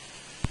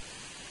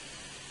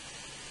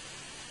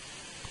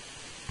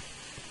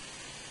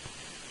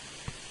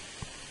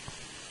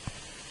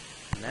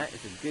 And that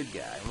is a good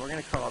guy. And we're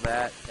going to call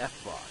that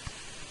FBOS,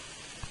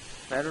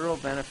 Federal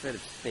Benefit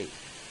of State.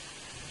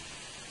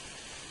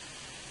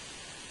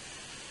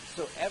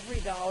 So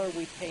every dollar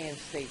we pay in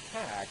state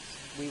tax,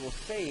 we will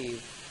save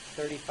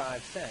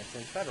 35 cents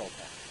in federal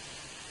tax.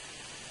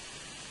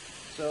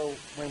 So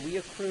when we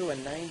accrue a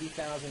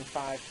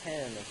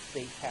 $90,510 of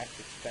state tax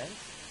expense,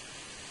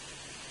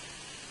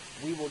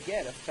 we will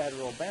get a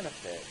federal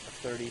benefit of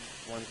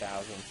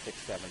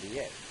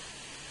 $31,678.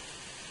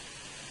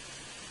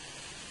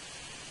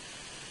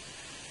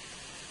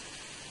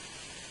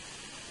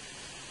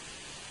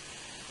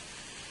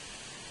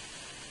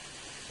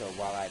 So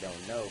while I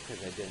don't know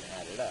because I didn't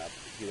add it up,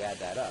 if you add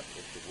that up,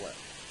 it should work.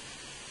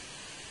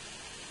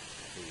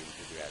 Did you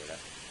add it up?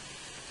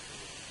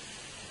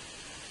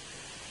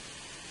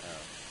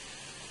 Oh.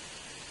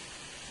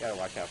 Gotta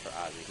watch out for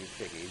Ozzy. He's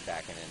tricky. He's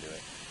backing into it.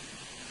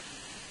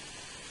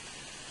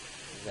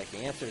 He's like,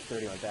 the answer is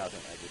 31,000.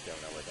 I just don't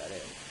know what that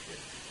is.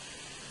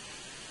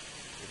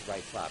 Just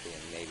write sloppy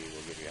and maybe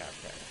we'll give you half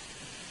credit.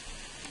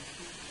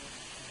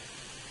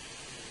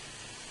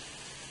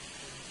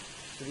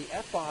 So the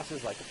FBOS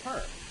is like a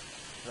perm.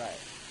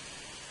 Right.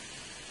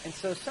 And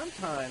so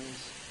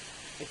sometimes,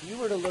 if you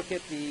were to look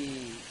at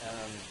the,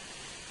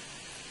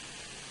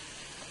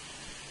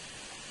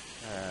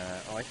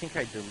 I think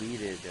I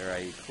deleted or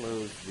I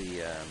closed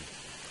the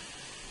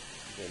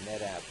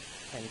NetApp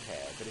 10K.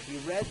 But if you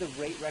read the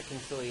rate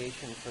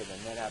reconciliation for the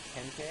NetApp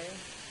 10K,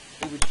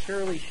 it would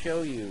surely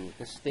show you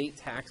the state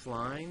tax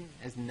line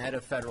as net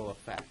of federal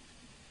effect.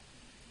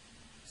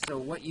 So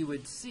what you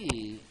would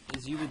see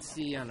is you would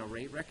see on a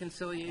rate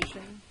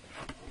reconciliation,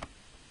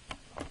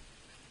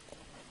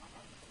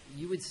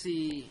 you would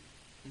see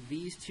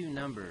these two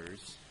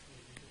numbers.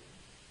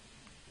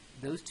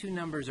 Those two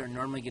numbers are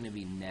normally going to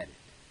be netted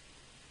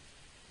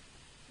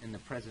in the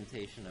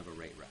presentation of a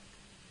rate rec.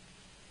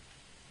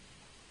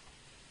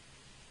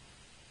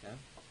 Okay?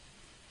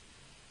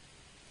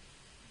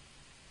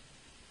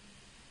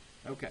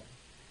 Okay.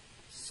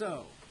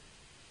 So,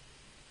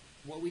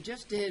 what we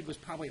just did was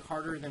probably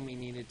harder than we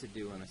needed to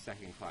do in the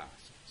second class.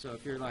 So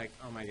if you're like,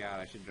 oh my God,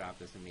 I should drop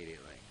this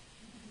immediately.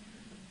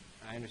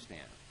 I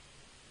understand.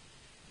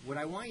 What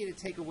I want you to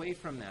take away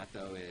from that,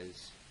 though,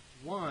 is,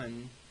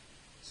 one,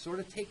 sort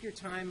of take your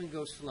time and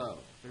go slow.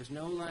 There's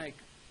no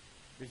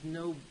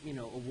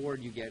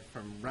award you get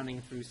from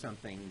running through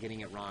something, getting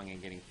it wrong,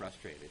 and getting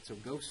frustrated. So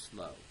go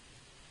slow.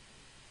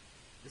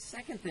 The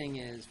second thing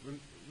is,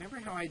 remember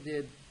how I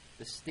did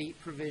the state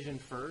provision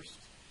first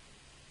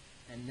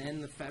and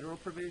then the federal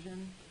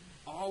provision?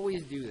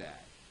 Always do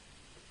that.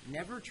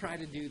 Never try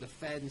to do the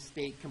Fed and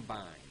state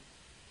combined.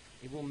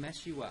 It will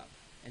mess you up.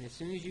 And as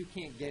soon as you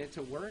can't get it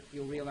to work,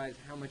 you'll realize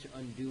how much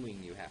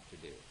undoing you have to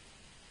do.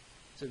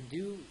 So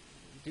do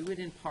it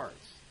in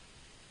parts.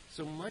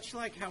 So much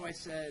like how I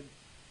said,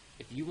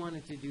 if you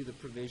wanted to do the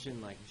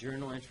provision like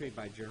journal entry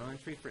by journal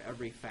entry for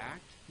every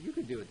fact, you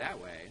could do it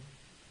that way.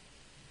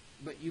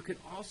 But you could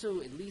also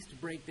at least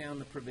break down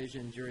the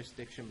provision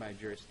jurisdiction by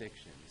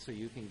jurisdiction so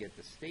you can get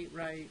the state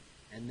right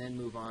and then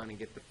move on and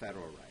get the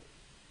federal right.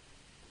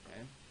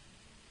 Okay?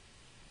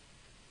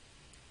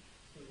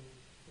 So,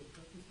 for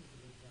purposes of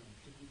exam,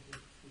 should we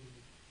get through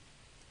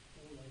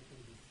all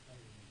items this time,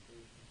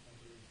 both the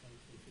federal and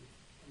state, if it's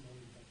a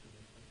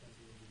non-deductible, but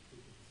that's what we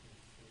treat it as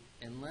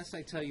state? Unless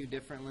I tell you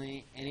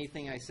differently,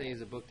 anything I say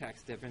is a book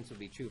tax difference will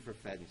be true for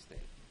Fed and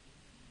state.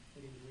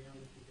 But in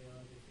reality, there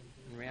are different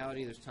things. In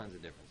reality, there's tons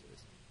of differences.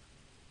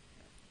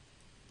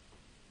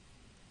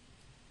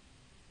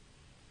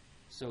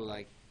 So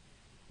like,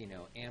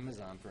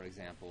 Amazon, for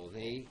example,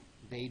 they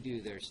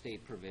do their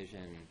state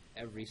provision,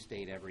 every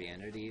state, every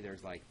entity,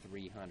 there's like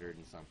 300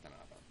 and something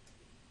of them.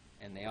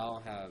 And they all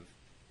have,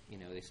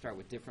 they start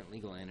with different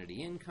legal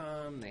entity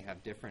income, they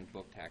have different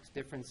book tax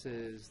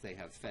differences, they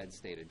have Fed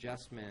state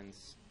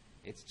adjustments.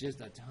 It's just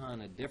a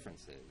ton of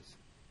differences,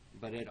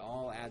 but it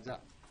all adds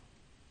up,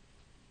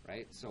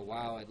 right? So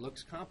while it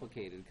looks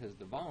complicated because of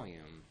the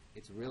volume,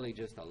 it's really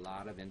just a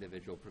lot of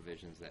individual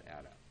provisions that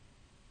add up.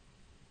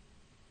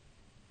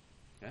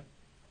 Okay?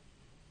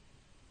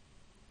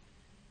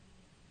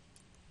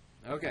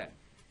 Okay.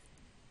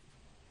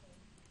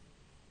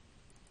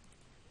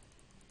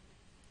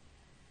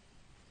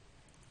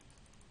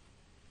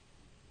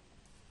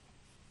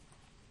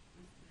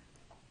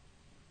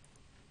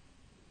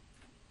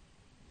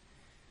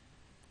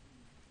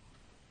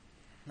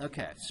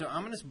 Okay, so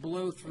I'm going to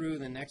blow through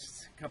the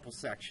next couple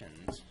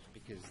sections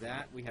because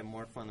that we have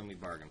more fun than we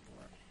bargained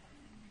for.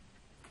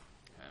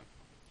 Okay.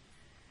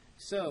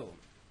 So,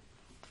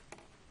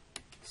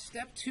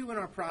 step 2 in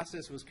our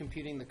process was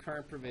computing the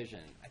current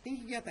provision. I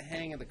think you get the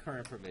hang of the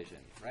current provision,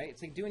 right?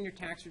 It's like doing your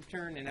tax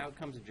return and out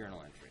comes a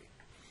journal entry.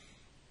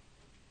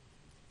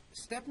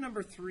 Step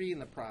number 3 in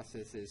the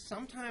process is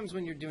sometimes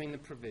when you're doing the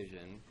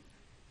provision,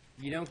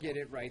 you don't get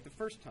it right the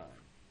first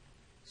time.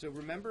 So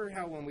remember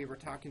how when we were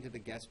talking to the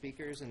guest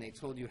speakers and they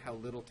told you how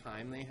little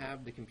time they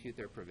have to compute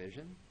their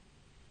provision?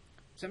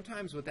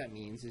 Sometimes what that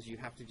means is you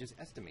have to just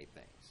estimate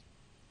things,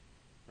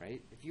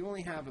 right? If you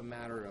only have a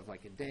matter of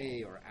like a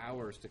day or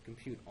hours to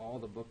compute all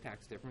the book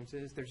tax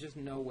differences, there's just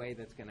no way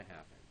that's going to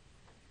happen.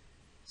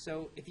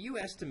 So if you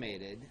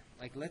estimated,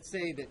 like let's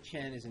say that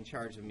Chen is in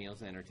charge of meals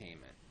and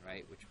entertainment,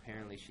 right, which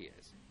apparently she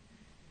is.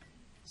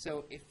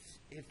 So if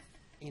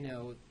you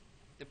know,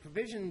 the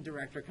provision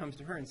director comes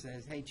to her and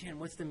says, hey, Chen,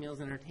 what's the meals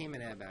and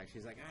entertainment add back?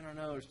 She's like, I don't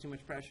know, there's too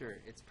much pressure.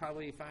 It's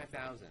probably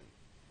 5,000,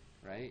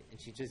 right? And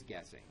she's just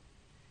guessing.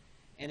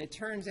 And it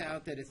turns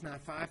out that it's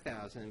not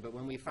 5,000, but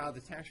when we file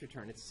the tax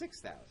return, it's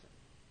 6,000,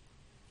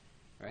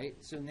 right?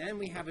 So then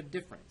we have a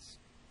difference.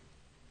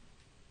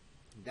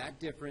 That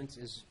difference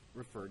is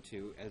referred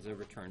to as a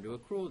return to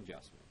accrual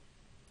adjustment.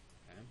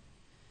 Okay?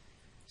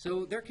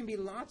 So there can be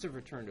lots of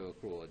return to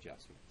accrual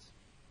adjustments.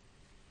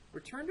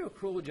 Return to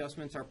accrual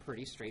adjustments are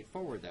pretty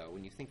straightforward, though,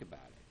 when you think about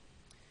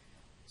it.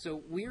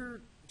 So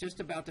we're just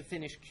about to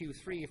finish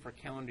Q3 for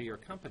calendar year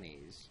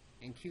companies,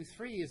 and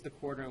Q3 is the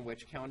quarter in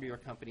which calendar year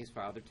companies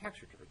file their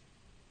tax return.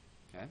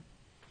 Okay?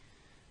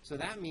 So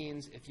that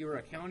means if you're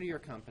a calendar year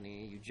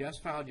company, you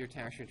just filed your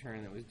tax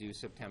return that was due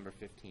September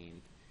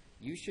 15th,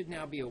 you should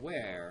now be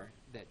aware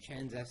that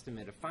Chen's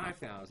estimate of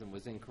 5,000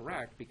 was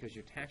incorrect because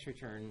your tax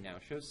return now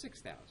shows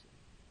 6,000.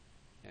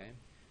 Okay?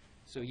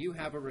 So you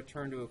have a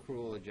return to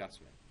accrual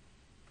adjustment.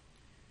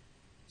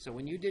 So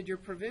when you did your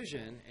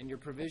provision and your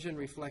provision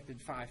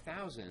reflected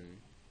 5,000,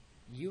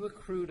 you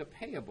accrued a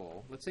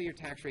payable. Let's say your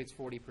tax rate's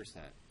 40%.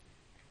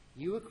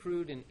 You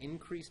accrued an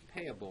increased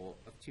payable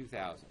of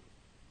 2,000.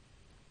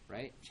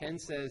 Right? Chen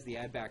says the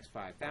add back's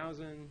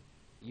 5,000.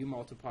 You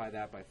multiply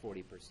that by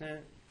 40%.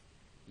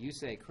 You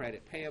say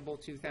credit payable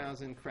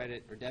 2,000,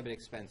 credit or debit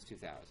expense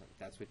 2,000.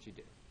 That's what you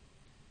do.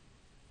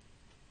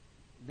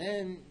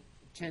 Then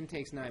Chen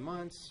takes 9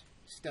 months,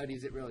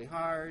 studies it really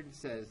hard,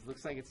 says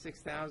looks like it's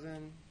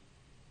 6,000,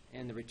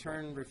 and the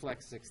return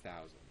reflects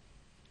 6,000.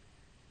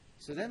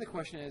 So then the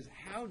question is,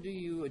 how do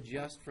you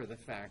adjust for the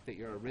fact that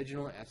your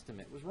original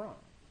estimate was wrong?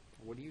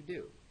 What do you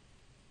do?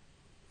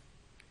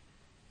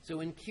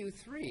 So in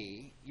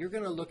Q3, you're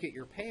going to look at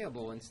your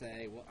payable and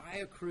say, well, I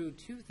accrued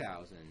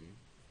 2,000,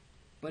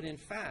 but in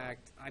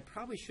fact, I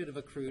probably should have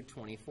accrued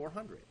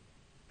 2,400.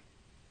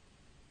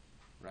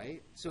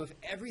 Right? So if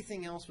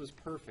everything else was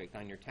perfect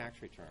on your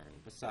tax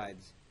return,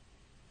 besides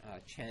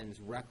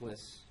Chen's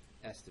reckless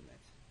estimate,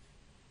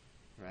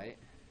 right?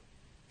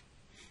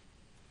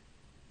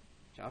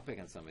 I'll pick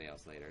on somebody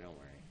else later, don't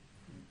worry.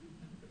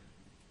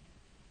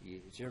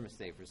 It's your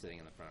mistake for sitting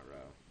in the front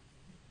row.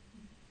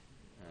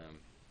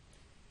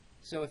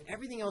 So if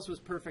everything else was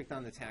perfect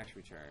on the tax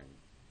return,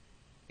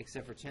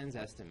 except for Chen's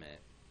estimate,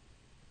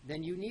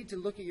 then you need to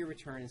look at your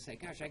return and say,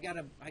 gosh, I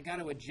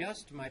gotta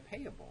adjust my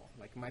payable.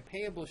 Like my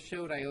payable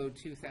showed I owed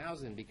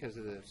 2,000 because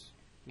of this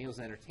meals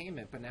and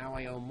entertainment, but now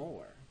I owe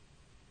more.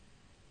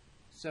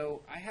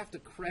 So I have to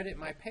credit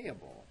my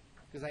payable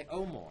because I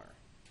owe more,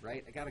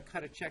 right? I got to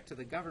cut a check to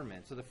the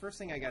government. So the first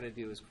thing I got to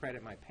do is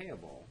credit my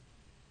payable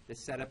to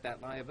set up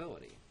that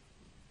liability.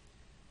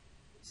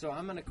 So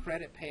I'm going to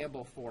credit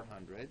payable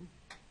 400,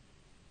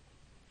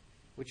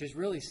 which is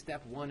really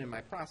step one in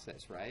my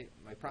process, right?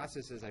 My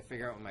process is I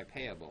figure out my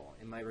payable.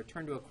 In my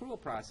return to accrual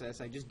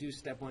process, I just do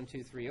step 1,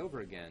 2, 3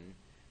 over again,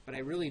 but I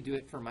really do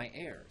it for my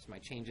errors, my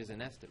changes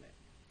in estimate.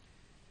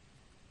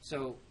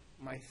 So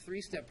my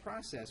 3-step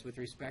process with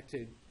respect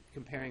to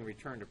comparing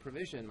return to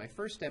provision, my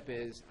first step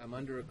is I'm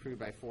under accrued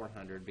by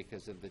 400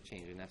 because of the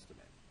change in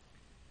estimate.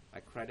 I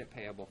credit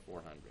payable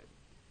 400.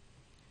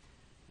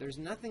 There's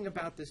nothing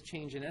about this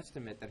change in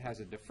estimate that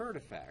has a deferred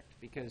effect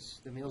because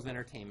the meals and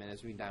entertainment,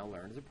 as we now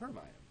learn, is a perm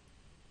item.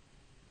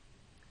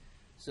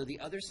 So the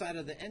other side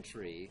of the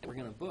entry that we're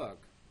going to book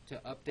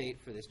to update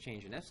for this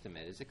change in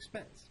estimate is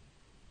expense.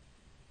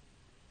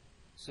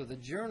 So the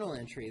journal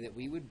entry that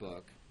we would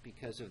book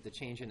because of the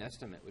change in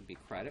estimate would be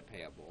credit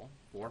payable,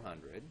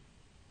 400,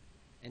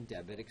 and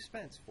debit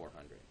expense,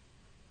 400.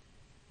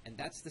 And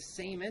that's the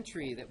same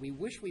entry that we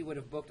wish we would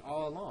have booked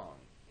all along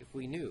if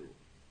we knew,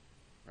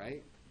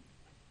 right?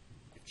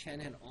 If Chen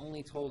had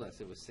only told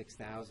us it was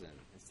 6,000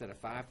 instead of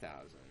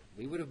 5,000,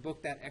 we would have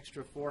booked that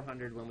extra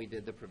 400 when we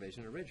did the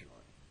provision originally.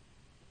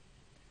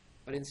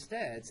 But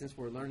instead, since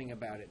we're learning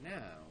about it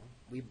now,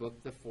 we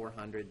booked the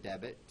 400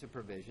 debit to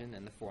provision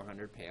and the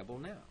 400 payable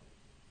now.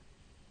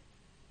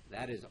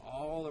 That is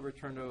all a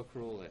return to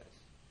accrual is.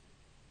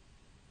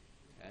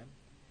 Okay?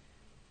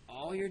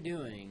 All you're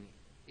doing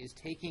is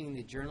taking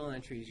the journal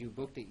entries you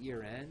booked at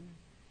year end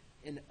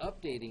and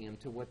updating them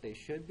to what they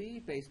should be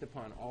based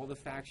upon all the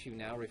facts you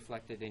now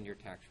reflected in your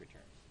tax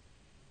returns.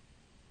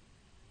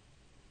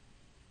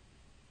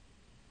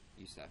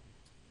 You said?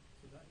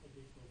 So that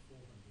additional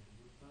 400,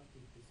 would that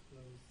be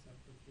disclosed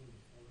separately in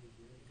the following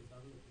year? Because that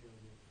will appear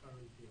on your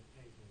current year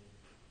payable.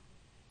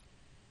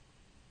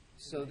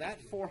 So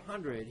that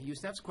 400,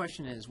 Yusef's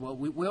question is, well,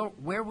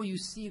 where will you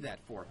see that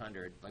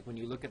 400, like when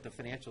you look at the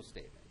financial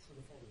statements? For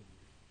the following year.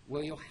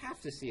 Well, you'll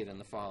have to see it in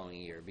the following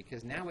year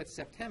because now it's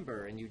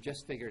September and you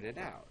just figured it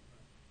out.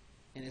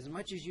 And as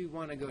much as you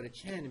want to go to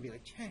Chen and be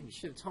like, Chen, you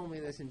should have told me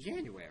this in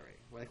January.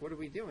 Like, what are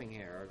we doing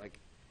here? Or like,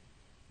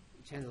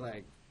 Chen's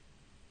like,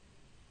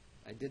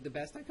 I did the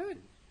best I could,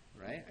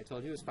 right? I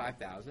told you it was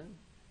 5,000.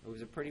 It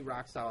was a pretty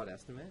rock solid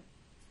estimate.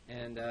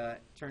 And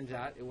turns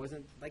out it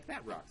wasn't like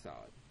that rock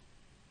solid.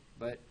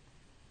 But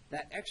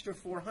that extra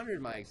 400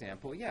 in my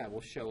example, yeah,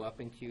 will show up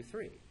in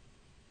Q3.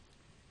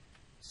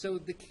 So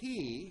the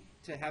key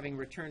to having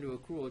return to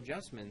accrual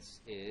adjustments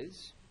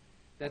is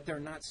that they're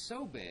not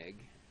so big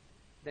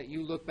that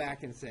you look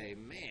back and say,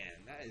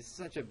 man, that is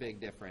such a big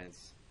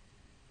difference.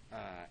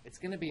 It's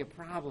going to be a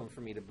problem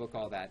for me to book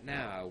all that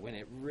now when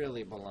it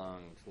really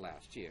belonged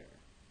last year,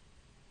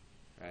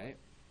 right?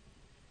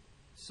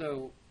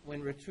 So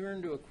when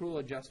return to accrual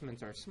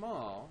adjustments are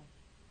small,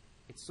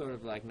 it's sort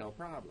of like no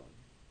problem.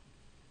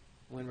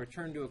 When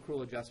return to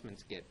accrual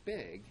adjustments get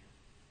big,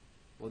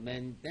 well,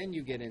 then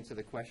you get into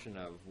the question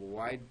of, well,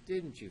 why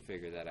didn't you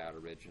figure that out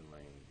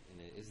originally?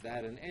 And is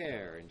that an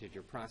error? And did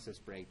your process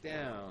break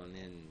down?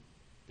 And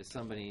does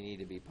somebody need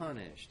to be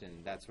punished?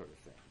 And that sort of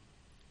thing.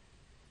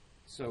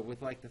 So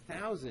with like the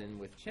 1,000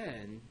 with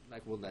Chen,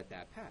 like we'll let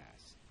that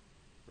pass,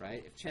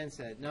 right? If Chen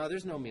said, no,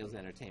 there's no meals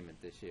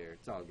entertainment this year,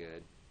 it's all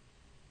good,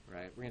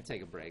 right? We're going to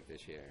take a break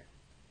this year.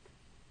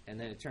 And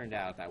then it turned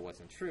out that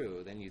wasn't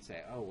true, then you'd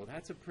say, oh, well,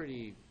 that's a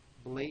pretty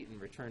blatant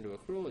return to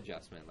accrual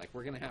adjustment. Like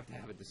we're going to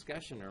have a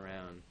discussion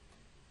around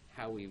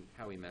how we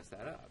mess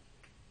that up,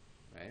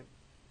 right?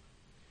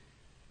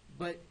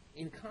 But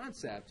in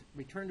concept,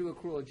 return to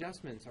accrual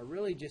adjustments are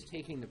really just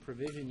taking the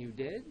provision you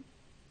did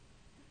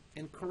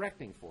and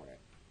correcting for it.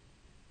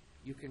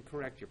 You can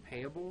correct your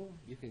payable,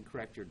 you can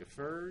correct your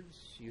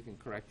deferreds, you can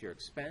correct your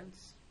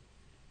expense.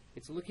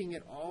 It's looking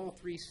at all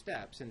three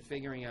steps and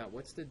figuring out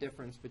what's the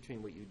difference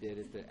between what you did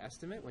at the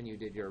estimate when you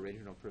did your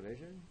original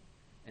provision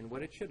and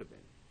what it should have been.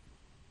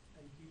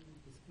 And do you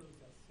disclose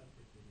that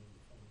separately in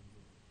the following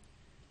year?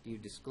 Do you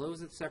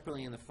disclose it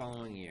separately in the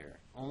following year?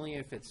 Only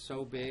if it's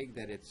so big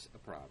that it's a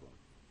problem.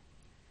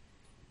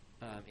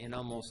 In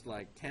almost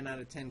like 10 out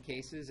of 10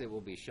 cases, it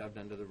will be shoved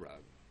under the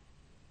rug.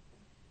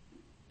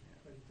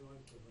 But it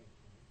drives the rate,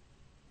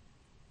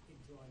 right?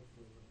 It drives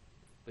the rate.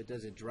 But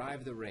does it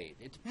drive the rate?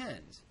 It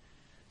depends.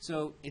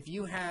 So if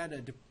you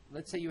had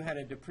let's say you had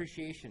a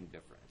depreciation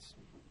difference.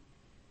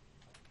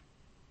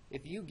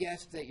 If you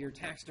guessed that your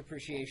tax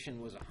depreciation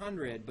was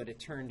 100, but it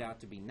turned out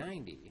to be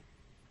 90,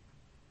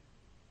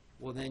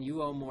 well then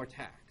you owe more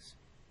tax,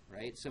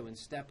 right? So in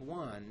step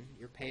one,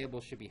 your payable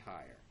should be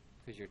higher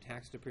because your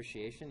tax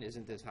depreciation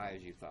isn't as high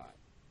as you thought.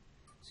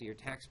 So your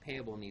tax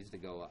payable needs to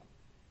go up.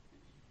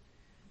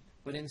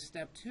 But in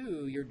step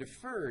two, your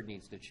deferred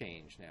needs to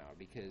change now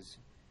because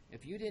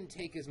if you didn't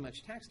take as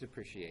much tax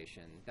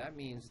depreciation, that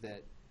means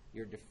that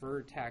your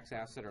deferred tax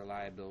asset or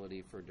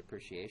liability for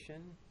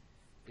depreciation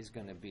is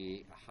going to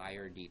be a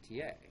higher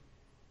DTA.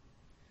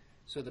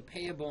 So the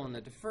payable and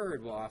the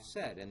deferred will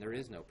offset, and there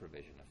is no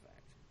provision effect.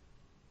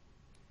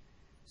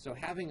 So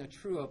having a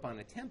true-up on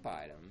a temp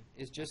item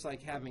is just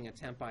like having a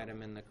temp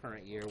item in the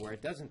current year where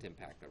it doesn't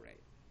impact the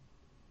rate.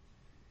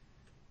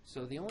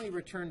 So the only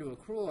return to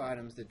accrual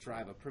items that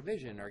drive a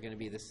provision are going to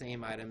be the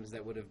same items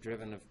that would have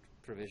driven a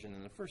provision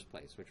in the first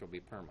place, which will be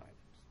perm items.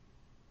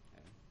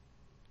 Okay.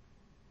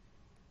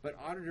 But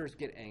auditors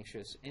get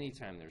anxious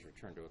anytime there's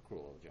return to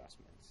accrual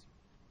adjustments.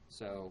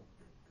 So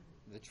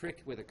the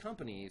trick with a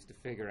company is to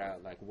figure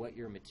out like what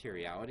your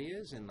materiality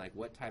is and like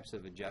what types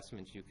of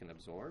adjustments you can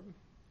absorb.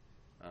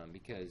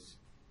 Because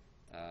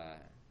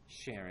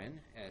Sharon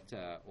at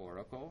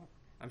Oracle,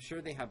 I'm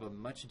sure they have a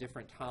much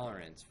different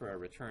tolerance for a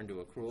return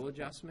to accrual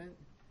adjustment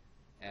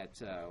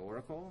at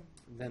Oracle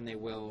than they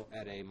will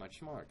at a much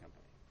smaller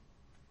company.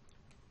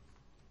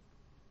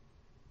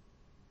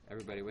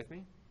 Everybody with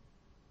me?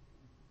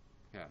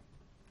 Yeah.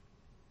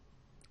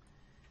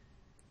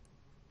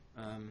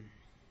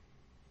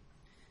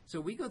 So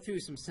we go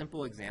through some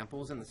simple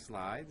examples in the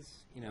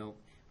slides. You know,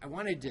 I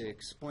wanted to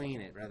explain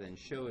it rather than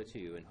show it to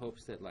you in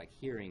hopes that like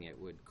hearing it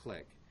would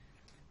click.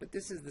 But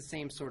this is the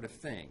same sort of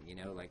thing, you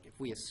know, like if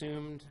we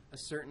assumed a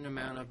certain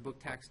amount of book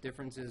tax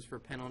differences for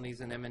penalties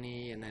and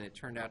M&E and then it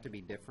turned out to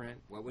be different,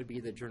 what would be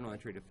the journal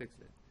entry to fix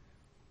it?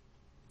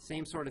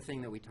 Same sort of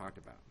thing that we talked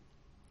about.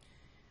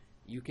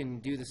 You can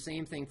do the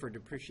same thing for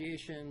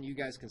depreciation. You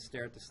guys can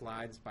stare at the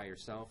slides by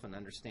yourself and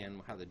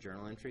understand how the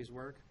journal entries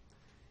work.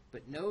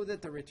 But know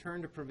that the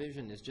return to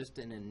provision is just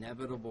an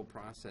inevitable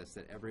process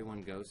that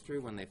everyone goes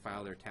through when they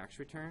file their tax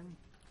return.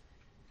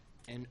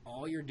 And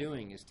all you're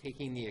doing is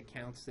taking the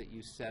accounts that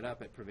you set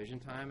up at provision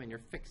time and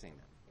you're fixing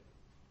them.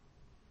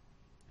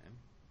 Okay?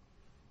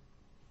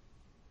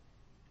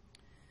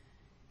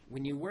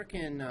 When you work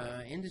in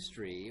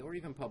industry or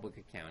even public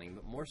accounting,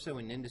 but more so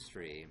in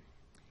industry,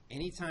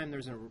 anytime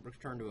there's a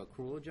return to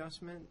accrual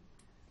adjustment,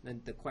 then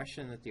the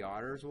question that the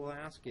auditors will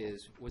ask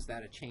is, was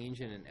that a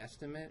change in an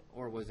estimate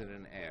or was it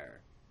an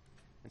error?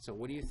 And so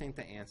what do you think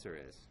the answer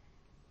is?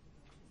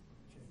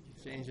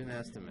 Change in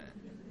estimate.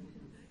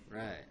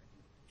 Right.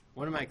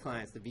 One of my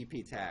clients, the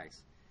VP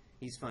tax,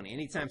 he's funny.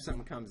 Anytime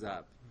something comes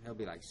up, he'll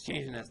be like,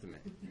 change in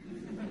estimate.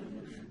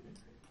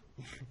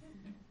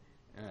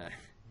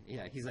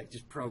 Yeah, he's like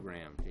just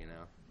programmed, you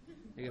know.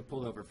 He got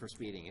pulled over for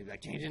speeding. He's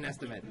like, change an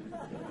estimate,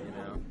 you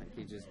know. Like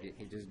he just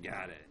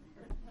got it.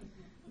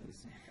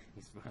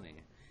 He's funny.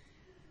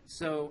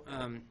 So,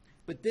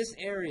 but this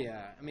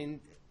area, I mean,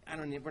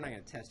 we're not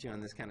going to test you on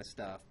this kind of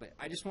stuff, but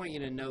I just want you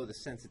to know the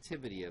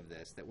sensitivity of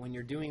this, that when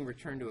you're doing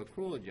return to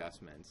accrual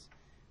adjustments,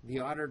 the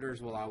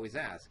auditors will always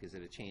ask, is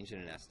it a change in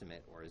an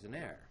estimate or is it an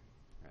error,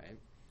 right?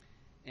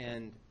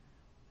 And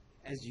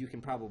as you can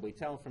probably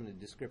tell from the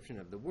description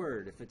of the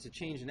word, if it's a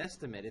change in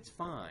estimate, it's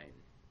fine,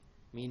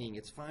 meaning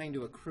it's fine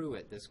to accrue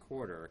it this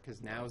quarter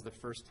because now is the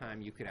first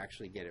time you could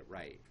actually get it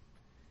right.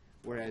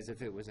 Whereas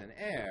if it was an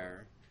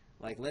error,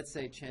 like let's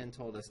say Chen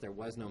told us there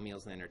was no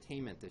meals and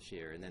entertainment this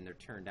year and then there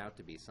turned out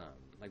to be some.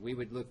 Like we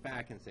would look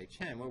back and say,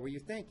 Chen, what were you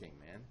thinking,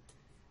 man?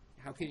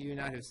 How could you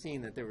not have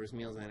seen that there was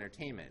meals and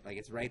entertainment? Like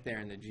it's right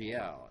there in the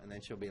GL. And then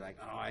she'll be like,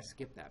 oh, I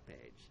skipped that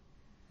page.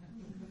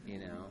 You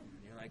know?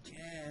 And you're like,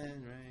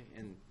 Chen, right?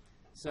 And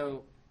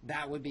so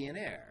that would be an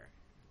error.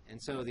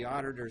 And so the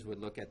auditors would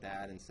look at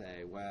that and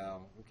say,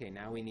 well, okay,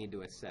 now we need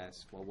to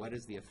assess, well, what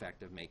is the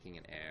effect of making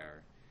an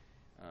error?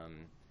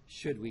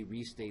 Should we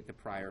restate the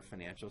prior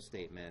financial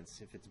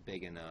statements if it's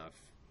big enough?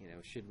 You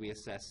know, should we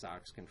assess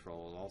SOX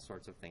control? All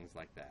sorts of things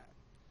like that.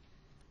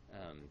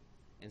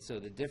 And so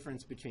the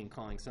difference between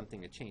calling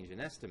something a change in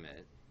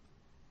estimate,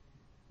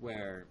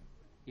 where,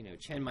 you know,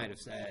 Chen might have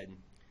said,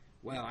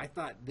 well, I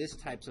thought this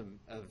types of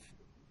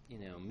you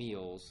know,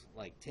 meals,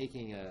 like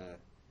taking a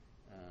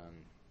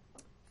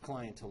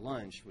client to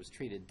lunch was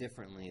treated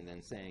differently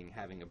than saying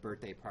having a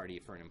birthday party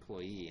for an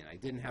employee, and I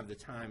didn't have the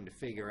time to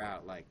figure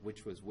out like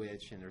which was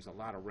which, and there's a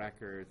lot of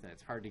records and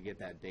it's hard to get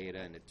that data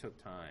and it took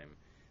time.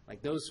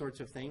 Like those sorts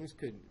of things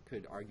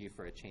could argue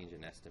for a change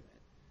in estimate.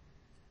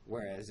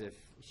 Whereas if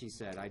she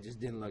said, I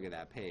just didn't look at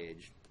that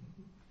page,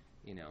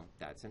 you know,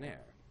 that's an error.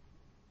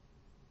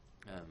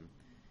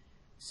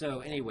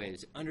 So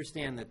anyways,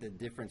 understand that the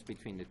difference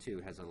between the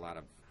two has a lot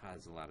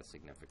of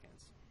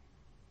significance.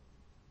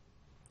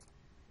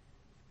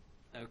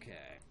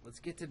 Okay, let's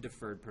get to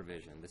deferred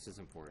provision. This is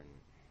important.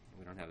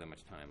 We don't have that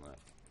much time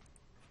left.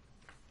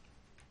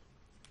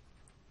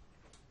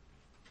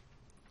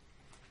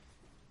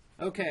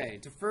 Okay,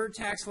 deferred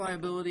tax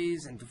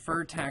liabilities and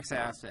deferred tax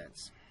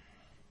assets.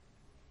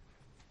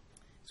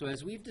 So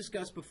as we've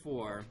discussed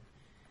before,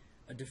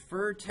 a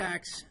deferred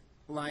tax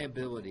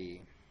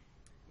liability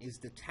is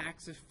the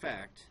tax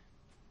effect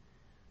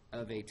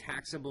of a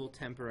taxable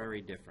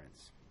temporary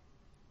difference.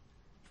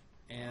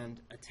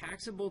 And a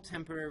taxable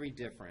temporary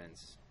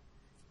difference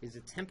is a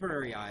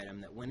temporary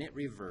item that when it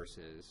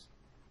reverses,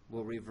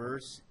 will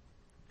reverse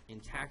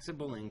in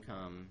taxable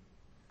income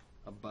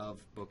above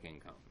book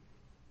income.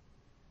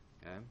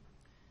 Okay?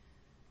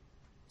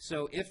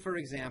 So if, for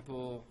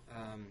example,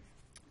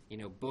 you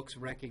know, books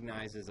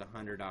recognizes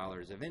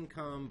 $100 of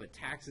income, but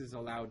tax is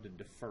allowed to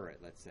defer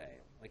it, let's say,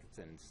 like it's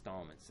an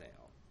installment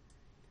sale.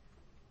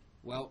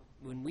 Well,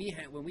 when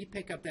we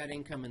pick up that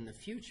income in the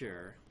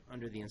future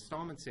under the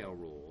installment sale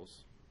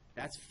rules,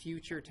 that's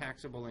future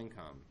taxable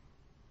income.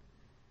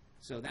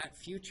 So that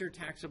future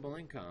taxable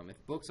income, if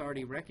books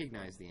already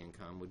recognize the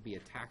income, would be a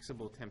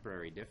taxable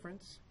temporary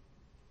difference,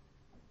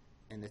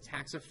 and the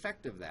tax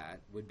effect of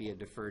that would be a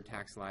deferred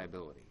tax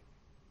liability.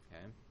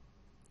 Okay?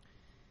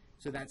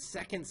 So that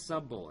second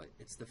sub-bullet,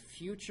 it's the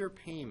future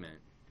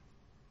payment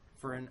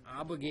for an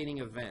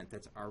obligating event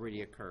that's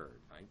already occurred.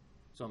 Right?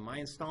 So in my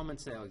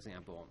installment sale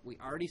example, we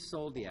already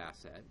sold the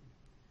asset,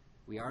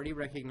 we already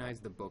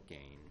recognized the book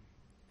gain,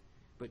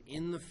 but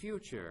in the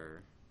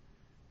future,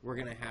 we're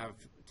going to have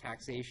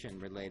taxation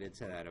related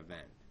to that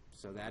event.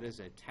 So that is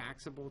a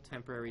taxable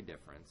temporary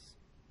difference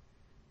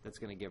that's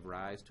going to give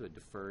rise to a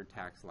deferred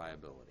tax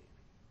liability.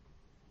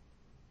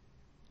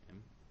 Okay?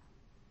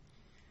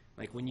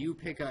 Like when you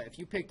if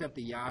you picked up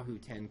the Yahoo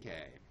 10K,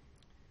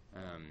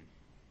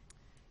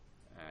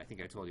 I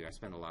think I told you I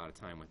spent a lot of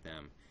time with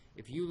them.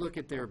 If you look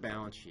at their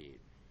balance sheet,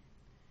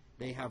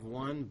 they have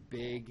one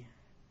big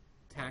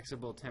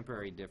taxable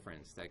temporary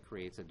difference that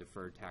creates a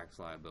deferred tax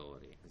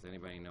liability. Does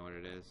anybody know what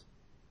it is?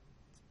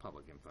 It's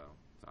public info.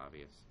 It's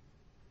obvious.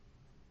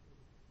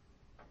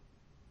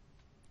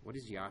 What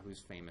is Yahoo's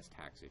famous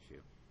tax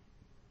issue?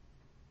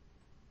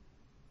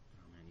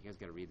 Oh man, you guys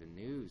got to read the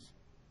news.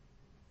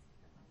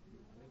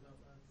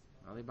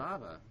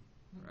 Alibaba,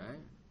 right?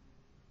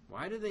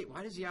 Why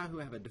does Yahoo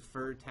have a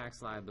deferred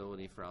tax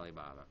liability for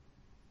Alibaba?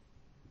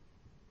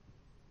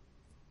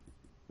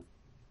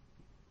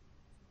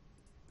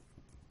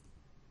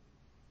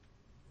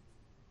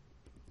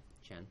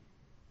 Chen?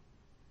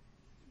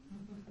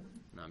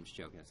 No, I'm just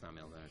joking. It's not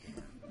mailed out.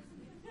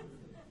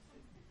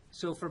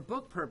 So for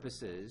book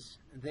purposes,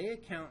 they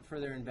account for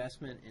their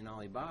investment in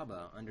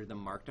Alibaba under the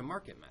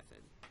mark-to-market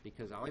method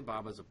because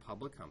Alibaba is a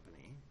public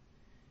company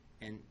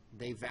and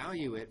they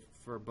value it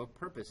for book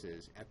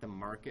purposes at the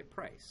market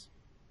price.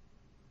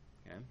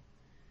 Okay?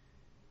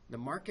 The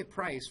market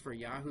price for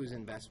Yahoo's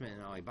investment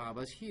in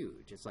Alibaba is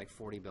huge. It's like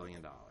 $40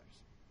 billion.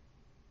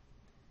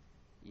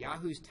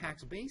 Yahoo's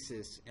tax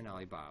basis in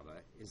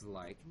Alibaba is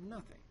like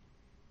nothing.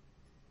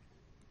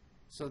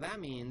 So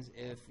that means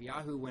if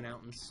Yahoo went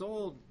out and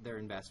sold their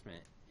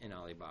investment in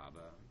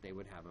Alibaba, they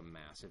would have a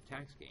massive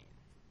tax gain,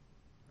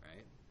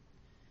 right?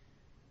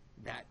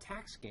 That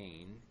tax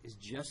gain is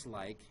just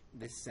like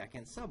the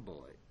second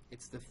sub-bullet.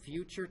 It's the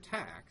future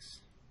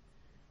tax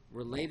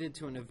related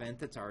to an event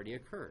that's already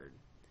occurred.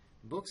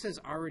 Books has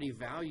already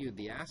valued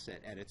the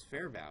asset at its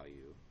fair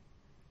value,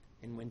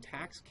 and when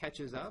tax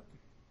catches up,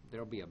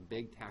 there'll be a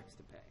big tax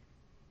to pay.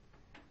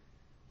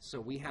 So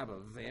we have a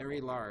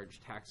very large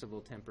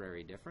taxable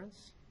temporary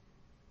difference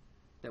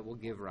that will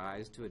give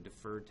rise to a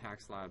deferred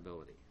tax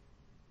liability.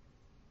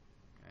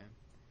 Okay?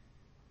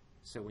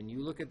 So when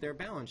you look at their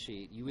balance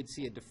sheet, you would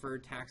see a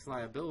deferred tax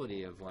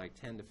liability of like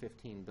 $10 to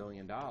 $15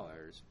 billion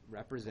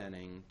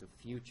representing the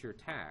future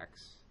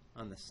tax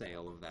on the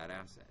sale of that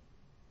asset.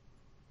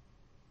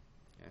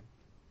 Okay?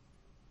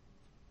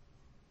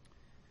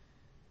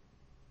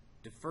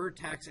 Deferred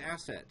tax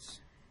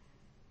assets.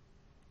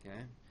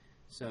 Okay?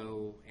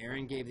 So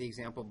Aaron gave the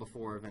example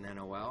before of an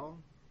NOL.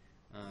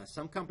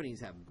 Some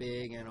companies have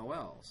big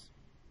NOLs,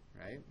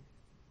 right?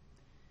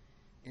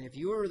 And if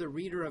you were the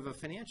reader of a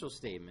financial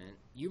statement,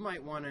 you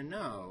might want to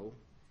know,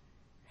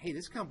 hey,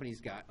 this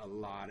company's got a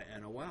lot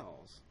of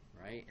NOLs,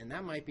 right? And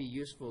that might be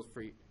useful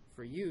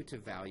for you to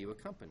value a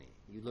company.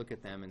 You look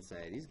at them and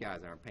say, these guys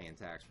aren't paying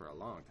tax for a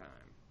long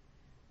time,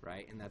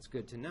 right? And that's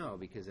good to know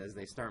because as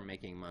they start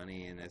making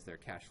money and as they're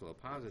cash flow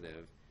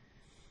positive,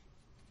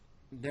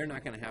 they're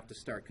not going to have to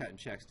start cutting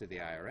checks to the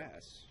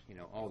IRS. You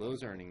know, all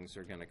those earnings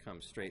are going to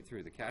come straight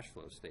through the cash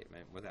flow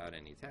statement without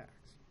any tax.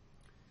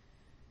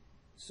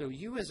 So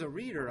you as a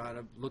reader ought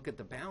to look at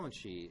the balance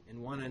sheet and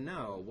want to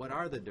know what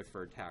are the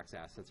deferred tax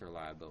assets or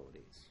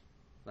liabilities.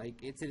 Like,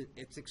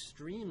 it's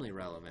extremely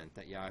relevant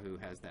that Yahoo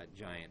has that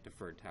giant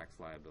deferred tax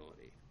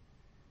liability,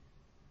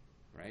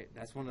 right?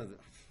 That's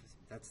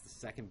the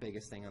second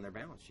biggest thing on their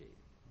balance sheet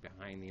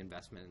behind the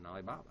investment in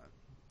Alibaba.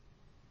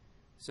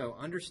 So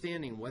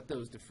understanding what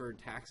those deferred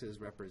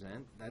taxes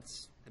represent,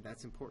 that's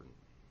important.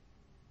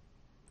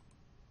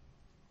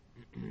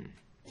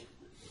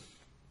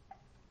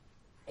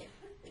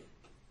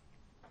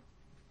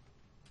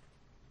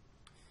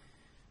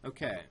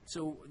 Okay,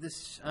 so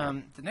this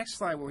the next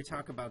slide where we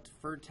talk about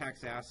deferred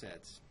tax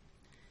assets.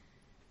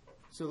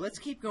 So let's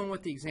keep going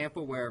with the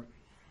example where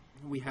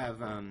we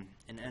have an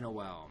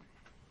NOL.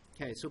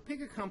 Okay, so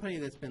pick a company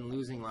that's been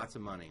losing lots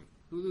of money.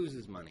 Who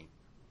loses money?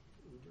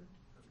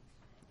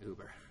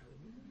 Uber.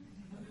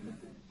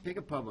 Pick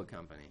a public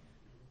company.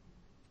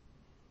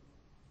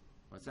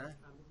 What's that?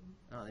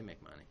 Oh, they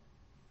make money.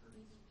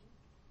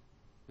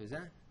 Who's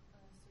that?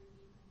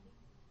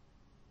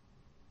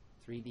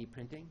 3D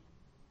printing?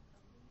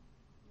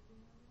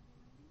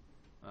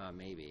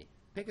 Maybe.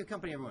 Pick a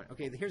company, everyone.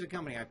 Okay, here's a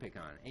company I pick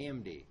on.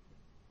 AMD.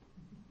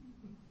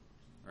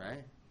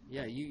 Right?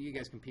 Yeah, you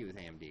guys compete with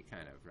AMD,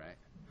 kind of, right?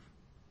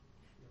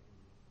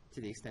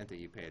 To the extent that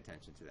you pay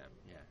attention to them.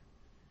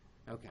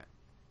 Yeah. Okay.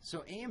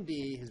 So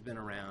AMD has been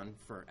around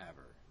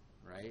forever,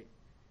 right?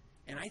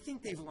 And I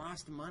think they've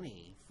lost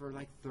money for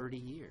like 30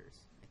 years,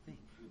 I think.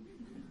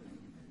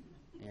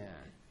 Yeah.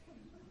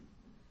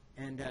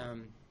 And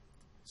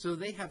so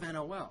they have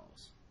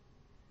NOLs,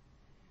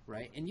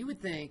 right? And you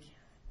would think,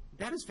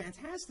 that is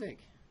fantastic,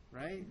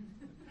 right?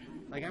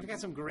 Like, I've got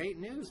some great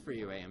news for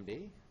you,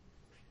 AMD,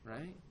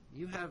 right?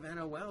 You have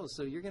NOLs,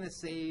 so you're going to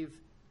save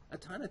a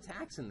ton of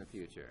tax in the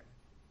future,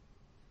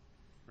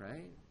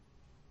 right?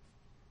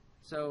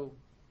 So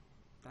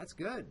that's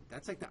good.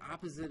 That's like the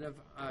opposite of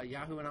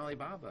Yahoo and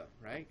Alibaba,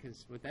 right?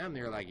 Because with them,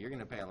 they're like, you're going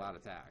to pay a lot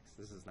of tax.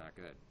 This is not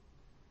good.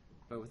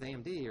 But with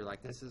AMD, you're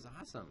like, this is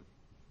awesome,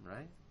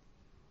 right?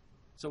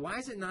 So why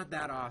is it not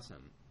that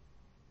awesome?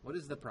 What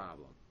is the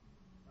problem?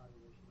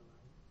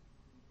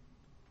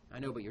 I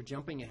know, but you're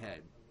jumping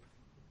ahead.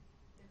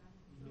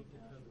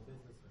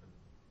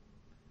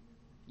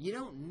 You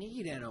don't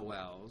need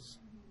NOLs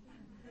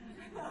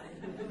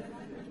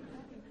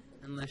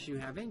unless you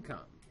have income,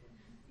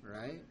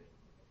 right?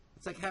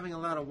 It's like having a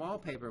lot of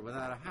wallpaper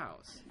without a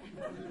house,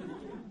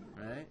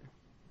 right?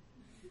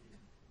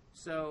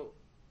 So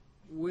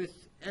with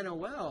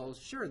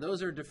NOLs, sure,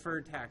 those are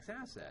deferred tax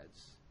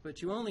assets,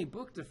 but you only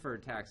book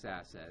deferred tax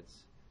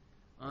assets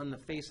on the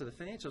face of the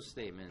financial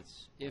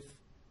statements if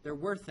they're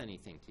worth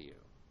anything to you,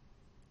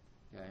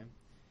 okay?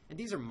 And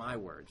these are my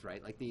words,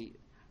 right? Like the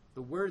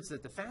words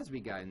that the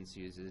FASB guidance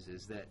uses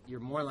is that you're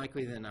more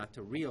likely than not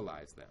to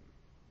realize them,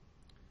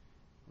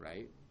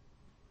 right?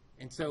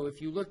 And so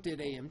if you looked at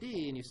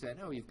AMD and you said,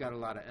 oh, you've got a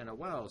lot of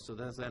NOLs, so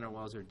those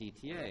NOLs are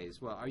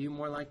DTAs, well, are you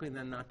more likely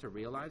than not to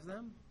realize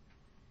them?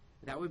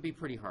 That would be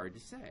pretty hard to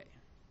say,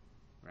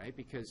 right?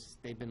 Because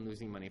they've been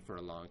losing money for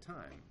a long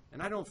time.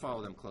 And I don't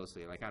follow them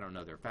closely. Like, I don't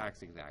know their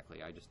facts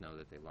exactly. I just know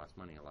that they've lost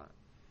money a lot.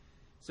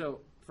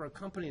 So for a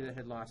company that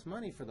had lost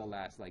money for the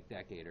last, like,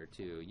 decade or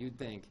two, you'd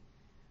think,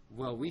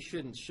 well, we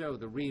shouldn't show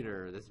the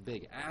reader this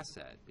big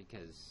asset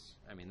because,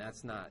 I mean,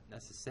 that's not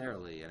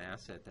necessarily an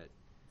asset that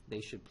they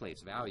should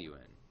place value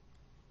in,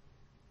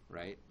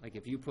 right? Like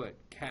if you put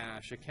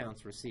cash,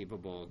 accounts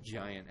receivable,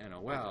 giant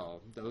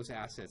NOL, those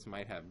assets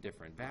might have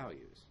different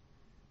values,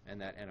 and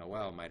that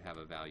NOL might have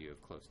a value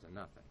of close to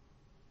nothing,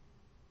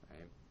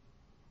 right?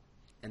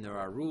 And there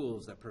are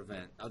rules that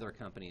prevent other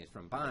companies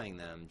from buying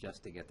them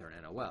just to get their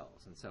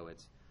NOLs, and so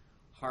it's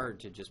hard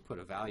to just put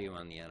a value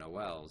on the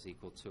NOLs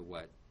equal to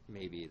what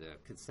maybe the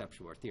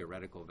conceptual or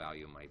theoretical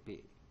value might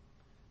be.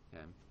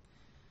 Okay?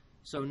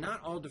 So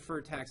not all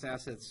deferred tax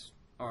assets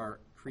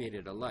are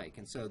created alike,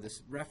 and so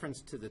this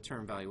reference to the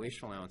term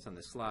valuation allowance on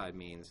this slide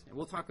means, and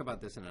we'll talk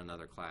about this in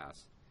another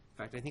class. In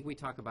fact, I think we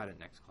talk about it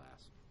next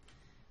class.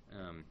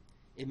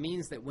 It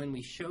means that when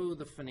we show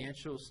the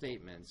financial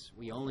statements,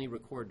 we only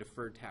record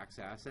deferred tax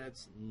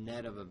assets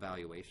net of a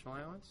valuation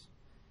allowance.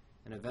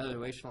 And a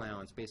valuation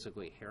allowance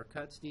basically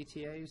haircuts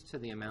DTAs to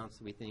the amounts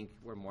that we think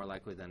we're more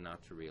likely than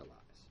not to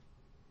realize.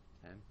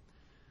 Okay?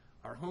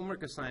 Our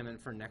homework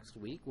assignment for next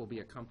week will be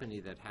a company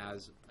that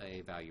has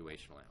a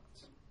valuation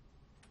allowance.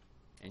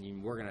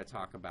 And we're going to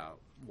talk about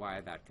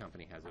why that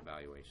company has a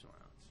valuation allowance.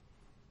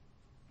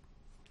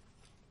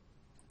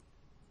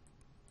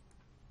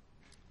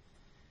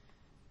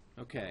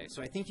 Okay,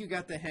 so I think you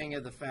got the hang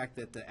of the fact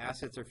that the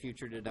assets are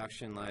future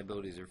deduction,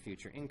 liabilities are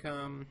future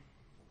income.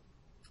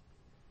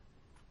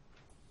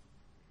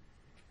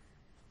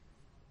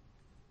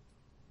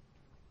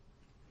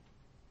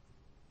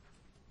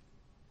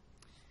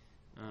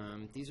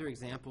 These are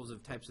examples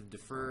of types of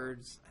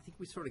deferreds. I think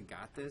we sort of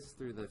got this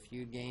through the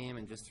feud game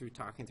and just through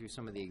talking through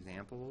some of the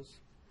examples.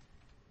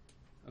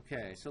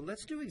 Okay, so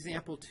let's do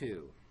example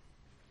 2.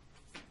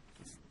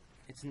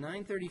 It's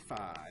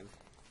 935.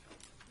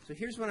 So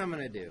here's what I'm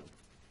going to do.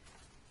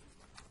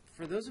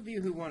 For those of you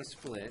who want to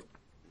split,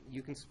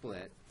 you can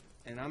split.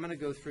 And I'm going to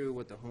go through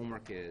what the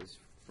homework is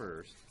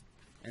first.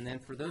 And then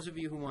for those of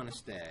you who want to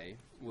stay,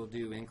 we'll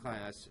do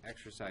in-class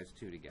exercise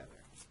 2 together.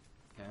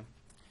 Okay?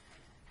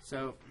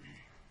 So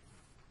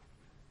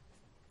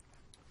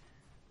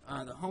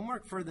the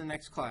homework for the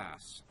next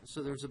class.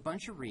 So there's a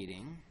bunch of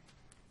reading.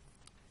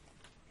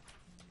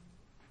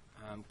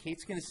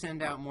 Kate's going to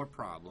send out more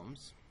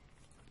problems.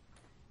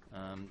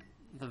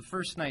 The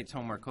first night's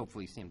homework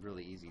hopefully seemed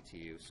really easy to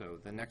you, so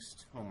the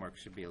next homework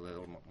should be a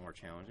little more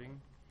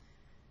challenging.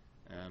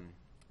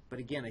 But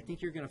again, I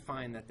think you're going to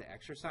find that the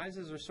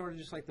exercises are sort of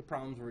just like the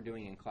problems we're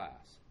doing in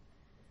class.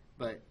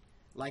 But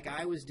like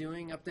I was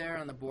doing up there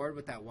on the board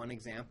with that one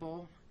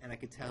example, and I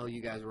could tell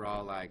you guys were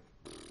all like,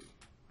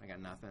 I got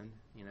nothing,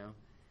 you know.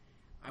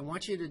 I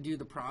want you to do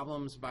the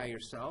problems by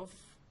yourself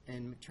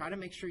and try to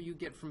make sure you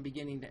get from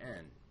beginning to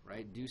end,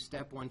 right? Do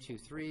step 1, 2,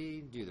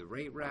 3, do the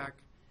rate rec,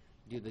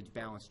 do the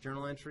balanced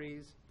journal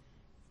entries.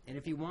 And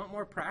if you want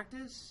more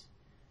practice,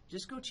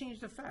 just go change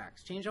the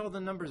facts. Change all the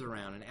numbers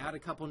around and add a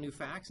couple new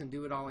facts and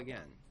do it all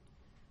again,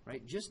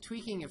 right? Just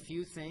tweaking a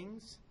few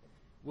things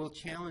will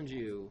challenge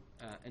you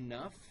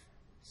enough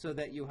so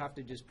that you'll have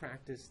to just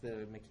practice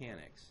the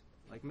mechanics.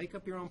 Like make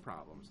up your own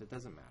problems. It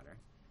doesn't matter.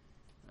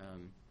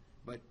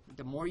 But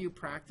the more you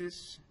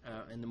practice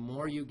and the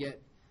more you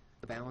get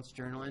the balanced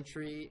journal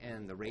entry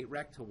and the rate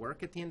rec to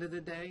work at the end of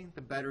the day,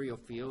 the better you'll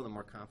feel, the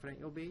more confident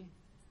you'll be.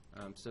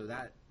 So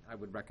that I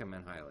would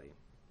recommend highly.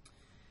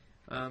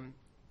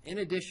 In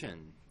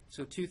addition,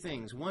 so 2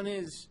 things. One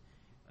is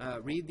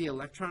read the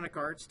Electronic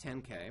Arts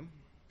 10K.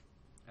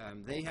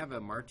 They have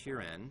a March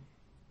year-end,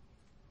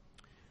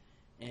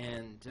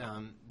 and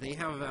they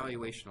have a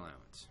valuation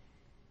allowance.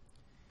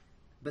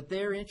 But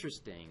they're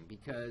interesting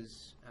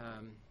because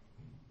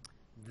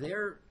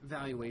their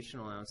valuation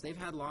allowance, they've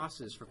had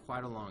losses for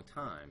quite a long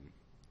time.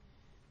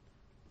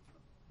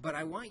 But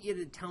I want you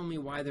to tell me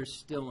why they're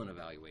still in a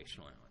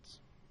valuation allowance.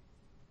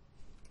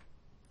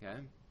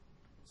 Okay?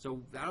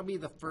 So that'll be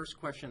the first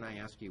question I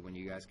ask you when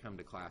you guys come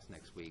to class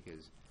next week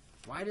is,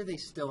 why do they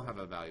still have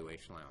a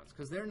valuation allowance?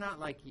 Because they're not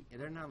like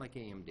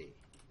AMD.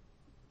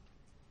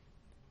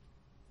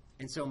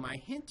 And so my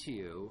hint to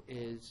you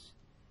is,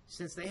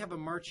 since they have a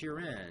March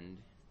year-end,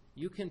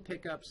 you can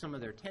pick up some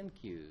of their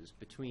 10Qs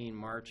between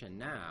March and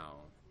now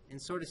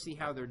and sort of see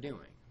how they're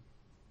doing.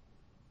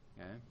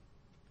 Okay?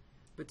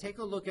 But take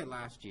a look at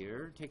last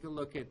year, take a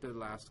look at the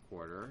last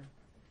quarter,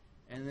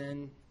 and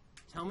then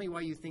tell me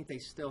why you think they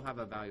still have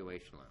a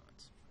valuation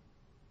allowance.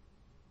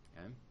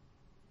 Okay?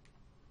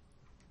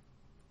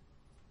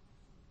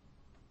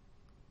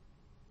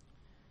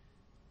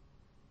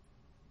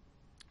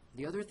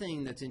 The other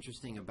thing that's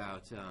interesting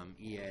about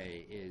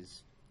EA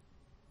is,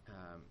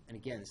 and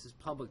again, this is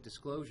public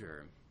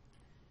disclosure,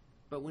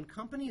 but when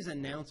companies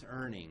announce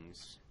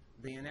earnings,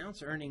 they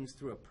announce earnings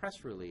through a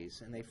press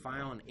release and they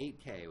file an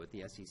 8K with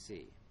the SEC.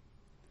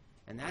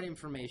 And that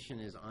information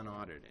is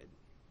unaudited.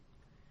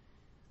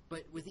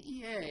 But with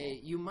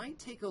EA, you might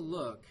take a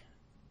look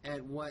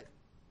at what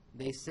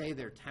they say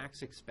their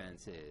tax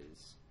expense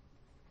is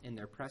in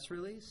their press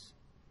release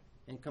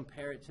and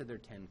compare it to their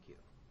 10Q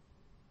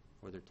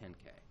or their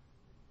 10K.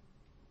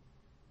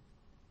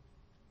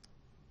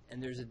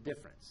 And there's a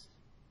difference.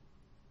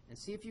 And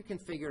see if you can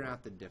figure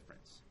out the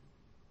difference.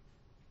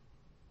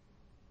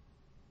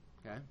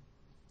 Okay?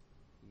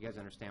 You guys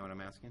understand what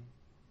I'm asking?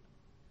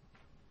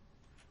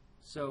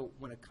 So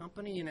when a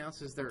company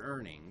announces their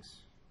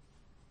earnings,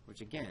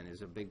 which again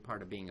is a big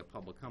part of being a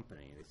public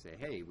company. They say,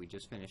 hey, we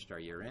just finished our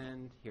year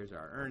end, here's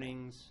our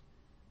earnings,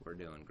 we're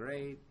doing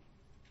great.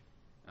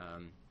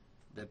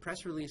 The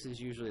press release is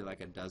usually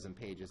like a dozen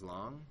pages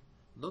long.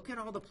 Look at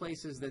all the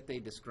places that they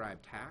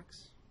describe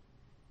tax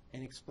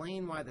and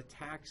explain why the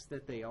tax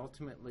that they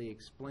ultimately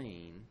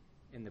explain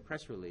in the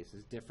press release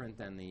is different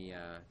than the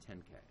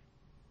 10K.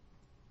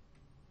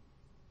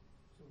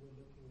 So we're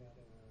looking at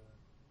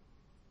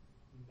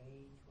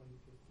May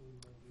 2015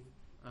 maybe?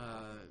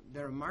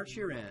 They're a March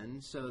year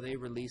end, so they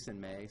release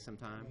in May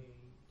sometime.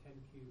 May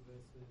 10Q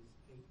versus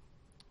 8.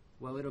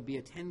 Well, it'll be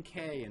a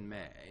 10K in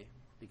May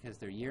because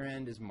their year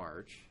end is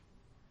March.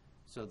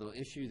 So they'll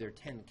issue their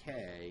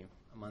 10K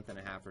a month and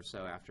a half or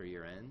so after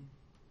year end.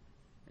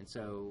 And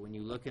so when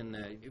you look in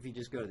the, if you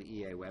just go to the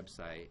EA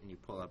website and you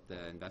pull up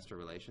the investor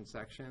relations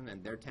section,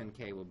 and their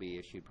 10K will be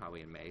issued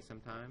probably in May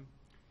sometime.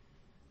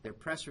 Their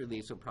press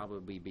release will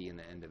probably be in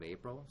the end of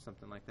April,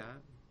 something like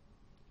that.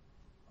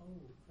 Oh,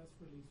 press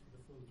release for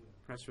the full year.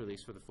 Press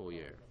release for the full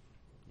year.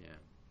 Okay. Yeah.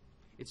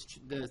 It's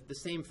the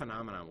same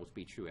phenomenon will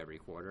be true every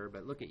quarter,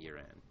 but look at year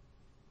end.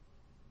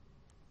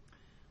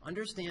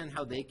 Understand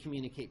how they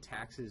communicate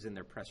taxes in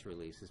their press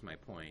release is my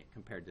point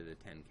compared to the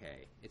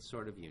 10K. It's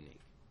sort of unique.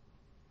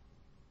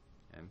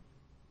 Okay.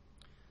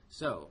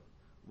 So,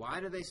 why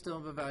do they still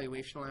have a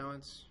valuation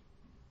allowance?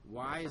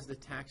 Why is the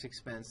tax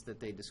expense that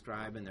they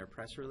describe in their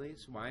press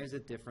release, why is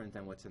it different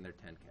than what's in their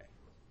 10K?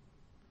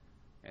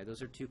 Okay,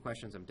 those are two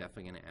questions I'm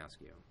definitely going to ask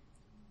you.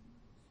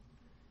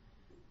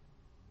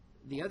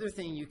 The other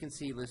thing you can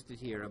see listed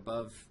here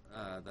above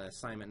the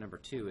assignment number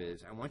 2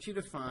 is, I want you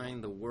to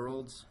find the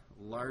world's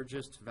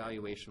largest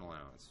valuation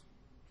allowance.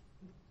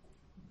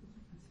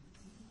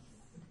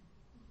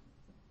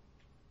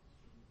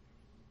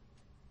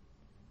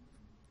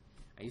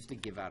 I used to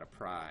give out a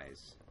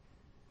prize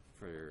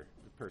for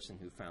the person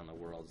who found the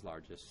world's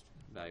largest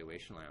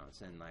valuation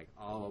allowance, and like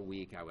all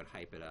week I would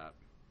hype it up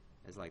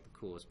as like the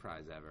coolest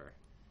prize ever.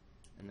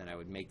 And then I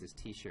would make this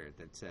T-shirt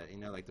that said, you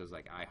know, like those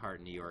like I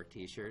Heart New York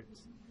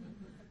T-shirts?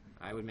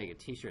 I would make a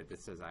T-shirt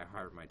that says I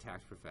heart my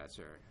tax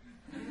professor.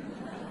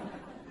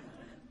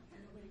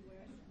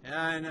 Yeah,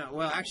 I know.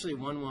 Well, actually,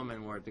 one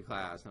woman wore it to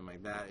class. I'm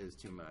like, that is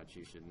too much.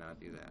 You should not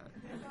do that.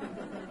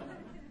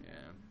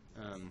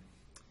 Yeah.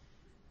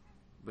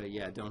 But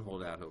yeah, don't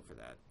hold out hope for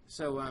that.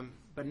 So,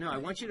 but no, I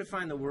want you to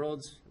find the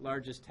world's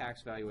largest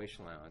tax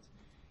valuation allowance.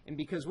 And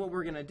because what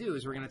we're going to do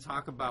is we're going to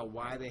talk about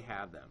why they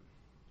have them.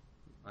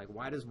 Like,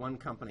 why does one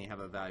company have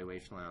a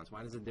valuation allowance?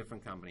 Why does a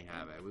different company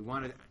have it?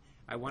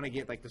 I want to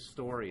get like the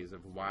stories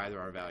of why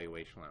there are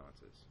valuation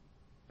allowances.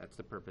 That's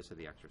the purpose of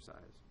the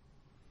exercise.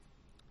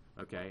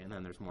 Okay, and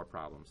then there's more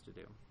problems to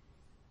do.